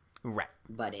room. Right.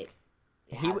 But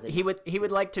he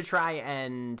would like to try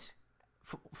and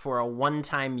for a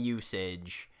one-time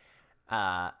usage,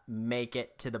 make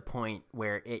it to the point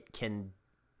where it can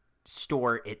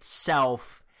store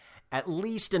itself at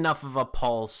least enough of a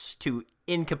pulse to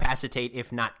incapacitate,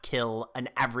 if not kill, an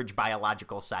average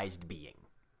biological-sized being.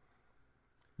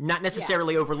 Not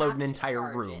necessarily overload an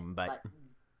entire room, but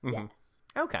yes.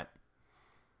 Okay.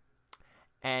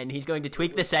 And he's going to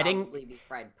tweak the setting. Probably be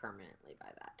fried permanently by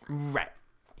that time. Right.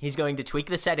 He's going to tweak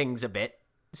the settings a bit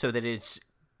so that it's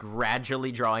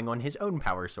gradually drawing on his own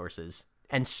power sources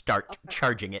and start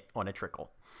charging it on a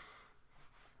trickle.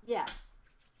 Yeah.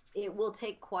 It will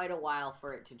take quite a while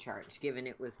for it to charge, given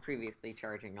it was previously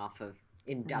charging off of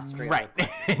industrial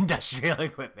equipment. Industrial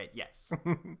equipment, yes.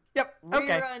 Yep,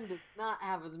 okay. Rerun does not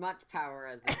have as much power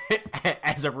as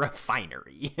as a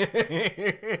refinery.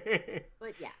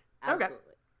 But yeah, absolutely.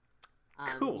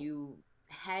 Okay. Cool. You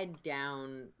head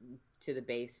down to the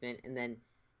basement, and then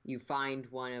you find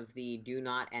one of the do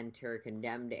not enter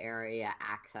condemned area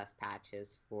access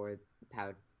patches for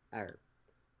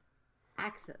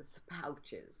access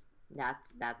pouches.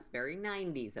 That's very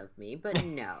 90s of me, but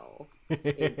no.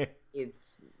 It's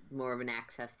more of an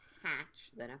access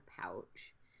hatch than a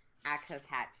pouch. Access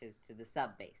hatches to the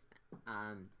sub-basement.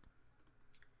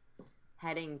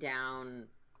 Heading down,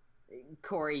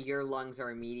 Cori, your lungs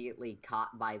are immediately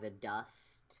caught by the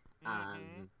dust.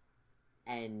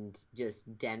 And just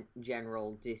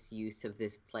general disuse of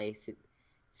this place. It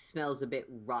smells a bit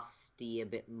rusty, a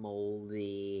bit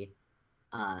moldy.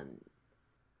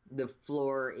 The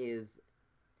floor is...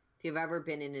 If you've ever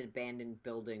been in an abandoned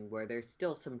building where there's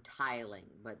still some tiling,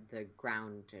 but the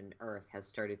ground and earth has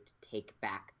started to take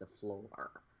back the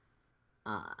floor.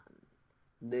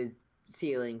 The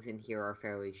ceilings in here are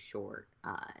fairly short.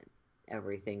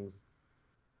 Everything's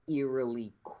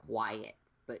eerily quiet,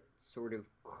 but sort of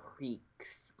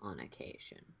creaks on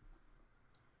occasion.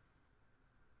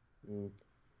 And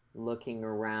looking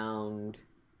around,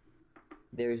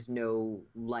 there's no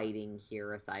lighting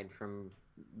here aside from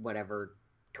whatever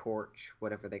torch,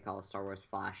 whatever they call a Star Wars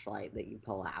flashlight that you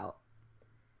pull out.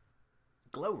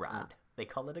 Glow rod. They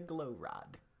call it a glow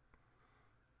rod.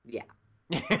 Yeah.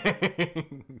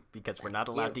 Because we're not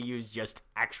allowed to use just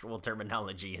actual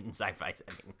terminology in sci-fi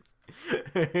settings.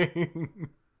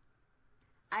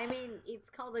 I mean, it's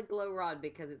called a glow rod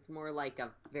because it's more like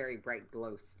a very bright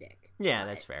glow stick. Yeah,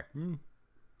 that's fair.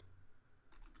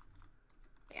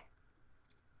 Yeah.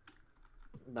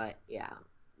 But, yeah.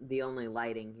 The only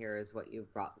lighting here is what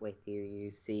you've brought with you.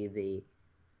 You see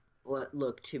what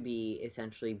look to be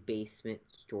essentially basement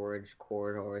storage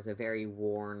corridors, a very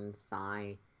worn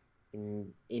sign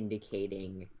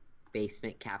indicating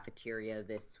basement cafeteria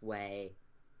this way,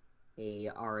 a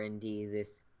R&D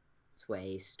this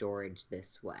way, storage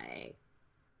this way.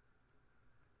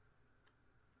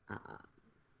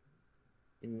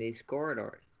 In these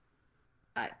corridors.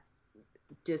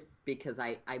 Just because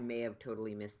I may have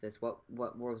totally missed this, what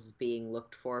was being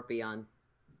looked for beyond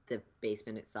the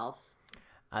basement itself?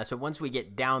 So once we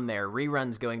get down there,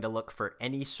 Rerun's going to look for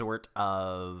any sort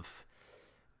of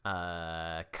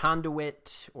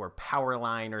conduit or power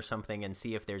line or something and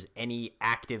see if there's any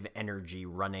active energy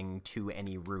running to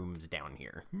any rooms down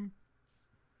here.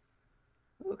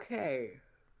 Okay.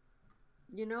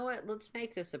 You know what? Let's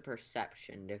make this a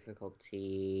perception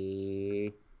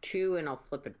difficulty 2, and I'll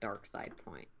flip a dark side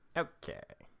point. Okay.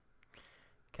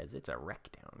 Because it's a wreck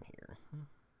down here.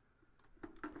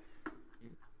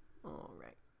 All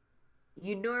right.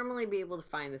 You'd normally be able to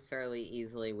find this fairly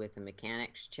easily with a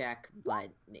mechanics check, but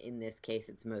in this case,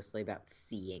 it's mostly about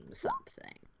seeing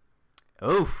something.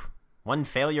 Oof. One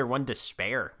failure, one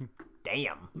despair.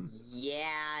 Damn.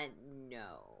 Yeah,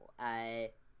 no.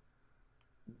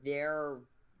 There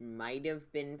might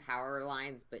have been power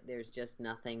lines, but there's just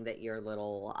nothing that your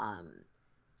little,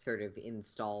 sort of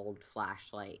installed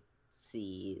flashlight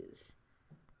sees.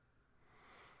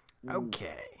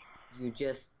 Okay. You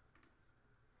just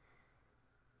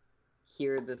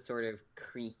hear the sort of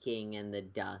creaking and the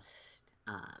dust.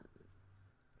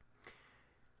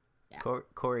 Yeah.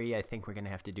 Cori, I think we're going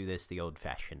to have to do this the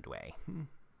old-fashioned way.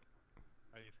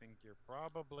 I think you're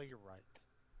probably right.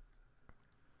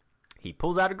 He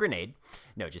pulls out a grenade.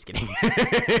 No, just kidding.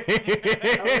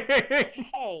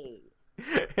 Hey!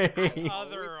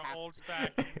 Other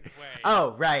old-fashioned way.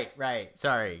 Oh, right.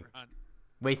 Sorry. Run.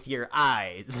 With your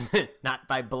eyes, not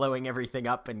by blowing everything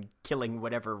up and killing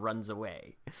whatever runs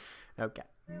away. Okay.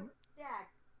 Jack,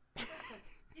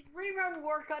 did Rerun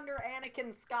work under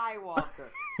Anakin Skywalker?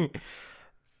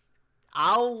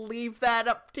 I'll leave that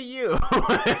up to you.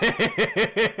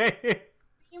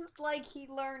 Seems like he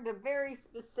learned a very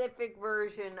specific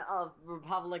version of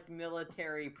Republic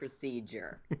military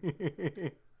procedure.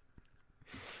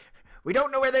 We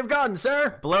don't know where they've gone,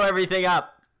 sir. Blow everything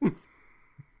up.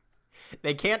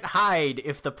 They can't hide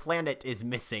if the planet is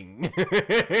missing.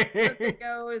 Anakin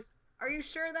goes, "Are you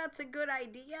sure that's a good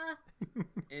idea?"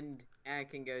 And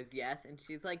Anakin goes, "Yes." And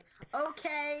she's like,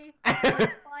 "Okay,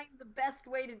 let's find the best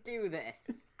way to do this."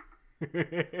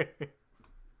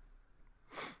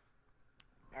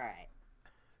 Alright.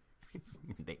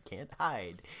 They can't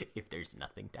hide if there's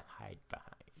nothing to hide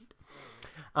behind.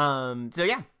 So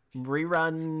yeah,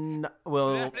 Rerun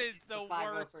will... That is the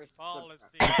worst 501st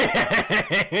policy.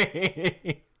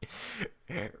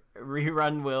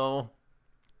 Rerun will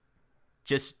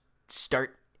just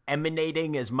start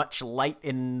emanating as much light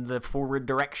in the forward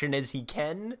direction as he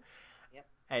can. Yep.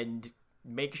 And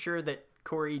make sure that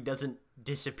Cori doesn't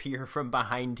disappear from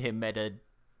behind him at a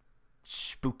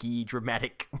spooky,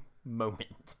 dramatic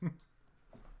moment.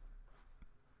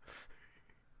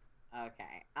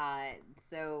 Okay.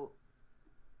 So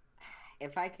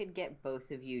if I could get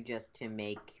both of you just to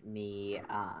make me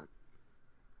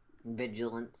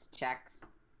vigilance checks.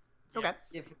 Okay.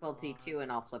 Difficulty 2,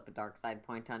 and I'll flip a dark side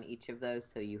point on each of those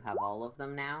so you have all of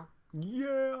them now.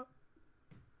 Yeah.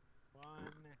 One.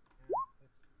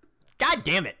 God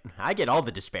damn it. I get all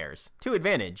the despairs. 2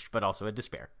 advantage, but also a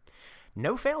despair.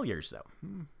 No failures, though.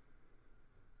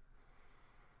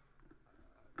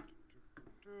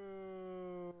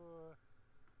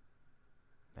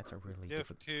 That's a really Diff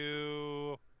difficult...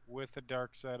 2 with a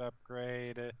dark side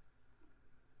upgrade.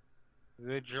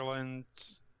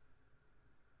 Vigilance.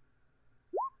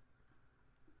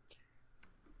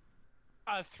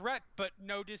 A threat, but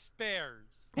no despairs.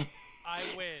 I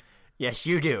win. Yes,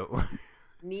 you do.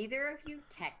 Neither of you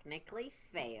technically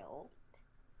failed.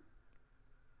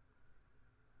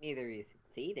 Neither of you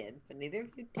succeeded, but neither of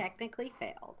you technically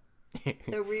failed.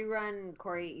 So Rerun,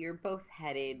 Cori, you're both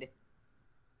headed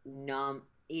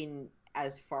in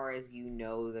as far as you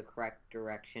know the correct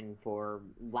direction for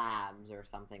labs or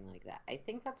something like that. I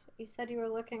think that's what you said you were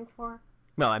looking for.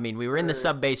 Well, I mean, we were in the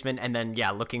sub-basement and then,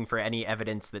 yeah, looking for any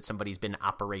evidence that somebody's been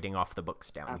operating off the books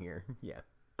down here. Yeah.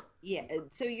 Yeah,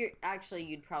 so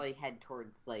you'd probably head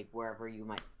towards, like, wherever you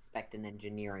might suspect an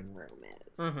engineering room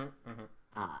is.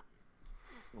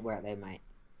 Where they might.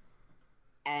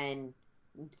 And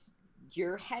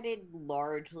you're headed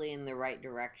largely in the right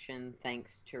direction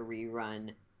thanks to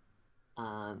Rerun.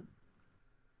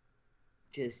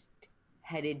 Just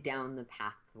headed down the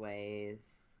pathways.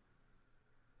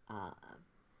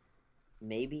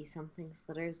 Maybe something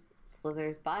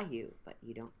slithers by you, but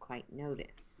you don't quite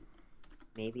notice.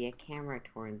 Maybe a camera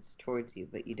turns towards you,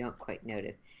 but you don't quite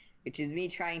notice. Which is me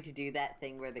trying to do that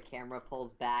thing where the camera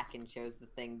pulls back and shows the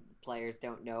thing players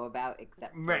don't know about,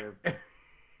 except for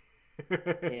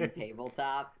in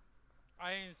tabletop.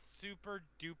 I am super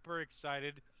duper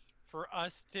excited for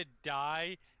us to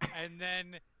die, and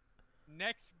then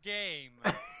next game,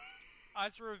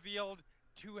 us revealed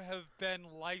to have been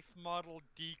life model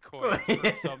decoys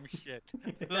or some shit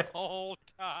the whole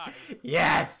time.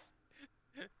 Yes!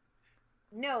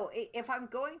 No, if I'm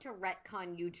going to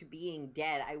retcon you to being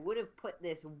dead, I would have put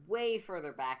this way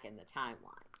further back in the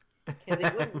timeline. Because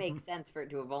it wouldn't make sense for it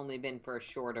to have only been for a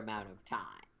short amount of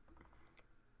time.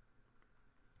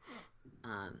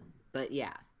 But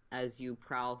yeah, as you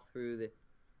prowl through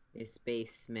this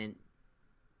basement,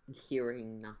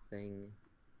 hearing nothing,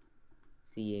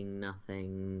 seeing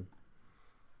nothing.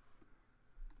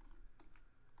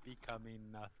 Because becoming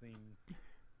nothing.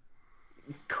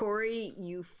 Cori,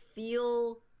 you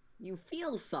feel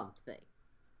something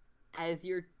as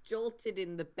you're jolted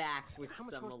in the back with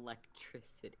some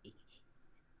electricity.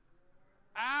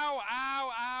 Ow,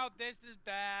 ow, ow, this is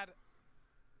bad.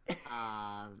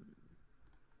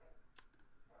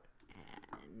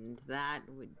 And that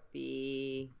would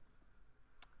be...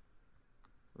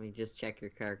 Let me just check your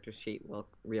character sheet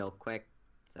real quick.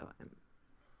 So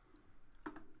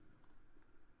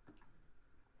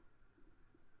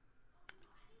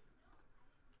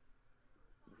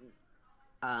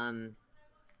I'm...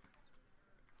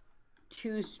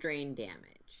 2 strain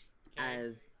damage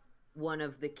as one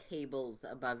of the cables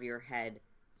above your head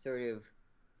sort of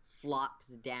flops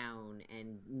down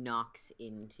and knocks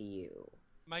into you.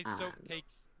 My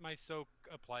soak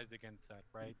applies against that,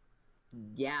 right?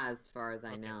 Yeah, as far as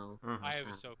I know. Mm-hmm. I have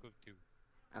a soak of 2.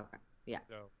 Okay, yeah.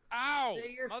 So, ow! So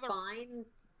you're fine,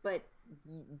 but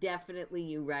definitely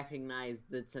you recognize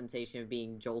the sensation of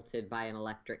being jolted by an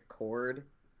electric cord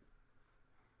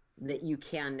that you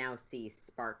can now see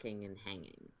sparking and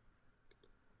hanging.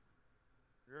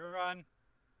 Run.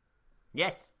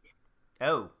 Yes.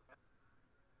 Oh.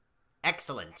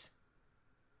 Excellent.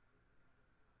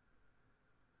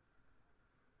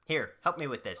 Here, help me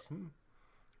with this.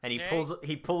 And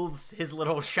he pulls his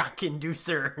little shock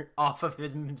inducer off of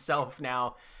himself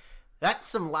now. That's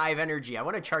some live energy. I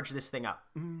want to charge this thing up.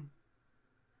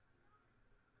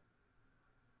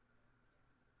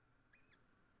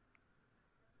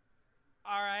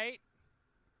 All right.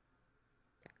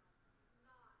 Okay.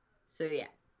 So yeah,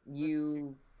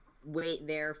 you wait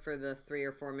there for the 3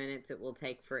 or 4 minutes it will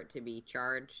take for it to be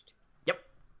charged. Yep.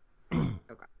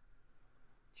 Okay.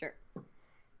 Sure.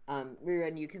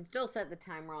 Rerun, you can still set the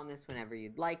timer on this whenever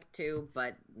you'd like to,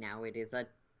 but now it is a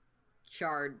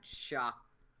charge shock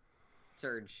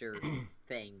surge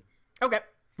thing. Okay.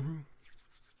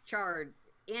 Charge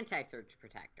anti-surge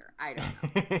protector. I don't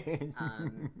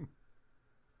know.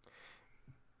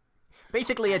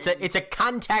 Basically, it's a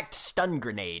contact stun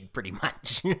grenade, pretty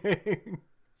much.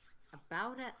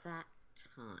 About at that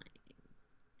time,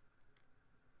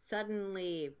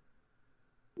 suddenly,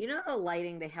 you know the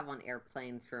lighting they have on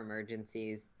airplanes for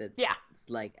emergencies? That's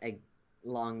like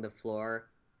along the floor?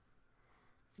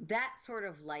 That sort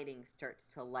of lighting starts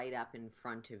to light up in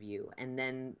front of you, and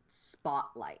then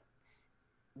spotlights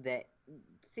that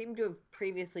seem to have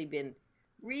previously been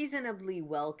reasonably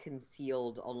well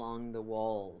concealed along the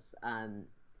walls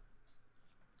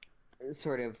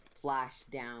sort of flash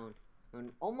down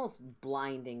and almost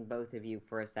blinding both of you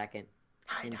for a second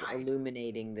and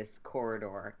illuminating this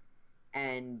corridor,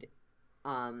 and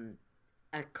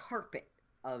a carpet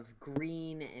of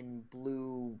green and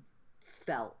blue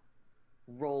felt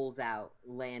rolls out,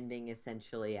 landing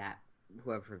essentially at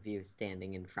whoever of you is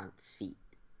standing in front's feet.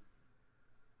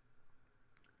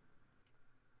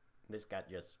 This got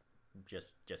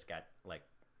just got like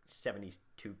 72%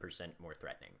 more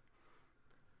threatening.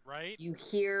 Right? You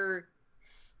hear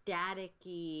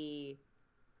staticky,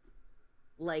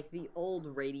 like the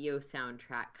old radio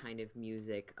soundtrack kind of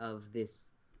music of this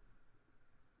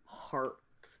harp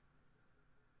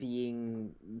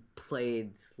being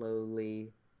played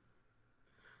slowly.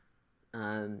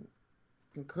 And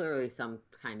clearly some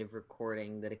kind of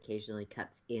recording that occasionally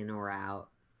cuts in or out.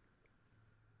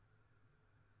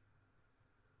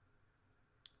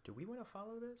 Do we want to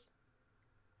follow this?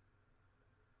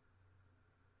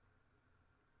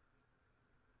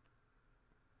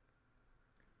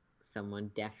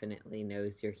 Someone definitely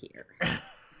knows you're here.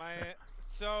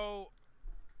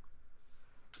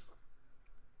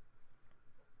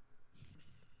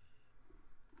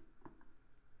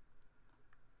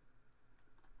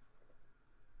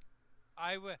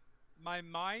 My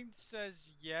mind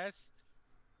says yes.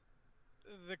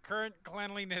 The current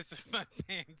cleanliness of my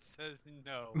pants says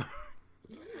no.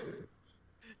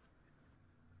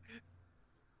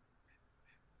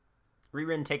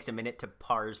 Rerun takes a minute to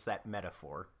parse that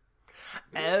metaphor.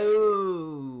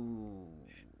 Oh.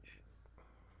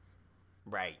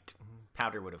 Right.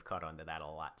 Powder would have caught on to that a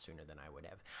lot sooner than I would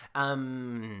have.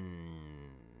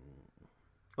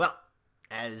 Well,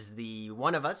 as the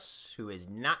one of us who is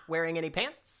not wearing any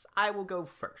pants, I will go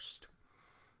first.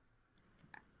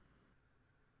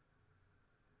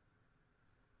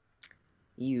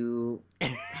 You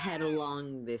head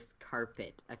along this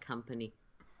carpet, accompanied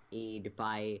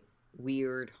by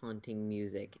weird, haunting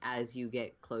music. As you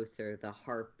get closer, the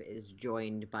harp is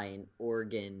joined by an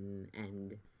organ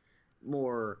and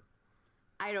more...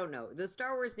 I don't know. The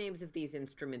Star Wars names of these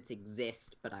instruments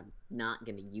exist, but I'm not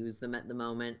going to use them at the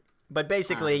moment. But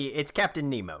basically, it's Captain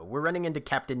Nemo. We're running into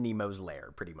Captain Nemo's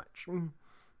lair, pretty much.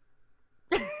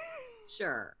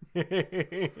 Sure.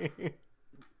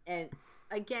 And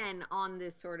again, on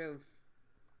this sort of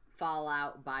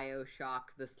Fallout,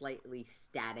 Bioshock, the slightly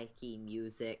staticky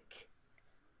music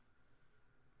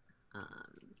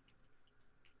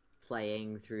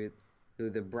playing through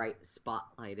the bright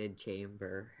spotlighted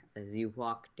chamber as you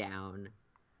walk down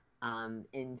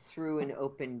and through an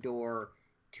open door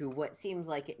to what seems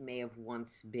like it may have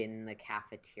once been the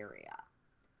cafeteria.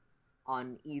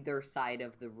 On either side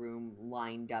of the room,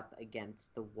 lined up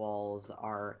against the walls,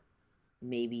 are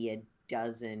maybe a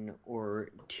dozen or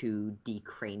two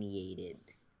decraniated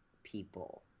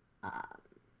people.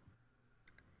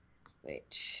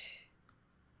 Which,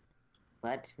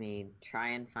 let me try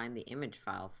and find the image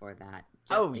file for that.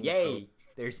 Oh, yay!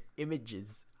 There's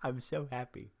images. I'm so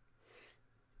happy.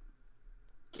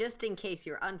 Just in case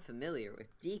you're unfamiliar with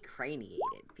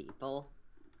decraniated people.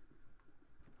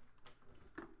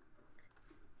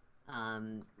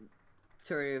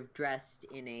 Sort of dressed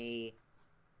in a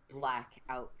black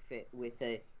outfit with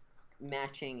a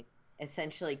matching,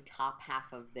 essentially top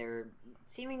half of their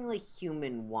seemingly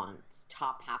human ones,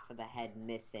 top half of the head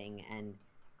missing, and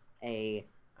a,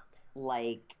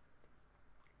 like,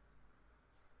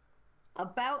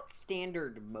 about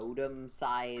standard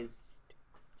modem-sized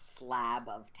slab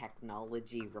of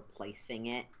technology replacing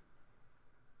it.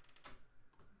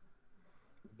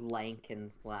 Blank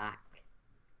and black.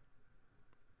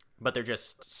 But they're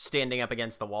just standing up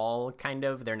against the wall, kind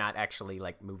of? They're not actually,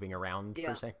 like, moving around,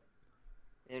 per se?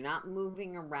 They're not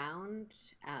moving around.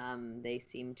 They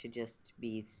seem to just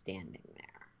be standing there.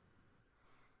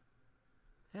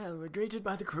 Well, we're greeted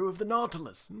by the crew of the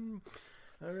Nautilus.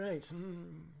 All right.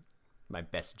 My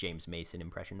best James Mason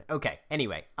impression. Okay,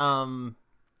 anyway. So,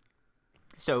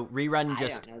 Rerun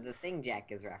just... I don't know the thing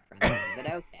Jack is referencing,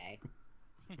 but okay.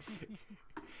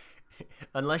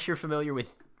 Unless you're familiar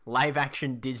with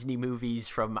live-action Disney movies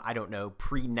from, I don't know,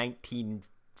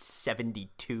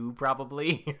 pre-1972,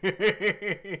 probably.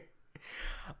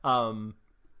 Live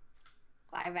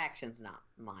action's not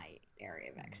my area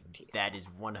of expertise. That is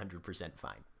 100%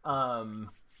 fine.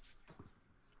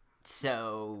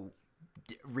 So,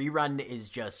 Rerun is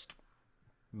just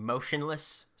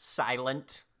motionless,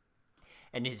 silent,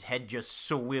 and his head just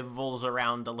swivels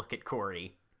around to look at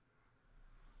Cori.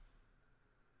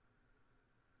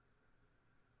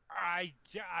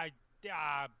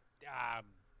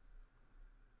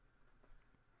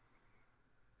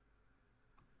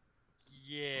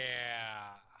 Yeah.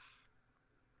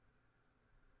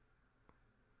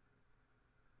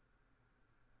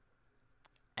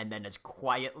 And then as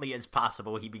quietly as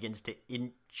possible, he begins to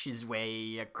inch his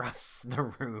way across the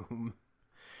room.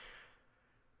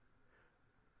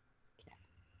 Okay.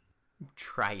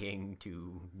 Trying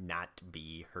to not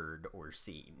be heard or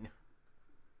seen.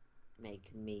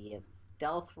 Make me a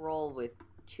stealth roll with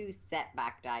 2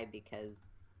 setback die because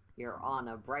you're on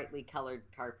a brightly colored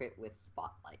carpet with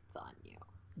spotlights on you.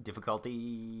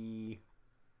 Difficulty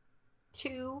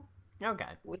 2.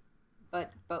 Okay.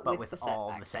 But with the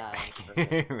all the setback.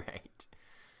 die. Right.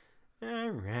 All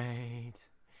right.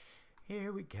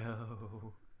 Here we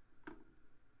go.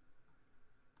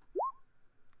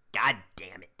 God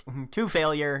damn it. 2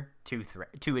 failure, 2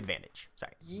 advantage.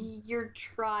 Sorry. You're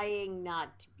trying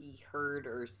not to be heard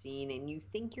or seen, and you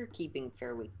think you're keeping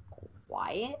fairly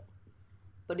quiet,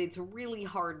 but it's really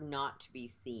hard not to be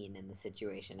seen in the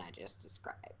situation I just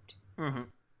described. Mm-hmm.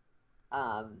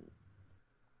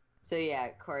 So yeah,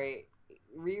 Cori,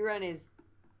 Rerun is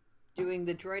doing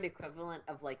the droid equivalent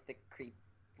of, like, the creep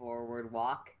forward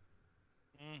walk,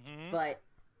 but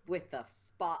with a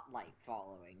spotlight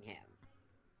following him.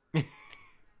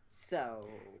 So,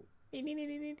 your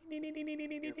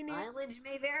mileage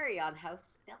may vary on how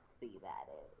stealthy that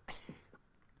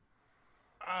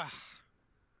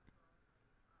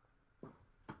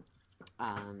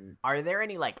is. Are there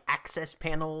any, like, access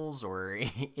panels or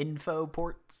info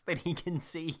ports that he can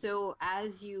see? So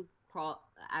as you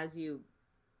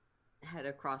head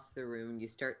across the room, you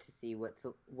start to see what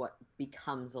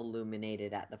becomes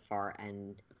illuminated at the far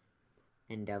end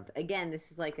of. Again, this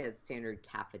is like a standard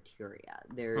cafeteria.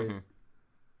 There's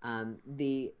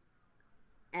the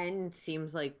end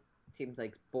seems like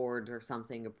boards or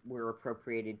something were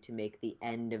appropriated to make the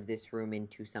end of this room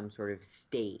into some sort of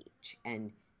stage,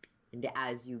 and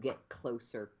as you get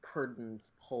closer,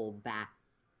 curtains pull back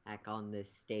on this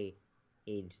stage,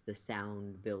 the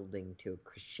sound building to a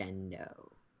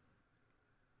crescendo.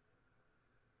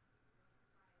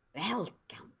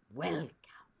 Welcome, one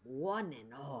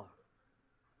and all.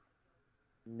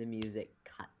 And the music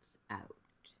cuts out.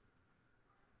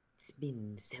 It's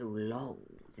been so long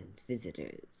since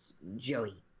visitors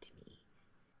joined me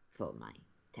for my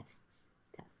tests.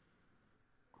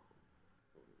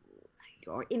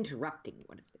 you're interrupting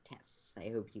one of the tests. I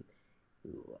hope you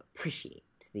appreciate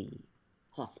the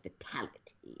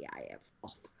hospitality I have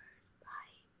offered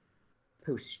by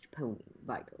postponing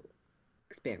vital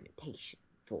experimentation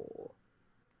for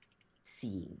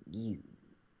seeing you.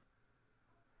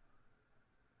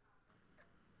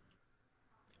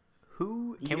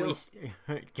 Who You can we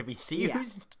don't- can we see Yeah,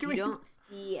 who's doing? You don't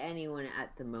see anyone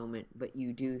at the moment, but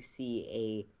you do see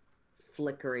a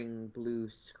flickering blue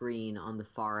screen on the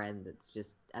far end that's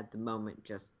just, at the moment,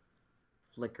 just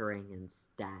flickering and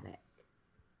static.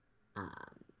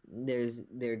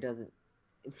 There doesn't,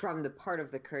 from the part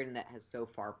of the curtain that has so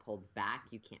far pulled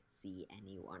back, you can't see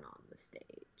anyone on the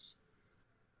stage.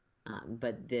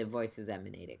 But the voice is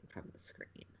emanating from the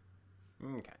screen.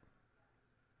 Okay.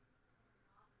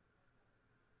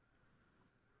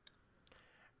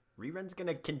 Rerun's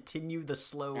gonna continue the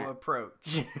slow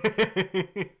approach.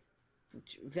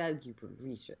 Valuable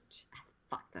research.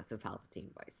 Fuck, that's a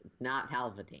Palpatine voice. It's not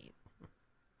Palpatine.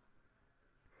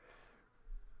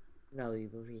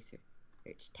 Valuable research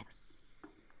tests.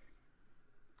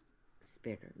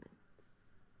 Experiments.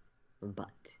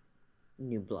 But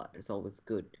new blood is always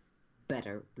good.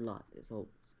 Better blood is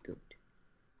always good.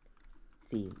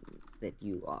 Seems that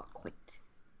you are quite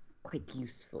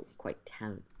useful, quite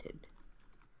talented.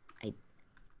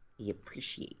 I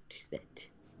appreciate that,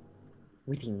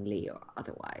 wittingly or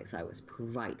otherwise, I was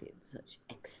provided such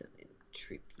excellent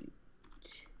tribute.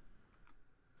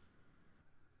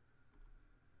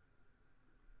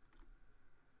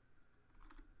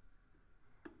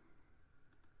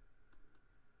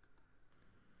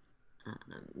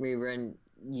 Rerun,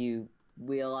 you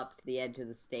wheel up to the edge of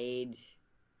the stage,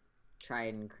 try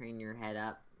and crane your head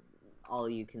up. All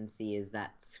you can see is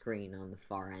that screen on the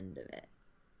far end of it.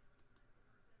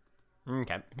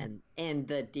 Okay. And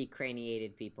the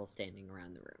decraniated people standing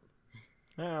around the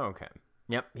room. Okay.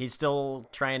 Yep, he's still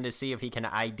trying to see if he can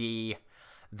ID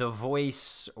the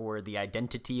voice or the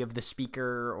identity of the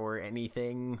speaker or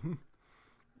anything.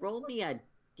 Roll me a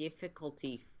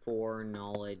difficulty 4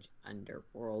 knowledge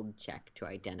underworld check to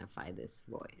identify this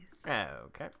voice.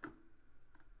 Okay.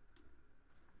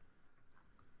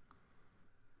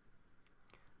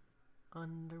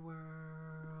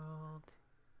 Underworld.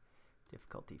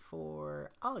 Difficulty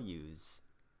 4. I'll use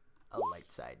a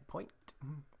light side point.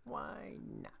 Why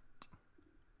not?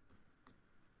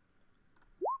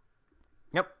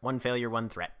 Yep, 1 failure, 1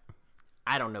 threat.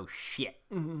 I don't know shit.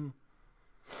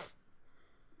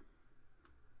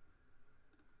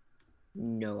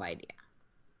 No idea.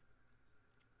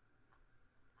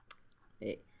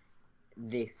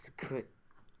 This could...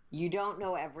 You don't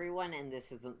know everyone, and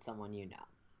this isn't someone you know.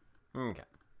 Okay.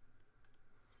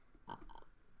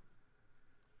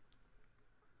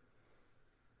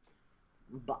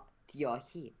 But you're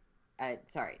here.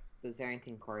 Sorry, was there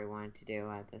anything Cori wanted to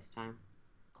do at this time?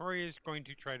 Cori is going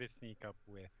to try to sneak up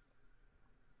with.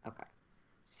 Okay.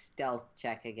 Stealth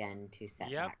check again, 2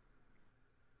 setbacks. Yep.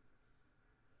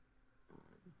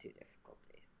 2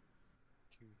 difficulty.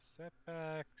 2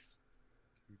 setbacks.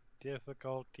 2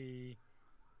 difficulty.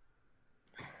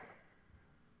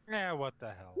 Yeah, what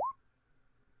the hell.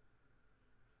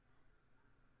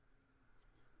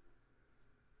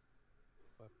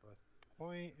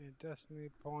 Point, a destiny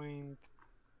point,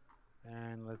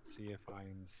 and let's see if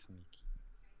I'm sneaky.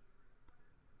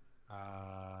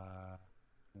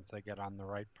 Since I get on the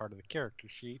right part of the character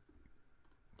sheet.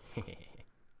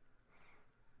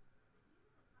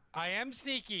 I am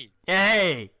sneaky!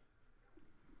 Hey!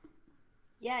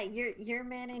 Yeah, you're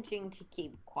managing to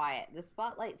keep quiet. The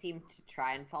spotlight seems to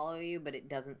try and follow you, but it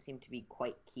doesn't seem to be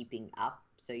quite keeping up,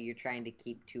 so you're trying to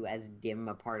keep to as dim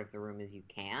a part of the room as you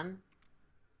can,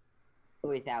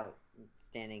 without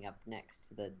standing up next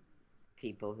to the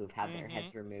people who've had their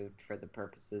heads removed for the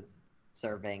purposes of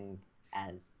serving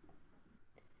as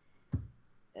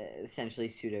essentially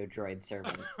pseudo-droid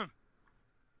servants.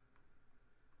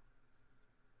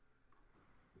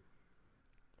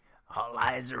 All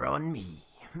eyes are on me.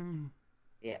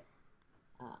 Yeah.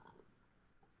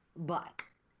 But,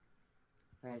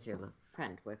 where's your little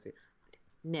friend? What's it?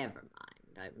 Never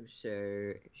mind. I'm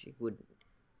sure she wouldn't.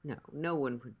 No, no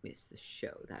one would miss the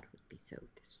show. That would be so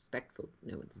disrespectful.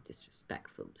 No one's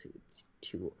disrespectful to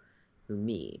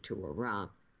me, to Aram.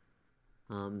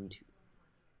 I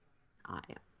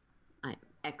am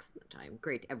excellent. I am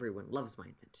great. Everyone loves my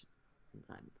invention.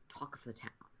 I'm the talk of the town.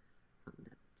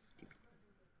 That stupid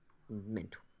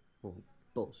mental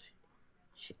bullshit.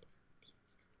 Shit.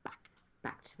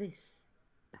 Back to this.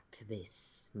 Back to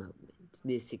this moment.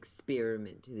 This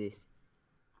experiment. This.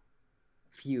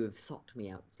 If you have sought me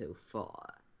out so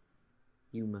far,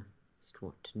 you must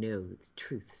want to know the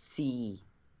truth. See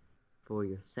for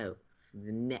yourself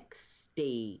the next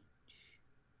stage,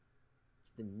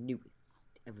 the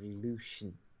newest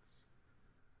evolutions.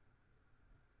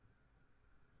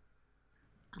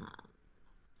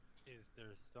 Is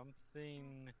there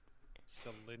something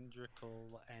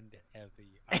cylindrical and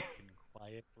heavy I can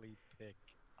quietly pick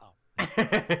up?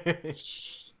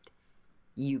 Shh.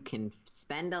 You can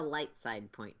spend a light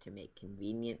side point to make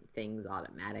convenient things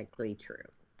automatically true.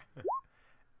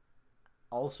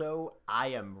 Also, I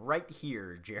am right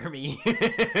here, Jeremy.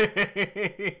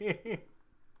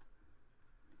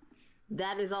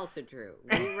 That is also true.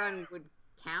 Rerun would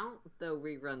count, though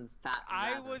reruns fat.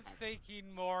 I was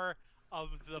thinking more of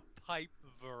the pipe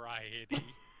variety.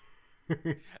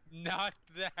 Not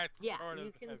that Yeah, sort of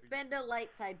you can heavy. spend a light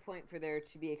side point for there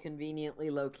to be a conveniently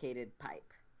located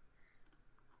pipe.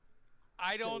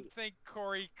 I don't think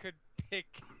Cori could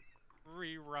pick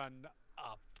rerun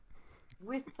up.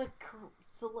 With the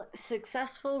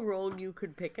successful roll, you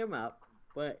could pick him up,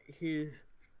 but he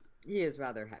is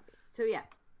rather heavy. So yeah,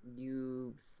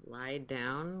 you slide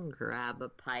down, grab a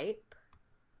pipe.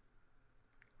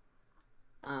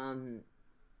 And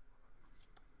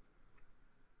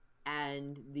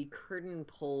the curtain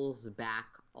pulls back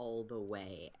all the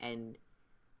way, and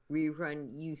Rerun,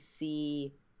 you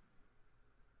see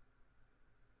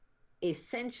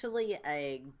essentially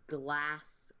a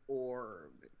glass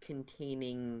orb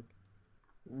containing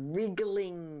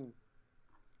wriggling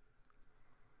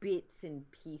bits and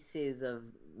pieces of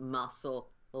muscle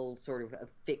sort of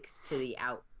affixed to the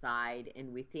outside,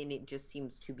 and within it just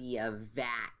seems to be a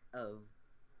vat of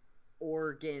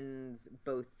organs,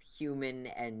 both human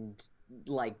and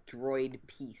like droid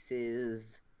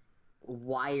pieces,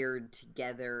 wired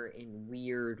together in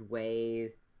weird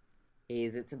ways.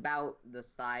 It's about the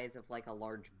size of like a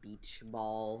large beach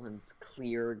ball, and it's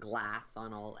clear glass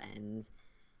on all ends.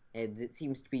 And it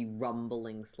seems to be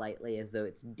rumbling slightly as though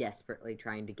it's desperately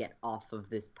trying to get off of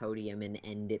this podium and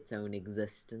end its own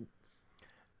existence.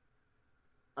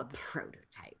 A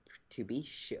prototype, to be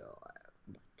sure,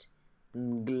 but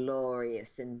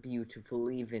glorious and beautiful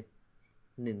even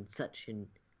in such an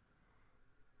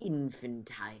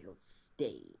infantile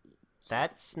stage.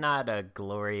 That's not a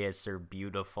glorious or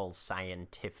beautiful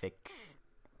scientific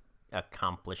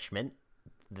accomplishment.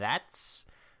 That's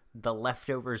the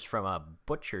leftovers from a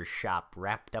butcher shop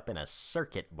wrapped up in a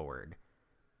circuit board.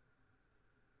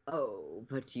 Oh,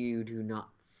 but you do not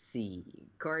see.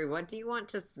 Cori, what do you want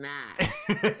to smash?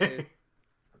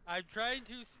 I'm trying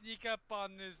to sneak up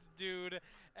on this dude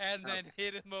and then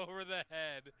hit him over the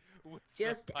head with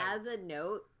Just the pipe. as a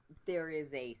note, there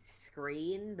is a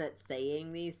screen that's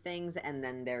saying these things, and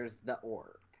then there's the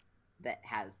orb that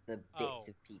has the bits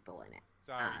of people in it.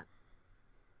 Sorry.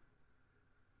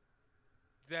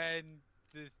 Then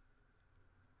this...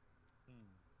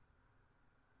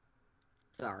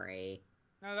 Sorry.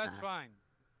 No, that's fine.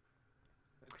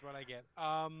 That's what I get.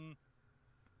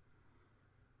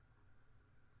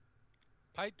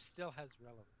 Pipe still has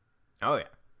relevance. Oh,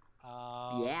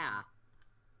 yeah. Yeah.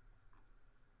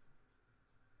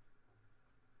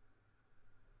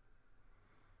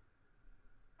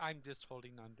 I'm just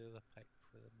holding onto the pipe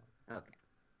for the moment. Okay.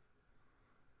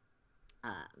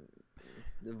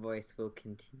 The voice will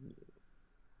continue.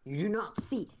 You do not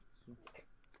see.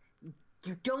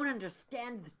 You don't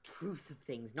understand the truth of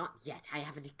things. Not yet. I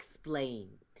haven't explained.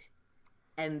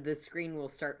 And the screen will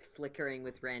start flickering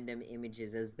with random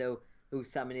images as though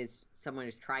someone is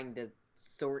trying to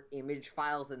sort image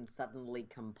files and suddenly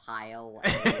compile.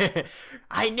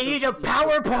 I need a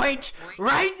PowerPoint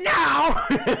right now!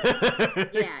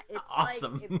 Yeah, it's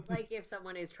awesome. It's like if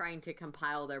someone is trying to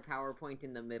compile their PowerPoint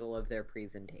in the middle of their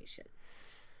presentation.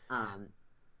 And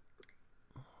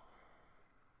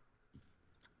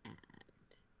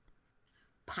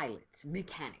pilots,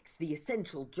 mechanics, the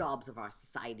essential jobs of our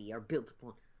society are built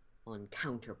on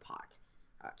counterpart.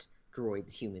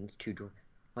 Droids, humans, two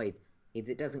droids.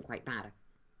 It doesn't quite matter.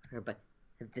 But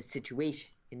the situation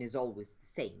is always the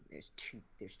same. There's two,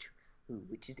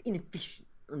 which is inefficient,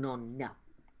 not enough.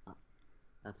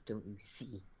 Don't you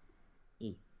see?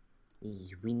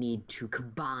 We need to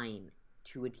combine,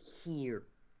 to adhere,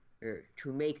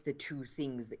 to make the two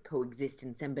things that coexist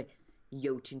in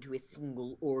symbiote into a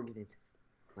single organism.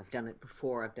 I've done it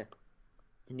before. I've done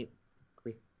it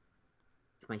with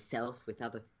myself, with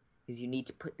others. Is you need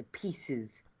to put the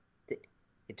pieces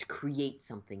to create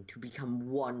something, to become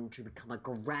one, to become a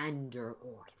grander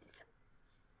organism.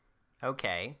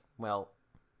 Okay, well...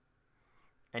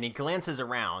 And he glances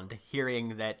around,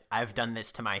 hearing that I've done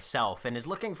this to myself, and is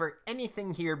looking for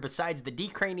anything here besides the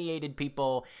decraniated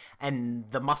people and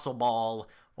the muscle ball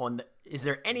is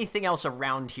there anything else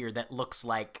around here that looks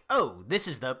like, oh, this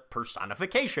is the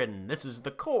personification, this is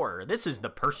the core, this is the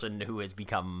person who has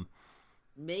become...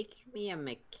 Make me a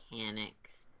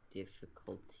mechanics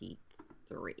difficulty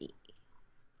 3.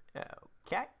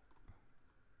 Okay.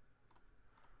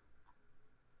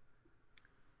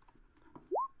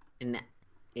 And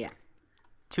yeah.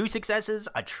 2 successes,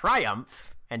 a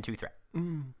triumph, and 2 threat.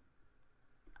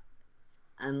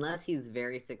 Unless he's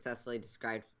very successfully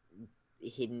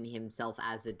hidden himself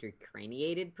as a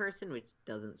decraniated person, which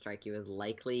doesn't strike you as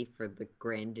likely for the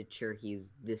grandeur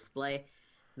he's display,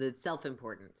 the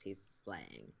self-importance he's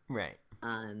displaying. Right.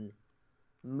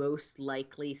 Most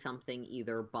likely something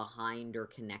either behind or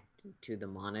connected to the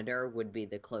monitor would be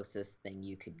the closest thing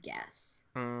you could guess.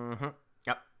 Mm-hmm.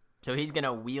 Yep. So he's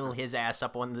gonna wheel his ass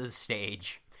up onto the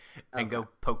stage and go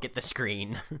poke at the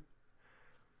screen.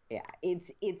 Yeah,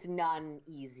 it's not an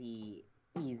easy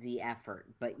effort,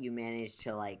 but you manage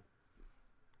to, like,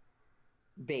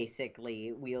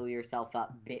 basically wheel yourself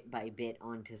up bit by bit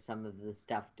onto some of the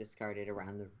stuff discarded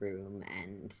around the room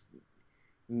and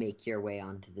make your way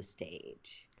onto the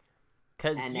stage.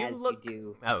 Because you look... You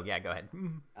do... Oh, yeah, go ahead.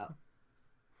 Oh.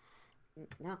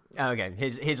 No. Okay,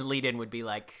 his lead-in would be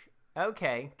like,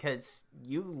 okay, because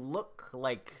you look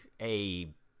like a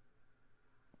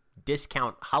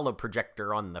discount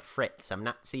holoprojector on the fritz. I'm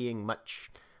not seeing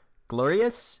much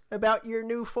glorious about your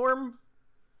new form.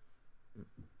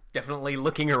 Definitely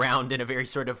looking around in a very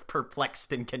sort of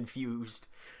perplexed and confused,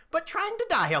 but trying to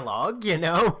dialogue, you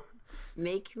know?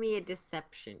 Make me a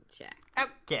deception check.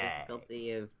 Okay.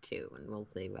 Difficulty of 2, and we'll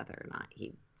see whether or not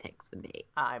he takes the bait.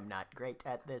 I'm not great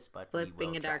at this, but Flipping we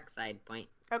will a try. dark side point.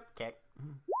 Okay.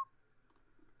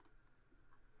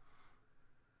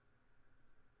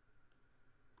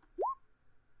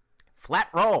 Flat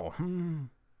roll.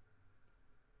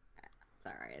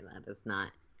 Sorry, that is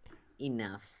not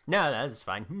enough. No, that's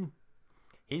fine.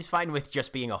 He's fine with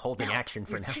just being a holding No, action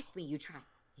for you now. trick me, you try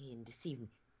and deceive me.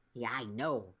 Yeah, I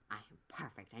know I am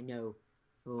perfect. I know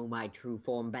my true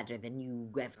form better than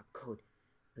you ever could.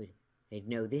 But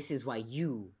no, this is why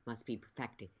you must be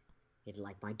perfected. It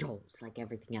like my dolls, like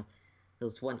everything else.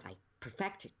 Those once I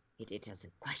perfected, it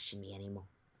doesn't question me anymore.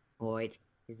 Or it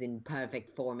is in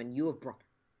perfect form, and you have brought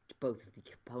both of the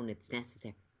components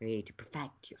necessary to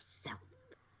perfect yourself.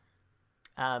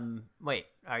 Wait,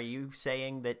 are you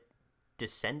saying that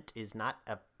dissent is not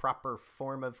a proper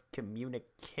form of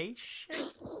communication?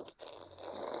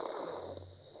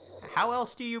 How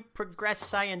else do you progress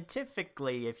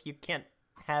scientifically if you can't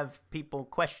have people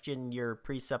question your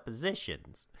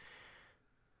presuppositions?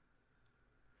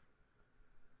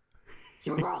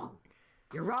 You're wrong.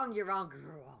 You're wrong, you're wrong,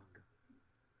 you're wrong.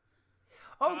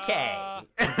 Okay.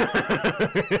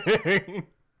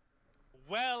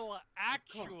 Well,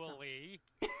 actually...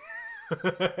 Sorry,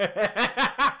 what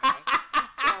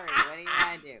do you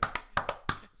want to do?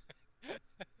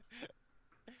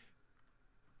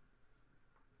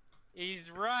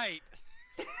 He's right.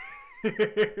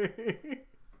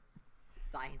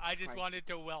 Science I just Christ. wanted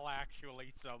to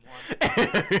actually someone.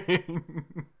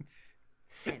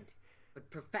 Consent, but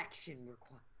perfection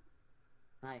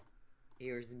required.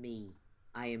 Here's me.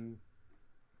 I am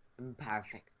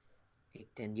imperfect,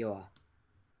 and you're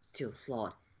still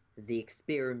flawed. The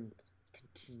experiment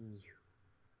continue.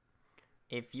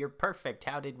 If you're perfect,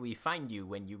 how did we find you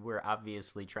when you were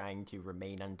obviously trying to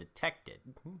remain undetected?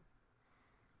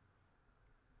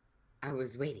 I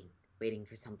was waiting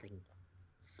for something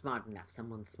smart enough,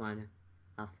 someone smart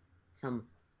enough, some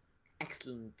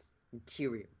excellent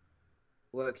material,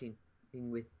 working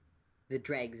with the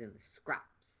dregs and the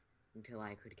scraps until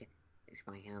I could get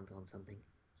my hands on something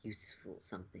useful,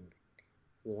 something that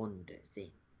wanders in.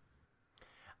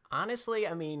 Honestly,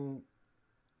 I mean,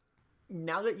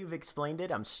 now that you've explained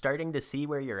it, I'm starting to see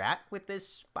where you're at with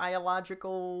this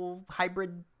biological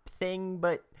hybrid thing,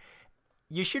 but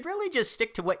you should really just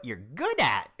stick to what you're good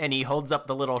at. And he holds up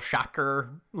the little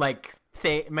shocker, like,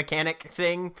 mechanic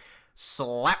thing,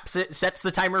 slaps it, sets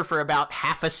the timer for about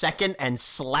half a second, and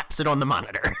slaps it on the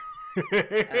monitor.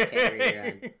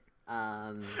 Okay,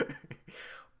 rerun.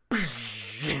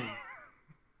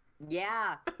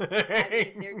 Yeah. I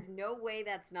mean, there's no way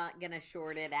that's not gonna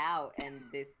short it out, and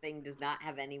this thing does not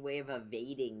have any way of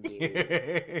evading you.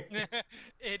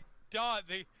 It does.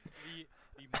 The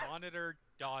monitor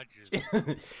dodges.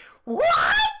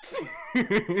 What?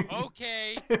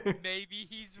 Okay, maybe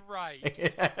he's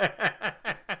right.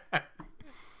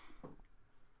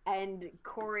 And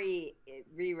Cori,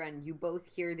 rerun, you both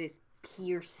hear this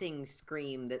piercing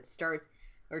scream that starts,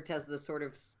 or does the sort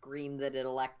of scream that an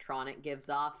electronic gives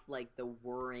off, like the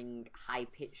whirring,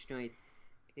 high-pitched noise,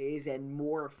 and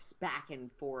morphs back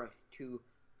and forth to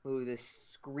the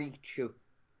screech of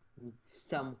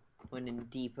someone in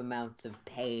deep amounts of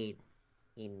pain.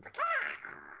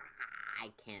 I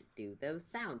can't do those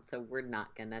sounds, so we're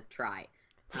not gonna try.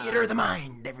 Theater of the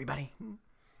mind, everybody.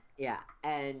 Yeah,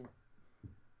 and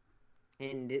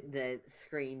the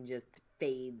screen just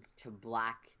fades to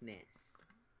blackness.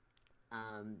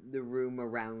 The room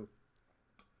around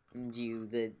you,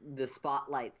 the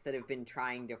spotlights that have been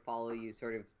trying to follow you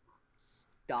sort of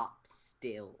stop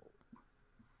still.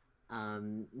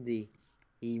 The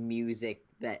music,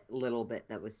 that little bit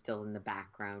that was still in the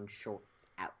background, shorts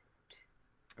out.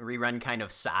 Rerun kind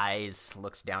of sighs,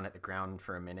 looks down at the ground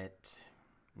for a minute,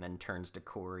 and then turns to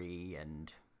Cori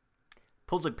and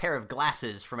pulls a pair of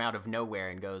glasses from out of nowhere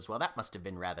and goes, well, that must have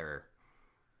been rather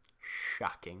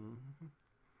shocking.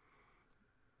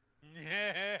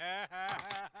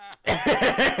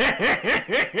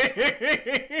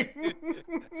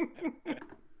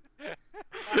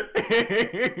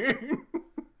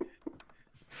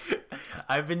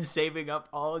 I've been saving up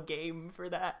all game for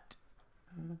that.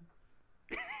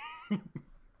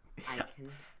 I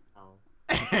can tell.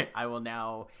 I will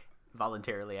now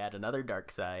voluntarily add another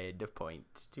dark side point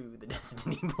to the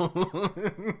destiny pool.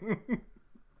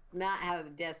 Not how the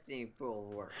destiny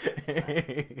pool works.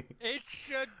 It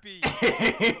should be.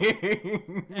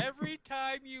 Every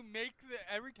time you make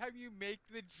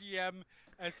the GM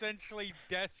essentially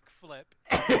desk flip,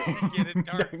 you get a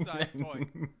dark side point.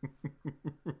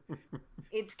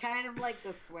 It's kind of like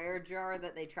the swear jar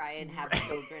that they try and have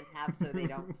children have so they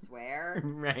don't swear.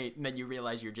 Right, and then you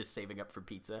realize you're just saving up for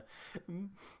pizza.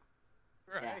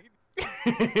 Right.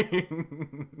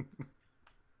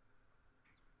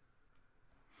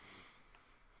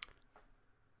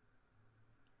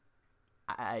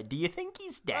 Do you think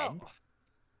he's dead? Well,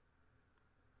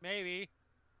 maybe.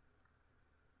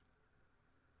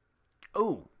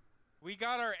 Oh. We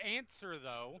got our answer,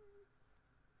 though.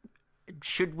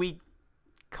 Should we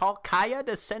call Kaya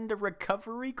to send a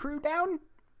recovery crew down?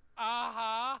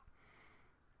 Uh-huh.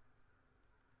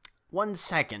 1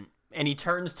 second. And he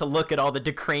turns to look at all the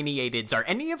decraniateds. Are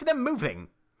any of them moving?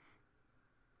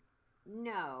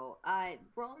 No.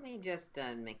 Roll me just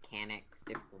a mechanics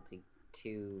difficulty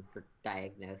 2 for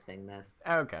diagnosing this.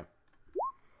 Okay.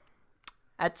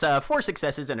 That's 4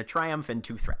 successes and a triumph and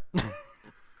 2 threat.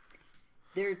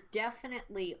 They're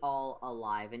definitely all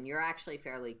alive, and you're actually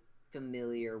fairly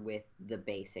familiar with the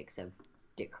basics of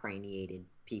decraniated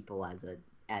people as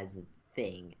a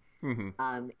thing.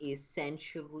 Mm-hmm.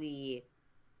 Essentially,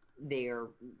 they're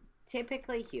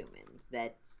typically humans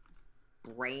that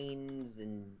brains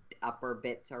and upper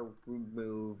bits are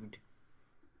removed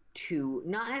to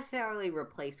not necessarily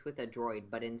replace with a droid,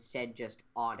 but instead just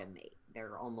automate.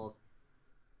 They're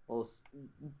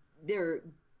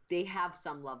they have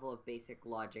some level of basic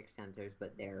logic sensors,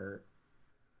 but they're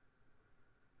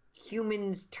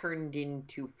humans turned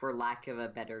into, for lack of a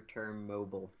better term,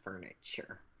 mobile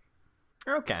furniture.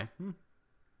 Okay.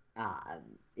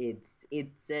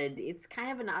 It's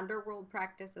kind of an underworld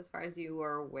practice as far as you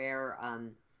are aware,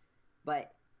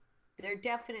 but they're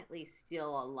definitely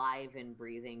still alive and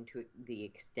breathing to the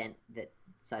extent that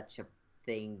such a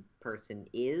person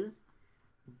is,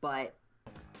 but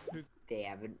they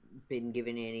haven't been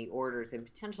given any orders, and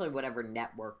potentially whatever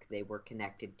network they were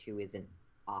connected to isn't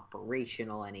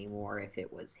operational anymore if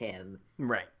it was him.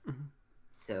 Right.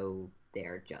 So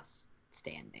they're just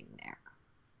standing there.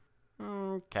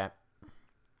 Okay.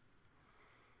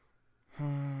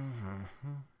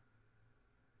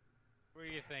 What are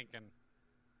you thinking?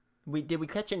 Did we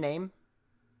catch a name?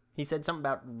 He said something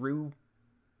about Rue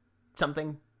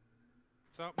something.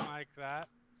 Something like that.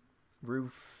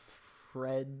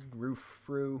 Roofred.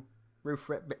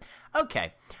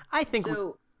 Okay. I think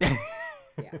so.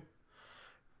 Yeah.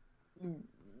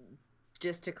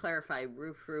 Just to clarify,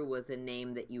 Roofru was a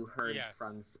name that you heard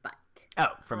from Spike. Oh,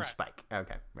 from Correct. Spike.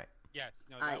 Okay, right. Yes.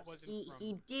 No, that wasn't from...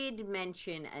 He did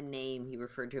mention a name. He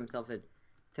referred to himself as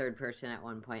third person at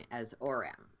one point as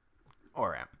Oram.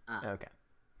 Oram. Okay.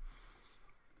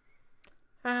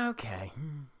 Okay.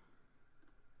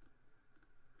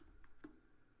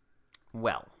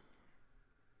 Well,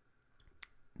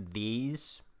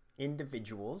 these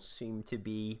individuals seem to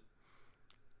be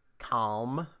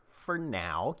calm for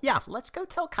now. Yeah, let's go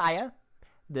tell Kaya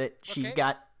that she's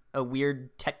got a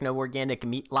weird techno-organic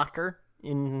meat locker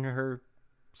in her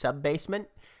sub-basement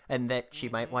and that she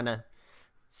might want to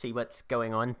see what's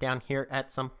going on down here at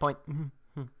some point.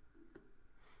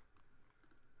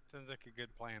 Sounds like a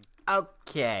good plan.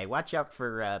 Okay, watch out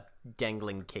for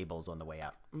dangling cables on the way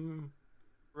out.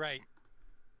 Right.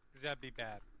 Because that'd be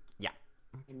bad. Yeah.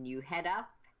 And you head up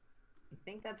I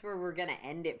think that's where we're gonna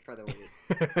end it for the week.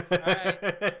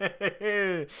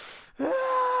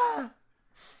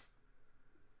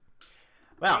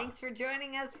 Well, Thanks for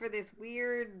joining us for this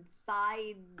weird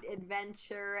side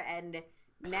adventure, and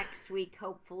next week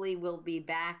hopefully we'll be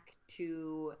back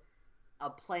to a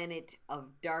planet of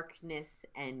darkness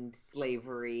and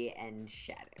slavery and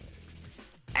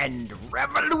shadows. and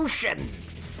revolution.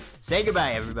 Say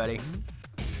goodbye, everybody.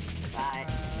 Bye.